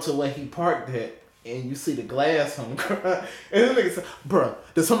we go to where he parked at, and you see the glass on the ground. And the nigga said, bro,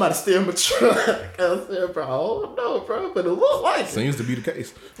 did somebody steal my truck? I said, bro, I don't know, bro, but it looked like it. seems to be the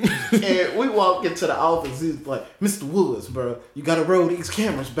case. And we walk into the office. He's like, Mr. Woods, bro, you gotta roll these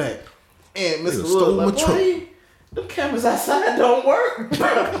cameras back. And Mr. Woods stole like, my truck. boy, them cameras outside don't work, bro.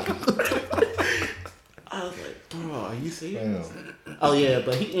 I was like, bro, are you serious? Damn. Oh yeah,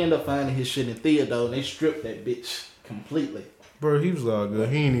 but he ended up finding his shit in Theodore, and they stripped that bitch completely. Bro, he was all good.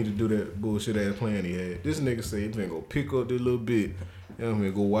 He ain't need to do that bullshit ass plan he had. This nigga said he finna go pick up this little bit and I'm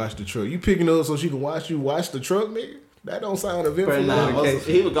gonna go wash the truck. You picking up so she can watch you wash the truck, nigga? That don't sound eventful. Bro, nah,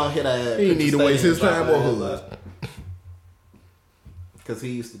 he was gonna hit a. He ain't need to waste his time or hers. Cause he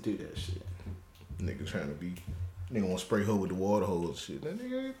used to do that shit. Nigga trying to be. Nigga want to spray her with the water hose shit. That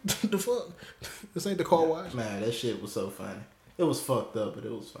nigga, the fuck? This ain't the car wash. Man, that shit was so funny. It was fucked up, but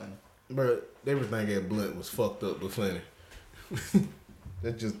it was funny. Bro, everything at Blunt was fucked up but funny.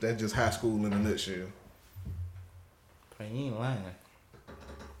 That's just high school in a nutshell. Bro, you ain't lying.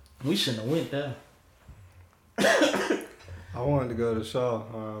 We shouldn't have went there. I wanted to go to Shaw,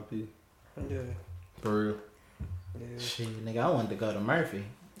 R.I.P. Yeah. For real. Yeah. Shit, nigga, I wanted to go to Murphy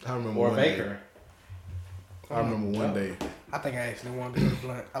I remember or one Baker. day. I remember one day. I think I actually wanted to go to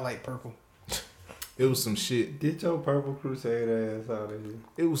Blunt. I like purple. It was some shit. Get your Purple Crusade ass out of here.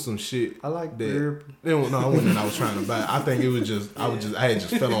 It was some shit. I like that. beer. No, I wasn't. I was trying to buy. I think it was just. I had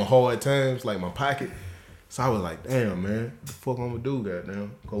just fell on hard times, like my pocket. So I was like, damn, man, what the fuck I'm gonna do,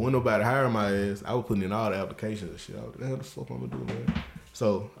 goddamn? Cause when nobody hiring my ass, I was putting in all the applications and shit. I was like, what the fuck I'm gonna do, man?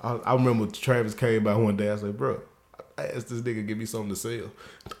 So I remember Travis came by one day. I was like, bro, I asked this nigga to give me something to sell.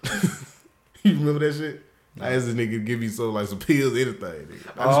 You remember that shit? I asked this nigga to give me some pills, anything.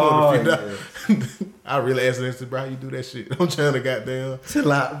 Nigga. I just wanted to figure out. I really asked him, I said, bro, how you do that shit? I'm trying to goddamn. Chill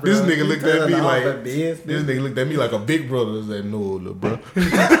out, bro. This nigga looked at me like this this nigga looked at me like a big brother. I was like, no, little bro.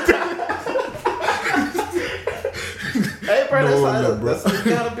 Hey, bro, No, that's bro. how it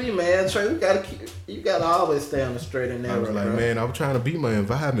gotta be, man. Trey, you gotta always stay on the straight and I narrow, was like, bro. man, I'm trying to beat my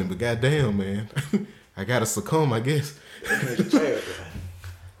environment, but goddamn, man, I gotta succumb, I guess.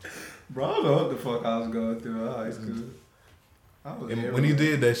 Bro, I don't know what the fuck I was going through in high school. I was And when he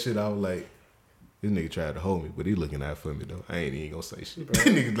did that shit, I was like, this nigga tried to hold me, but he looking out for me though. I ain't even gonna say shit. That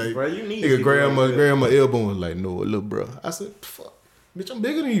nigga like, Bro, you need nigga people grab like that. my elbow and was like, no, little bro. I said, fuck, bitch, I'm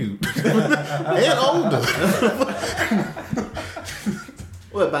bigger than you and older.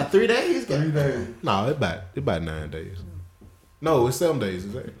 What, about 3 days? 3 days. No, it's about 9 days. No, it's 7 days.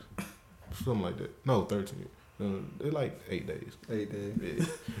 It's 8. Something like that. No, 13. It's like 8 days. 8 days. Yeah.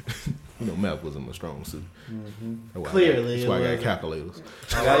 You know, math wasn't my strong suit. That's why Clearly that's why I it got wasn't.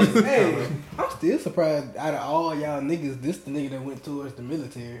 calculators. Hey, I'm still surprised out of all y'all niggas, this the nigga that went towards the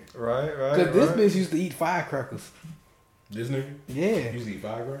military. Right. Cause this bitch used to eat firecrackers. This nigga? Yeah, You eat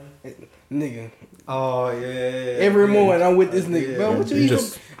 5 grand? nigga. Oh, yeah. Every morning I'm with this nigga. Yeah. Bro, what you You eating?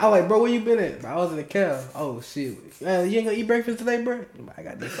 just- I like, bro, where you been at? I was in the cow. Oh shit. You ain't gonna eat breakfast today, bro? I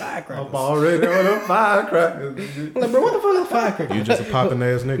got these firecrackers. I'm already on them firecrackers. I'm like, bro, what the fuck is a firecracker? You just a popping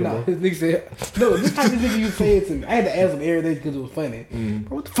ass nigga, No, bro. this nigga said, no, this type of nigga you said to me. I had to ask him every day because it was funny.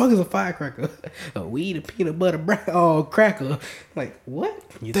 Bro, what the fuck is a firecracker? A weed, a peanut butter, cracker. Like, what?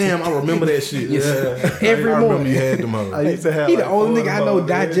 You Damn, I remember that shit. Yes. Yeah. Every I remember morning. you had them hoes. I used to have He like the only 4 nigga I of them know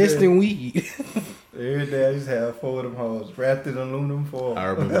hoes every digesting day. weed. Every day I used to have 4 of them hoes wrapped in aluminum foil. I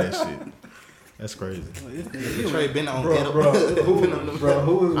remember that shit. That's crazy. Trey been on Bro, been on the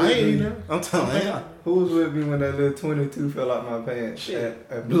who was I with ain't me? know. I'm telling you. Who was with me when that little 22 fell out my pants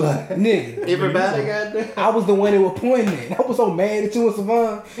at Blood? Nigga, Everybody got that. I was the one that was pointing at. I was so mad at you and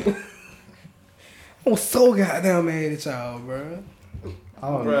Savon. I was so goddamn mad at y'all, bro. I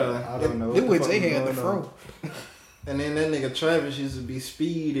don't Bruh. know. I don't know. It what was the fuck Jay had the was going fro. on. And then that nigga Travis used to be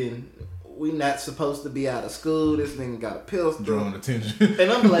speeding. We not supposed to be out of school. This nigga got a pistol. Drawing attention.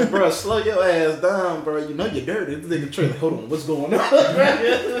 And I'm like, bro, slow your ass down, bro. You know you're dirty. This nigga Trey, hold on, what's going on?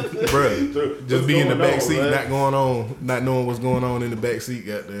 Bruh, just be in the going back on, seat, man? not going on, not knowing what's going on in the back seat,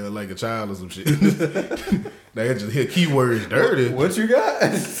 got there like a child or some shit. They just hear keywords dirty. What you got?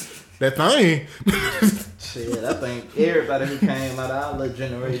 That thing. Shit, I think everybody who came out of our little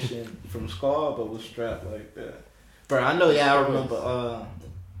generation from Scarborough was strapped like that. Bro, I know y'all remember.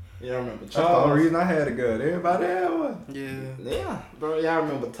 Y'all remember That's the Charles? only reason I had a gun. Everybody had one. Yeah, bro, y'all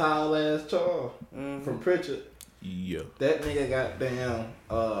remember tall ass Charles from Pritchard? Yeah. That nigga goddamn.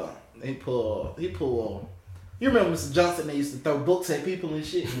 He pulled. You remember Mr. Johnson? They used to throw books at people and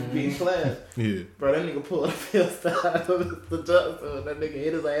shit and be in class. Yeah. Bro, that nigga pulled a pistol out of Mr. Johnson and that nigga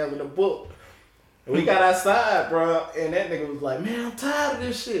hit his ass with a book. And we got outside, bro, and that nigga was like, man, I'm tired of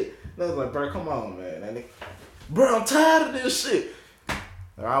this shit. And I was like, bro, come on, man. That nigga, bro, I'm tired of this shit.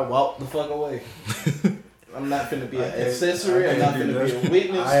 And I walked the fuck away. I'm not finna be an accessory. I'm not finna be a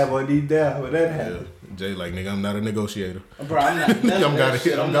witness. I have one deep down when that happened. Yeah. Jay like, nigga, I'm not a negotiator. Bro, I'm not. None of that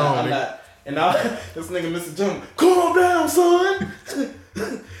shit. I'm gone, I'm nigga. not. And this nigga, Mr. Jones, calm down, son.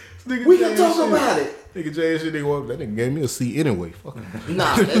 Nigga We Jay can talk shit. about it. Nigga Jay and shit, nigga walked. That nigga gave me a seat anyway. Fuck him.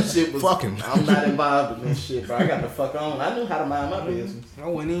 Nah, that shit was. Fuck him. I'm not involved in this shit, bro. I got the fuck on. I knew how to mind my business. I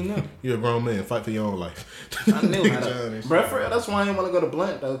wouldn't even know. You're a grown man. Fight for your own life. I knew how Nigga John to. and Bro, shit. for real, that's why I didn't want to go to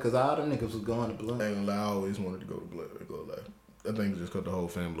Blunt though, cause all them niggas was going to Blunt. I ain't gonna lie, I always wanted to go to blood. I go lie. I think just cause the whole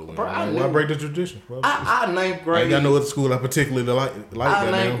family went. Bro, I Why knew- break the tradition? Why- Our ninth I grade. ain't got no other school I particularly like Our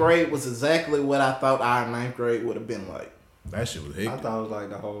that ninth now. grade was exactly what I thought our ninth grade would have been like. That shit was I hectic. thought it was like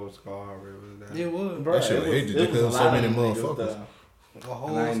the whole Scar River was down. It was. Bro, That shit was hectic just 'cause a so lot many of niggas, motherfuckers. though. A whole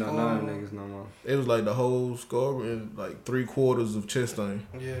And I ain't know squad. none of them niggas no more. It was like the whole score and like 3/4 of Chastain.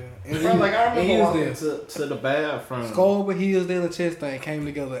 Yeah. Bro, like I remember walking Hillsdale. to the bathroom. Sculber, Hillsdale, and Chastain came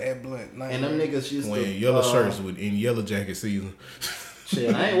together at Blunt. And them niggas used to Wearing yellow uh, shirts with in yellow jacket season.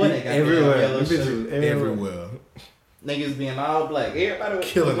 Shit, I ain't wearing that goddamn Everywhere. yellow Them shirt. bitches Everywhere. Niggas being all black. Everybody was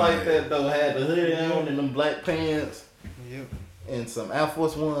Killing like that. that though. Had the hoodie on and them black pants Yep. and some Air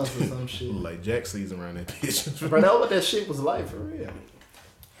Force Ones or some shit. Like Jack season around that bitch. Bro, that what that shit was like for real.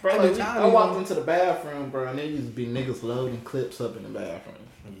 Bro, Hey, like, but y'all I walked niggas- into the bathroom, bro, and there used to be niggas loading clips up in the bathroom.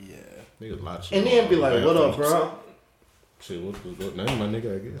 Yeah. Nigga, a lot of shit. And then be like, what up, Bathrooms. bro? Shit, what name my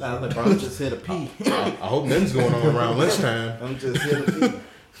nigga, I guess. I was like, bro, I'm just here to pee. I hope nothing's going on around lunchtime. I'm just here to pee.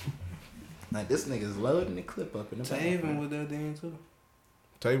 Like, this nigga's loading the clip up in the Taven bathroom. was there then too.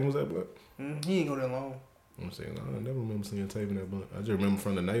 Taven was that blunt? He ain't go that long. I'm saying, I never remember seeing Taven that blunt. I just remember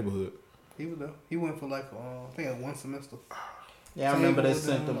from the neighborhood. He was there. He went for like I think one semester. Yeah, I remember Taven they was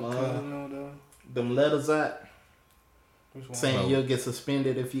sent there, them my cousin over there. them letters out Which one? saying Oh. you'll get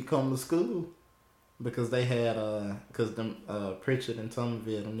suspended if you come to school. Because they had, cause them, Pritchard and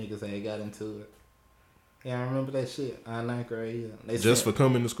Somerville, them niggas had got into it. Yeah, I remember that shit. Our ninth grade, yeah. They Just sent, for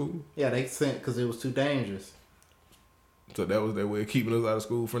coming to school. yeah, they sent, cause it was too dangerous. So that was their way of keeping us out of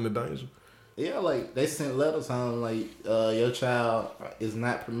school from the danger. Yeah, like, they sent letters home, like, your child is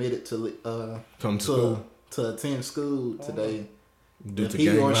not permitted to, Come to school. to attend school today. Due If to he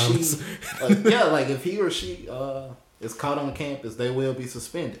gang or she, violence. yeah, like, if he or she, is caught on campus, they will be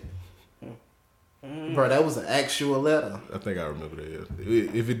suspended. Bro, that was an actual letter. I think I remember that. Yeah.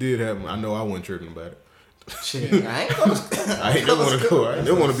 If it did happen, I know I wasn't tripping about it. Shit, I ain't go to school. I ain't never want to go. I ain't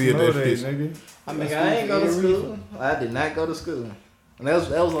never want to be at Snow that days, bitch. nigga. I ain't go to school. I did not go to school. And that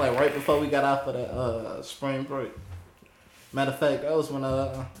was like right before we got off of that spring break. Matter of fact, that was when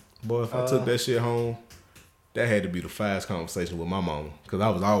Boy, if I took that shit home, that had to be the fast conversation with my mama. Because I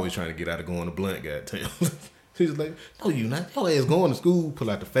was always trying to get out of going to Blunt, goddamn. She was like, no, you not. Your ass going to school, pull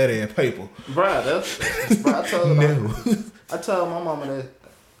out the fat ass paper. bro, I told No. I told my mama that,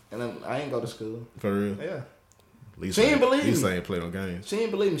 and then I ain't go to school. For real. Yeah, At least She ain't believe At least me. I ain't play no games. she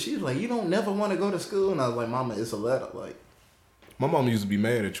didn't believe me. She was like, "You don't never want to go to school," and I was like, "Mama, it's a letter." Like, My mama used to be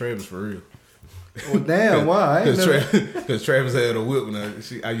mad at Travis for real. Well, damn, why? I ain't never... Because Travis had a whip when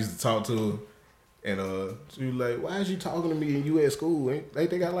I used to talk to her. And she was like, why is you talking to me and you at school? Ain't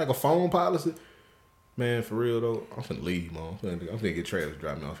they got like a phone policy? Man, for real though, I'm finna leave, Mom. I'm finna get Travis to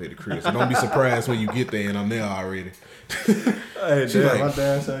drop me off at the crib. So don't be surprised when you get there and I'm there already. Hey, She damn, like- my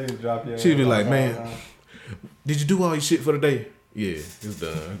dad said you drop your She be ass like, off man, all the time. did you do all your shit for the day? Yeah, it's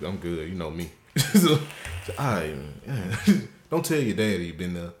done. I'm good. You know me. So, don't tell your daddy you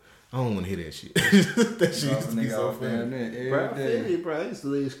been there. I don't want to hear that shit. That shit Drop used a to be nigga so off there funny. and then bro, I every feel day. you, bro. I used to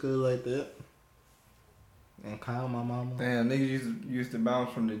leave school like that and call my mama. Damn, niggas used to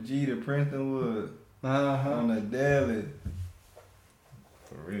bounce from the G to Princeton Wood Uh-huh. on the daily.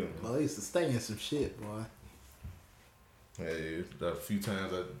 For real. Boy, I used to stay in some shit, boy. Hey, a few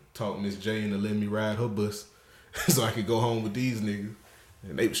times I talked Miss J into letting me ride her bus so I could go home with these niggas.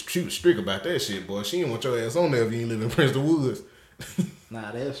 And she was strict about that shit, boy. She didn't want your ass on there if you ain't live in Princeton Woods.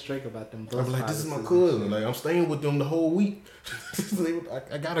 Nah, they was strict about them I bus was like, this is my policies and cousin. shit. Like, I'm staying with them the whole week.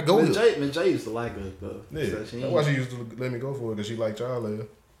 I gotta go Miss there. J used to like us though. Yeah, So that's she why ain't, she used to let me go for it, because she liked y'all there.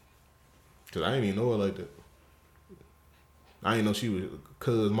 Because I ain't even know her like that. I ain't know she was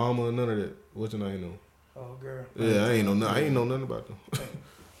cuz mama or none of that. What's your name know? Oh, girl. Yeah, I ain't know nothing about them.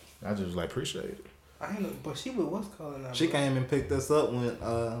 I just like appreciate it. I ain't know, but she was what's calling out. She came and picked us up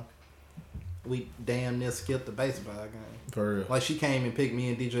when we damn near skipped the baseball game. For real. Like she came and picked me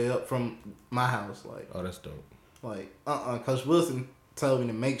and DJ up from my house. Oh, that's dope. Coach Wilson told me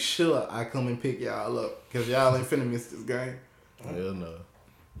to make sure I come and pick y'all up because y'all ain't finna miss this game. Hell no.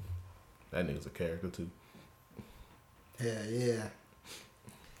 That nigga's a character too. Yeah.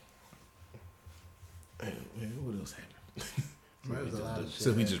 Man, what else happened? There's a lot of shit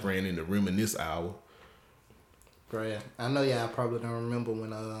So we just ran into reminisce hour. Bruh, I know y'all probably don't remember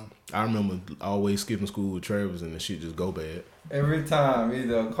when I remember always skipping school with Travis and the shit just go bad. Every time,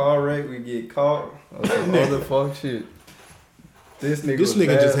 either a car wreck, we get caught, or some other fuck shit. This nigga just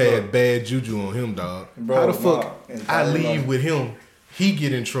bad had fuck. bad juju on him, dog. Bro, How the fuck nah, I entirely leave wrong. with him, he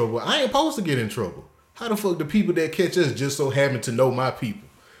get in trouble. I ain't supposed to get in trouble. How the fuck the people that catch us just so happen to know my people?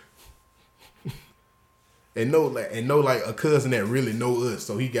 and know like a cousin that really know us,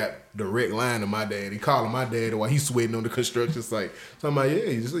 so he got direct line to my dad. He calling my dad while he's sweating on the construction site. So I'm like, yeah,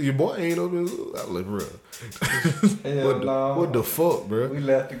 your boy ain't over. I was like, bro, what the fuck, bro? We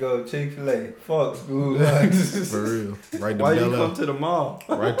left to go to Chick-fil-A. Fuck school. For real, right to Why you Bel come Air. to the mall?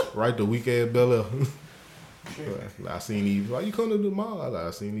 right the week at Bel Air. I seen these. Why you come to the mall?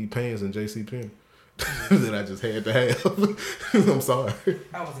 I seen these pants in JC Penney that I just had to have. I'm sorry.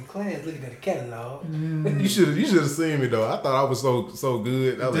 I was in class looking at the catalog. You should have seen me though. I thought I was so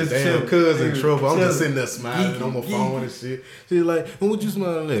good. I was like, Just damn, chill. cuz in Dude, trouble. I'm just chill. sitting there smiling Geeky, on my geeky. phone and shit. She's like, well, what you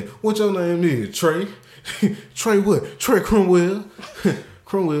smiling at? What your name is? Trey? Trey what? Trey Cromwell.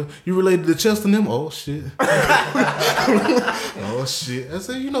 Cromwell, you related to Chester and them? Oh shit. Oh shit. I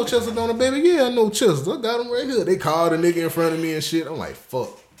said, you know Chester Donner, baby? Yeah, I know Chester. I got him right here. They called a nigga in front of me and shit. I'm like, fuck.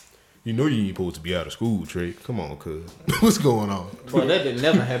 You know you ain't supposed to be out of school, Trey. Come on, cuz. What's going on? Bro, that did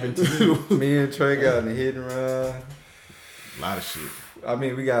never happen to you. Me and Trey got in a hit and run. A lot of shit. I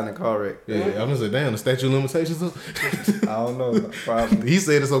mean, we got in a car wreck. Yeah, I'm gonna say, damn, the statute of limitations up. I don't know. Probably. He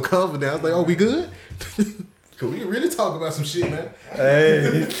said it so confident. I was like, oh, we good? Cause we can really talk about some shit, man.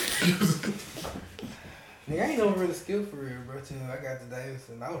 Hey. Nigga, I ain't never really skilled for real, bro. Till I got to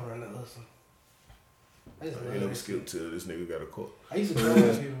Davidson, I was running the hustle. I used to I run ain't never that skipped shit. till this nigga got a call. I used to troll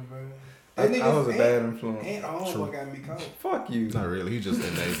people, bro. I was a bad influence. And all True. boy got me caught. Fuck you. Not really. He just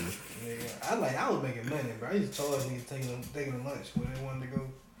enabled me. Nigga, I was making money, bro. I used to charge niggas taking them lunch when they wanted to go.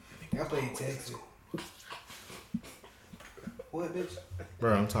 I played Texas. What, bitch?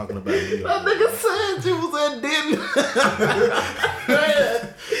 Bro, I'm talking about you. That nigga said you was at dinner.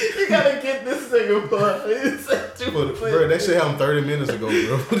 Man, you gotta get this nigga, boy. He said you was Bro, that shit happened 30 minutes ago,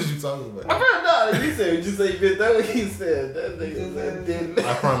 bro. What did you talking about? Bro, no, you said what you say, bitch. That's what he said. That nigga was at dinner.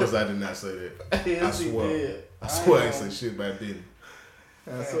 I promise I did not say that. Yes, I he swear. did. I swear I ain't say shit about dinner.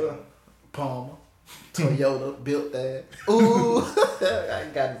 That's what Palmer, Toyota built that. Ooh, I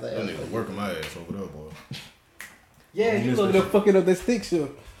got his That ass. nigga working my ass over there, boy. Yeah, you missed over that there fucking up that stick shift.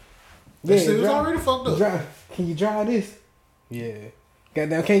 That shit was drive- already fucked up. Can you drive this? Yeah.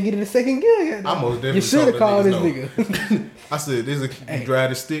 Goddamn, can't get it a second gear. I Goddamn. most definitely You should have told called that this nigga. I said, you drive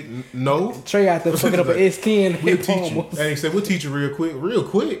the stick? No. Trey out there fucking up an S10 We'll and teach you. And he said, we'll teach you real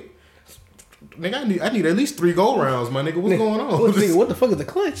quick. Nigga, I need at least 3 go rounds, my nigga. What's going on? What the fuck is the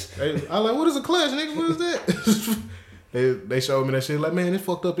clutch? I like, what is a clutch, nigga? What is that? they showed me that shit. Like, man, it's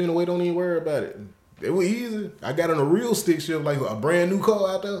fucked up anyway. Don't even worry about it. It was easy. I got on a real stick shift, like a brand new car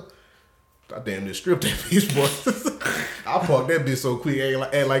out there. I damn near stripped that bitch, boy. I parked that bitch so quick,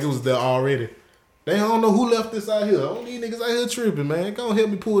 act like it was there already. They don't know who left this out here. I don't need niggas out here tripping, man. Go on, help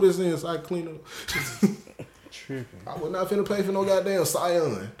me pull this in so I can clean it up. Tripping. I was not finna pay for no goddamn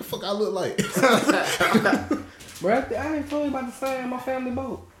Scion. The fuck I look like? Bro, I ain't told you about the sign my family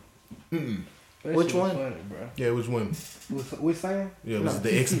boat. That Which shit was one? Funny, bro. Yeah, which one? Which sign? Yeah, it was the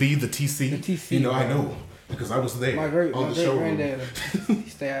XB, the TC. The TC, You know, I bro. know. Because I was there My on great the showroom. granddad, he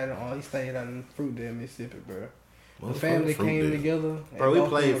stayed out in Fruitdale, Mississippi, bro. The Motherfucker, family came Fruitdale. together. Bro, we and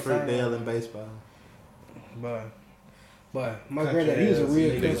played both of them Fruitdale signed. in baseball. But my granddad, he was a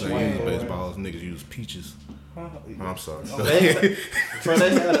real Niggas country ain't use man. baseballs, niggas use peaches. Huh? I'm sorry. They, bro,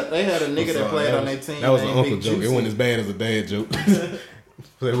 they had a nigga that played on their team. That was an named uncle Big joke. It Juicy. wasn't as bad as a dad joke.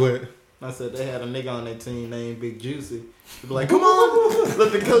 Say what? I said they had a nigga on their team named Big Juicy. He'd be like, come on.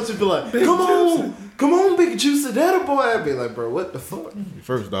 Let the coach be like, come on, Big Juicy, that a boy. I'd be like, bro, what the fuck?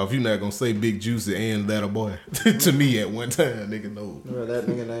 First off, you're not gonna say Big Juicy and that a boy to me at one time, nigga. No, Bro, that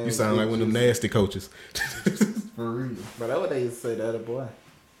nigga name. you sound Big like one of them Juicy. nasty coaches. For real. Bro, that's what they used to say, that a boy.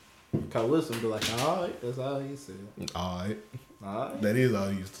 Kyle Wilson be like, all right, that's all he said. All right, All right, that is all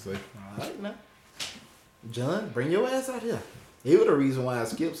he used to say. all right now. John, bring your ass out here. He was the reason why I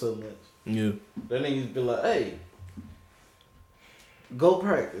skipped so much. Yeah. That nigga used to be like, hey, go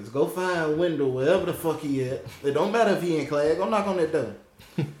practice. Go find Wendell wherever the fuck he at. It don't matter if he in class. Go knock on that door.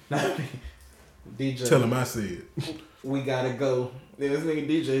 DJ. Tell him I said. We gotta go. Then this nigga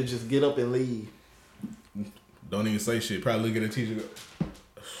DJ just get up and leave. Don't even say shit. Probably look at the teacher.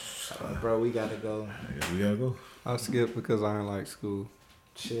 Go, Bro, we gotta go. yeah, we gotta go. I skipped because I ain't like school.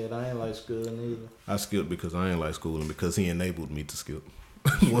 Shit, I ain't like school neither. I skipped because I ain't like school and because he enabled me to skip.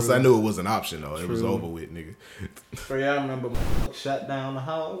 Once I knew it was an option though, it was True. over with, nigga. Bro, y'all remember shut down the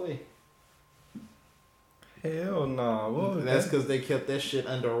hallway? Hell nah. What was That's that? because they kept that shit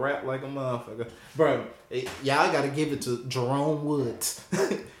under wrap like a motherfucker. Bro, y'all gotta give it to Jerome Woods.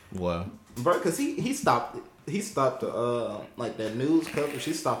 Wow. Bro, because he stopped like that news coverage.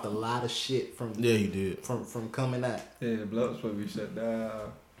 He stopped a lot of shit from Yeah, he did. from coming out. Yeah, the blood supposed to be shut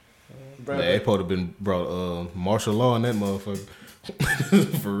down. Bro, Man, they supposed to been brought martial law in that motherfucker.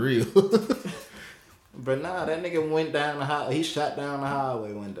 For real. but nah, that nigga went down the hall. He shot down the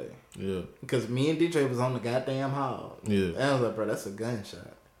hallway one day. Yeah. Because me and DJ was on the goddamn hall. Yeah. And I was like, bro, that's a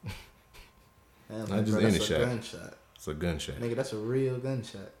gunshot. And I was Not like, just bro, any that's a shot. gunshot. It's a gunshot. Nigga, that's a real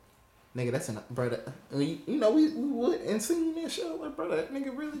gunshot. Nigga, that's an bro. You know we would and seen that show like, bro, that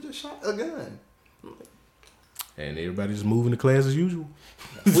nigga really just shot a gun. And everybody just moving to class as usual.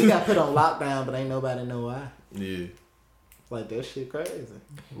 We got put on lockdown, but ain't nobody know why. Yeah. Like that shit crazy.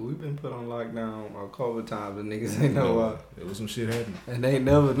 We've been put on lockdown a couple times and niggas ain't know why. There was some shit happening. And they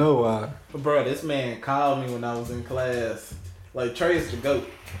never know why. But bro, this man called me when I was in class. Like Trey's the GOAT.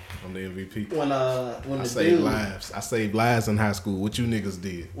 I'm the MVP. When I the saved dude lives. I saved lives in high school. What you niggas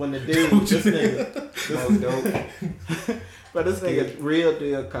did. when the dude this nigga Smoke dope. but this nigga real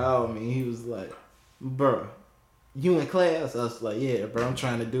deal called me. He was like, bro, you in class? I was like, yeah, bro, I'm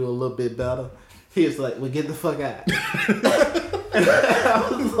trying to do a little bit better. He was like, well, get the fuck out. And I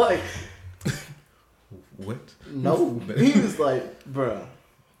was like, What? no. He was like, bro,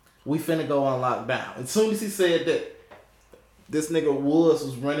 we finna go on lockdown. As soon as he said that, this nigga Woods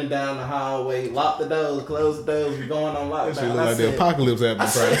was running down the hallway, locked the doors, closed the doors, we going on lockdown. That shit look I like the said- apocalypse happened,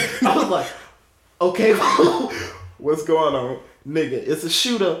 Friday. I was like, okay, what's going on? Nigga, it's a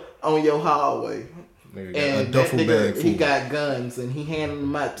shooter on your hallway. Nigga got a And that duffel bag nigga, full. he got guns and he handing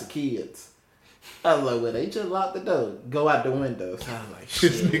them out to kids. I was like, well, they just locked the door. Go out the window. So I was like,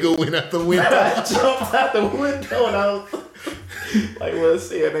 This shit. nigga went out the window. I jumped out the window and I was like, well,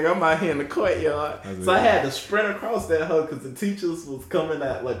 shit, nigga, I'm out here in the courtyard. So I had to sprint across that hoe because the teachers was coming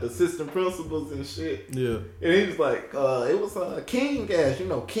out, like the assistant principals and shit. Yeah. And he was like, it was King gas. You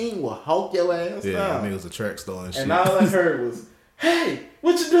know, King will hulk your ass Yeah, down. nigga was a track star and shit. And all I heard was, hey,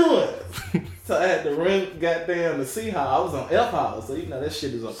 what you doing? So I had to run goddamn the C hall. I was on F hall, so you know that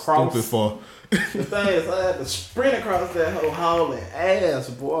shit is across. Stupid for The thing is, I had to sprint across that whole hall and ass,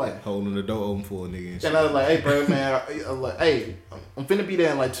 boy. holding the door open for a nigga and shit. And I was like, hey, bro, man, I was like, hey, I'm finna be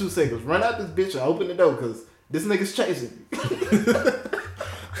there in like 2 seconds. Run out this bitch and open the door, because this nigga's chasing me.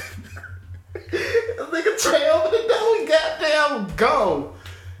 This nigga Trey open the door and goddamn gone.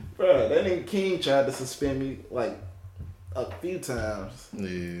 Bro, that nigga King tried to suspend me like a few times.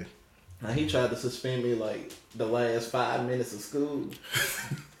 Yeah. Now he tried to suspend me like the last 5 minutes of school.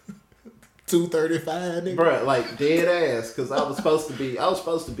 235, nigga. Bruh, like dead ass, cause I was supposed to be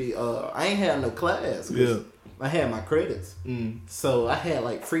I ain't had no class. 'cause Yeah. I had my credits. Mm. So I had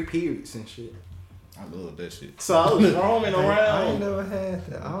like free periods and shit. I love that shit. So I was roaming I ain't around. never had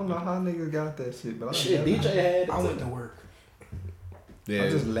that. I don't know how niggas got that shit, but I Shit, never DJ had it. I went too. to work. Yeah. I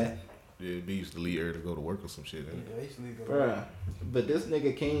just left. Yeah, B used to leave early to go to work or some shit. Ain't I used to leave the Bruh. But this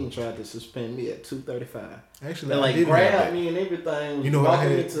nigga King tried to suspend me at 2:35. it? Actually, And I like did have grabbed that. me and everything. Was You know what I walking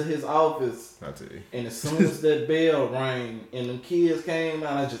me had? to his office. I'll tell you. And as soon as that bell rang and them kids came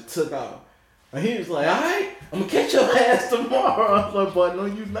out, I just took off. And he was like, all right, I'm going to catch your ass tomorrow. I was like, boy, no,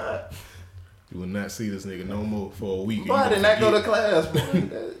 you not. You will not see this nigga no more for a week. Boy, I did not go to class, boy.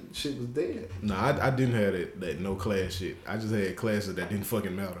 That shit was dead. Nah, I didn't have that no class shit. I just had classes that didn't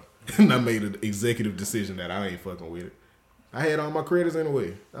fucking matter. And I made an executive decision that I ain't fucking with it. I had all my credits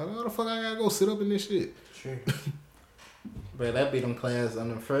anyway. I don't know the fuck I gotta go sit up in this shit. Sure. But that be them class on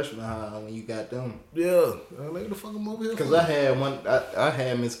the freshman high when you got them. Yeah. Like the fuck I'm over here. Because for? I had one, I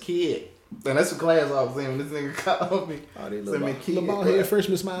had Miss Kid. And that's the class I was in when this nigga called me. Oh, they Send me little bald head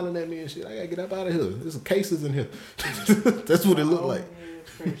freshmen smiling at me and shit. I gotta get up out of here. There's some cases in here. That's what it looked like.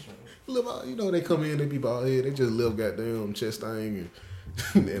 Little, you know, they come in, they be bald head, they just live goddamn chest thing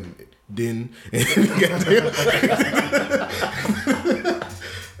and then goddamn.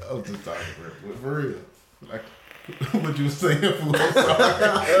 I was just talking for real. Like what you was saying, fool. I'm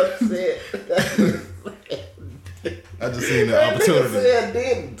sorry. I just seen the That nigga opportunity. said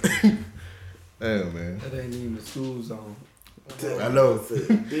didn't. Damn, man. That ain't even the school zone. I know.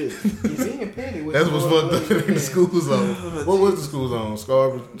 He's in Penny. That's what's fucked up in the school zone. What was the school zone?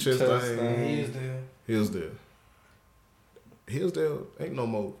 Scarborough, Chastain, Chastain. Hillsdale ain't no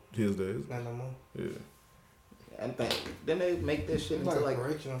more Hillsdale. Not no more. Yeah. I think then they make that shit It's into like a like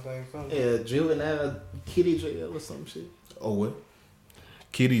correctional thing. Something. yeah, juvenile kitty jail or some shit. Oh what?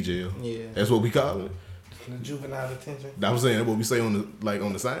 Kitty jail. Yeah. That's what we call it. The juvenile detention. I'm saying that's what we say on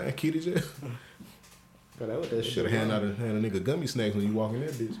the sign, kitty jail. Bro, that what that Should shit. have hand a nigga gummy snacks when you walk in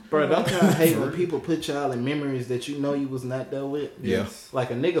that bitch. Bro, don't y'all hate when people put y'all in memories that you know you was not there with? Yeah. Like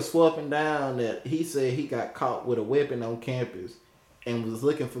a nigga swapping down that he said he got caught with a weapon on campus and was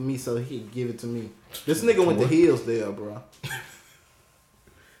looking for me so he could give it to me. This nigga went to Hillsdale, bro.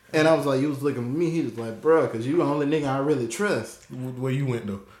 And I was like, you was looking for me? He was like, bro, because you the only nigga I really trust. Where you went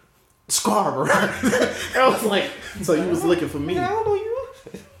though? Scarborough. I was like, so you was looking for me. I don't know you.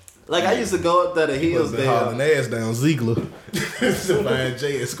 Like, I used to go up there to Hillsdale. Hauling Hillsdale. ass down Ziegler. To find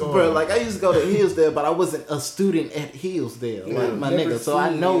Jay at Scarborough. Bro, like, I used to go to Hillsdale, but I wasn't a student at Hillsdale. Like, my Never nigga. So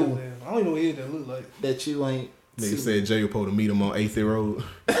I seen know Hillsdale. I don't even know what Hillsdale look like. that you ain't. Nigga said Jay was supposed to meet him on 8th Road.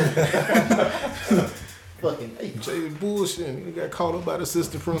 Fucking hey, Jay was bullshitting. He got caught up by the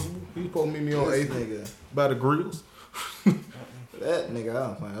assistant principal. He supposed to meet me on this 8th nigga. by the grills. That nigga, I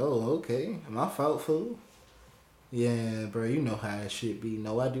was like, oh, okay. My fault, fool. Yeah, bro, you know how it should be.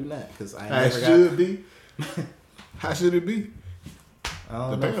 No, I do not. Because I How never got. should be? How should it be? I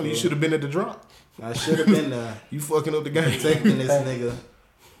don't know, Apparently you fool. should have been at the drop. I should have been there You fucking up the game. protecting this nigga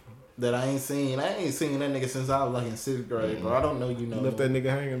that I ain't seen. I ain't seen that nigga since I was like in 6th grade, bro. I don't know you know. You left that nigga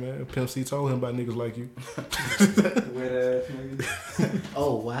hanging, man. Pimp C told him about niggas like you. Wet ass nigga.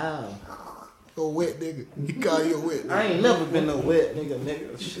 Oh, wow. A wet nigga. He call you a wet nigga. I ain't never been no wet nigga.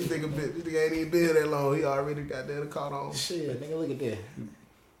 This Shit, nigga ain't even been here that long. He already got that caught on. shit, nigga, look at that.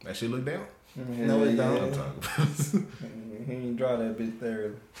 That shit look down. No, it don't. I'm talking about. He ain't draw that bitch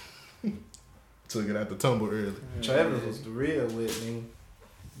there. Took it out the tumble early. Travis was the real wet nigga.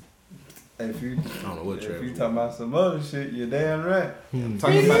 If you, I don't know what if Travis you was. talking about some other shit, you're damn right.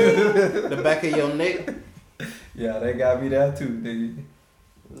 Talking about the back of your neck. Yeah, they got me there too, nigga.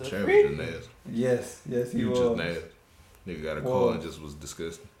 Travis just nasty. Yes, he You was. just nasty. Nigga got a Whoa. car and just was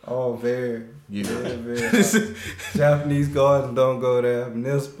disgusting. Oh, very. Yeah. Very. Japanese gardens, don't go there.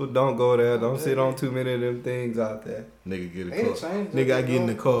 Municipal, don't go there. Don't sit on too many of them things out there. Nigga get a They car. changed Nigga, I it, get in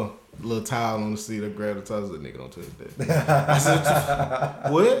the bro. car. Little towel on the seat. I grab the towel. I said, nigga, don't touch that. I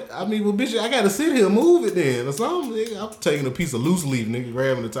said, what? I mean, well, bitch, I gotta sit here, move it then, or something. Nigga, I'm taking a piece of loose leaf, nigga,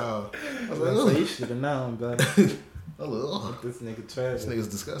 grabbing the towel. I was like, So ugh. you should have known, bro. I was like, ugh. This nigga This Travis. nigga's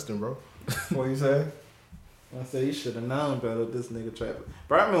disgusting, bro. What you say? I said you should have known better. This nigga Travis.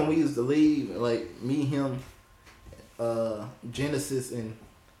 Bro, I remember we used to leave, like me, him, Genesis, and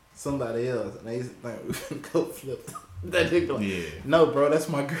somebody else, and they used to think we would go flip. That nigga like, Yeah. no, bro, that's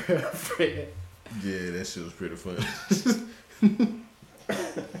my girlfriend. Yeah, that shit was pretty funny.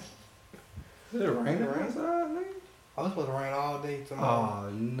 Is it raining outside, nigga? I was supposed to rain all day tomorrow. Oh,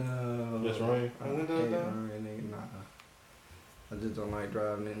 no. That's rain? I hate rain, nigga. Nah. I just don't like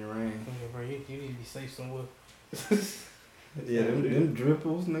driving in the rain. Yeah, bro, you need to be safe somewhere. Yeah, them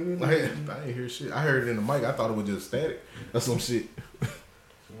dripples, nigga. I ain't hear shit. I heard it in the mic. I thought it was just static. That's some shit.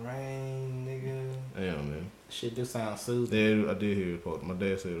 Rain, nigga. Damn, man. Shit do sound soothing. Yeah, I did hear it. My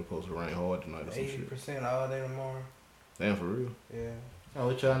dad said it was supposed to rain hard tonight or some shit. 80% all day tomorrow. Damn, for real. Yeah. Oh,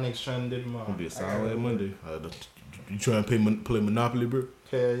 what y'all niggas trying to do Gonna tomorrow? be a solid Monday. You trying to play Monopoly, bro?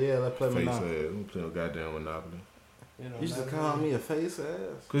 Hell yeah, let's play Face ass. Monopoly. We play goddamn Monopoly. You know, You used to call me a face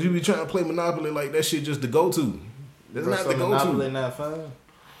ass. Cause you be trying to play Monopoly like that shit just the go to. That's Bro, not so the go Monopoly to. not fun.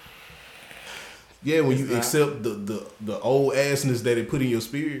 Yeah, when It's you not. accept the old assness that it put in your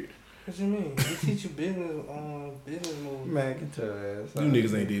spirit. What you mean? We teach you business moves. Man, get your ass You out.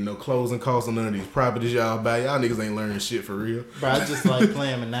 niggas ain't did no closing costs on none of these properties y'all buy. Y'all niggas ain't learning shit for real. Bro, I just like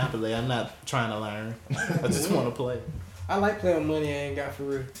playing Monopoly. I'm not trying to learn. I just want to play. I like playing money I ain't got for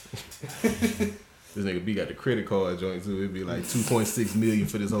real. This nigga B got the credit card joint too. It'd be like 2.6 million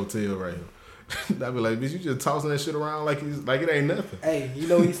for this hotel right here. I'd be like, bitch, you just tossing that shit around like it ain't nothing. Hey, you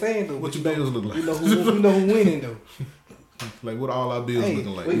know what he's saying though. What but your you know, bills look like? you know who winning though. Like what all our bills Hey,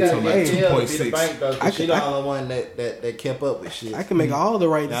 looking like? we We gotta talking get about Tell to be the 2.6. bank though, I cause she could- the I- only one that kept up with shit. I can make all the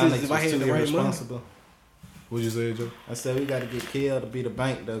right Y'all decisions niggas if I was had too the right money. irresponsible. What you say, Joe? I said we got to get killed to be the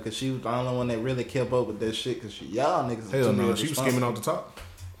bank though, cause she was the only one that really kept up with that shit. Cause y'all niggas was Hell too no, she was skimming irresponsible. off the top.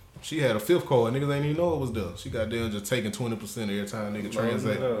 She had a fifth card. Niggas ain't even know it was there. She got there just taking 20% every time nigga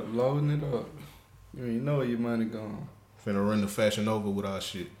transact. Loading it up. You ain't know where your money going. Finna run the Fashion Nova with our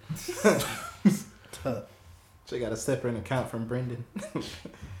shit. She got a separate account from Brendan.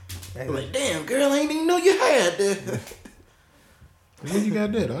 I'm like, damn, girl, I ain't even know you had that. When you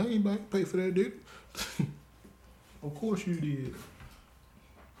got that? I ain't about to pay for that, dude. Of course you did.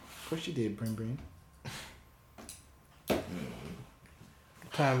 Of course you did, Brim.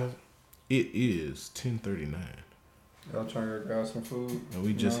 Time is It is 10:39, Y'all trying to grab some food? and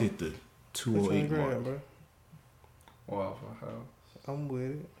we just hit the 208 mark. bro. Waffle House. I'm with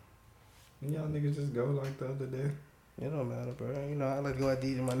it. And y'all niggas just go like the other day. It don't matter, bro. You know, I like to go out to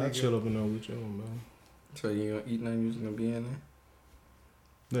eat with my I nigga. chill up and know with you, man. So you gonna eat nothing? You just gonna be in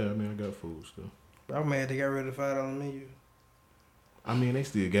there? Yeah, I mean, I got food still. I'm mad they got rid of the $5 menu. I mean, they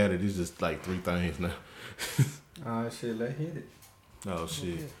still got it. It's just like 3 things now. Alright, shit, let's hit it. Oh,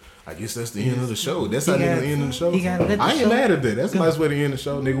 shit. I guess that's the end of the show. That's how He niggas gotta- end of the show. he gotta let the I ain't show mad at that. That's a nice way to end the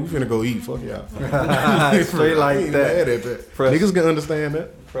show, nigga. We finna go eat. Fuck y'all. Straight like I ain't that. mad at that. Fresh. Niggas can understand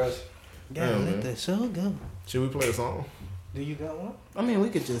that. Fresh. Gotta Yeah, let man. the show go. Should we play a song? Do you got one? I mean, we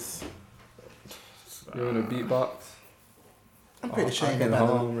could just. You want a beatbox? I'm pretty sure I ain't can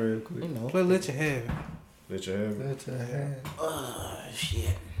nobody. home real quick. You know. Play Let You Have It. Let you have it. Let your hand. Shit.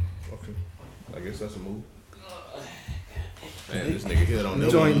 Okay. I guess that's a move. Man, this nigga here don't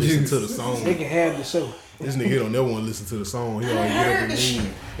never Joint want to listen juice. to the song. They can have the show. This nigga here don't never want to listen to the song. He always get up and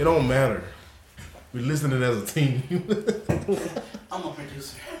leave. It don't matter. We listening as a team. I'm a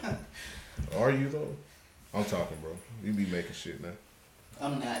producer. Are you though? I'm talking, bro. You be making shit now.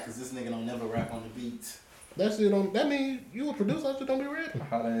 I'm not, because this nigga don't never rap on the beats. That's it. That mean you a producer? I just don't be rapping.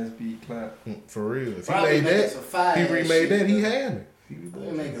 Hot ass beat clap. For real. If he Probably made making that, some fire he ass remade shit, that. He though. had me. He be We're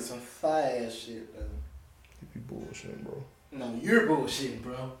bullshitting. making some fire ass shit, though. He be bullshitting, bro. No, you're bullshitting,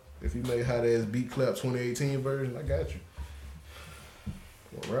 bro. If you make hot ass beat clap 2018 version, I got you.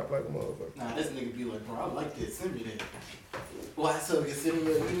 Gonna rap like a motherfucker. Nah, this nigga be like, bro, I like that. Send me that. Why so can send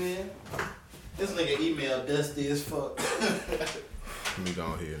me your email? This nigga email dusty as fuck. Let me go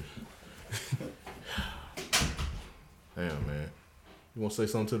ahead. Damn, man. You want to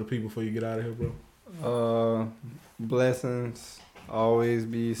say something to the people before you get out of here, bro? Blessings. Always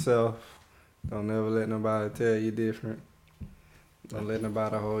be yourself. Don't never let nobody tell you different. Don't let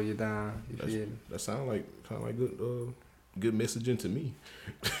nobody hold you down. You feel me? That sound like good messaging to me.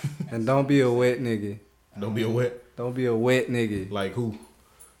 And don't be a wet nigga. Don't be a wet. Don't be a wet nigga. Like who?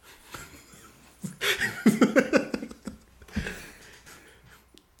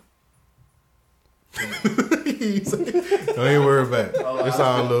 Don't even worry about it. It's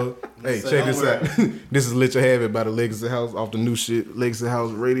all love. Hey, So check don't this out. This is Let You Have It by the Legacy House off the new shit. Legacy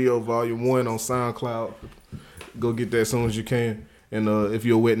House Radio Volume 1 on SoundCloud. Go get that as soon as you can. And if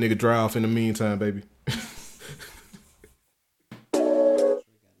you're a wet nigga, dry off in the meantime, baby.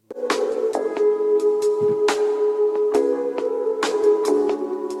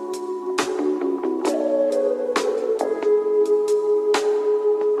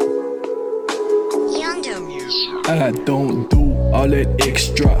 I don't do all that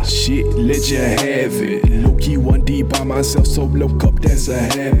extra shit, let you have it. Low key 1D by myself, so look up, that's a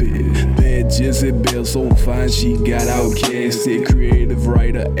habit. Bad Jezebel, so fine, she got outcasted. Creative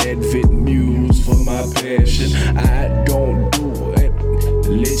writer, advent muse for my passion. I don't do it,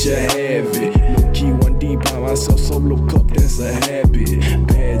 let you have it. Low key 1D by myself, so look up, that's a habit.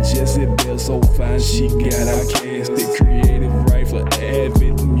 Bad Jezebel, so fine, she got outcasted. Creative writer,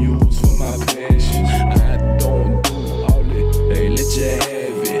 advent muse for my passion. I don't do all that, hey, let you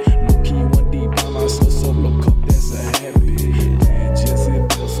have it. Low key 1D by myself, so look up, that's a habit. Bad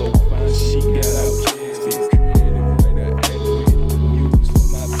Jezebel, so fine, she got outcasted. Creative writer, advent muse for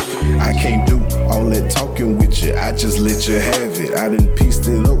my passion. I can't do all that talking with you, I just let you have it. I done pieced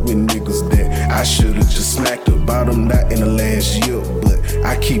it up with niggas that I should've just smacked about them, not in the last year, but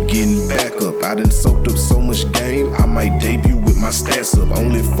I keep getting back up. I done soaked up so much game, I might debut with my stats up.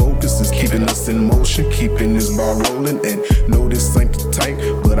 Only focus is keeping us in motion, keeping this ball rolling. And no, this ain't the tank,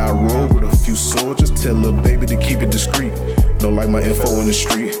 but I roll with a few soldiers. Tell her baby to keep it discreet. Don't like my info in the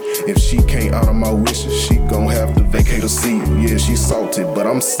street. If she can't honor my wishes, she gon' have to vacate her seat. Yeah, she salty, but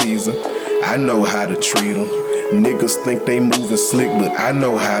I'm seasoned. I know how to treat them. Niggas think they moving slick, but I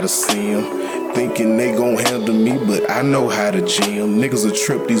know how to see them. Thinking they gon' handle me, but I know how to jam. Niggas a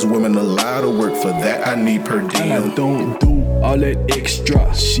trip, these women a lot of work. For that, I need per diem. I don't do all that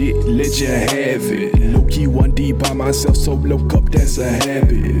extra shit, let you have it. Low key 1D by myself, so look up, that's a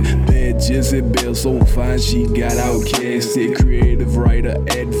habit. Bad Jezebel, so fine, she got outcasted. Creative writer,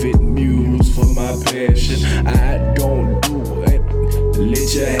 advent muse for my passion. I don't do it,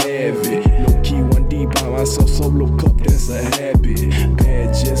 let you have it. Low key 1D by myself, so look up, that's a habit. Bad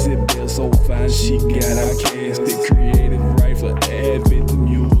Jezebel, so fine, she got outcasted. Creative writer, advent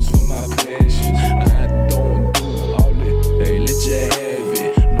muse for my passion. I don't do all that, hey, let you have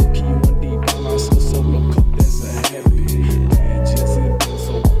it. Low key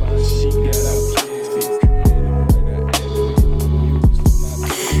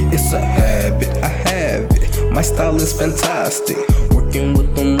style is fantastic. Working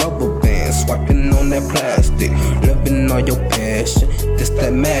with them rubber bands, swiping on that plastic. Living on your passion, this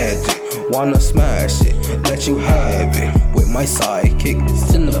that magic. Wanna smash it, let you have it. With my sidekick,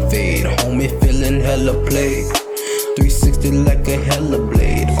 Cinefade, homie feeling hella played. 360 like a hella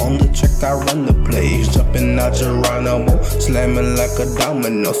blade. On the track I run the plays. Jumping out Geronimo, slamming like a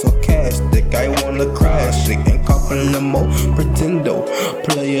domino. Sarcastic, I wanna crash it. Ain't copping no more pretendo.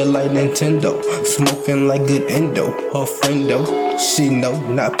 Play it like Nintendo, smoking like good endo. Her friendo, she know,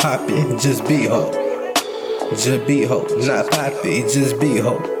 not poppy, just be ho. Just be ho, not poppy, just be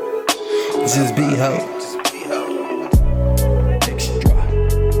ho. Just be ho. Extra,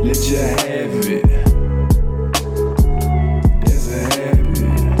 let you have it. That's a habit.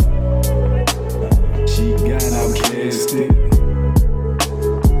 She got outcasted.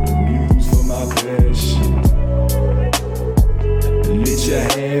 Muse for my passion. Let you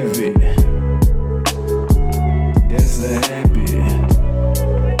have it. That's a habit.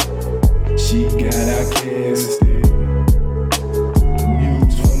 She got outcasted.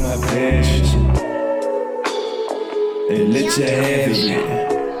 Muse for my passion. And let you have it.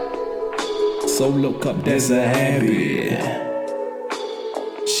 Solo cup, that's a habit.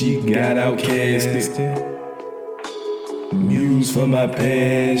 She got outcasted. Muse for my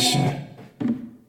passion.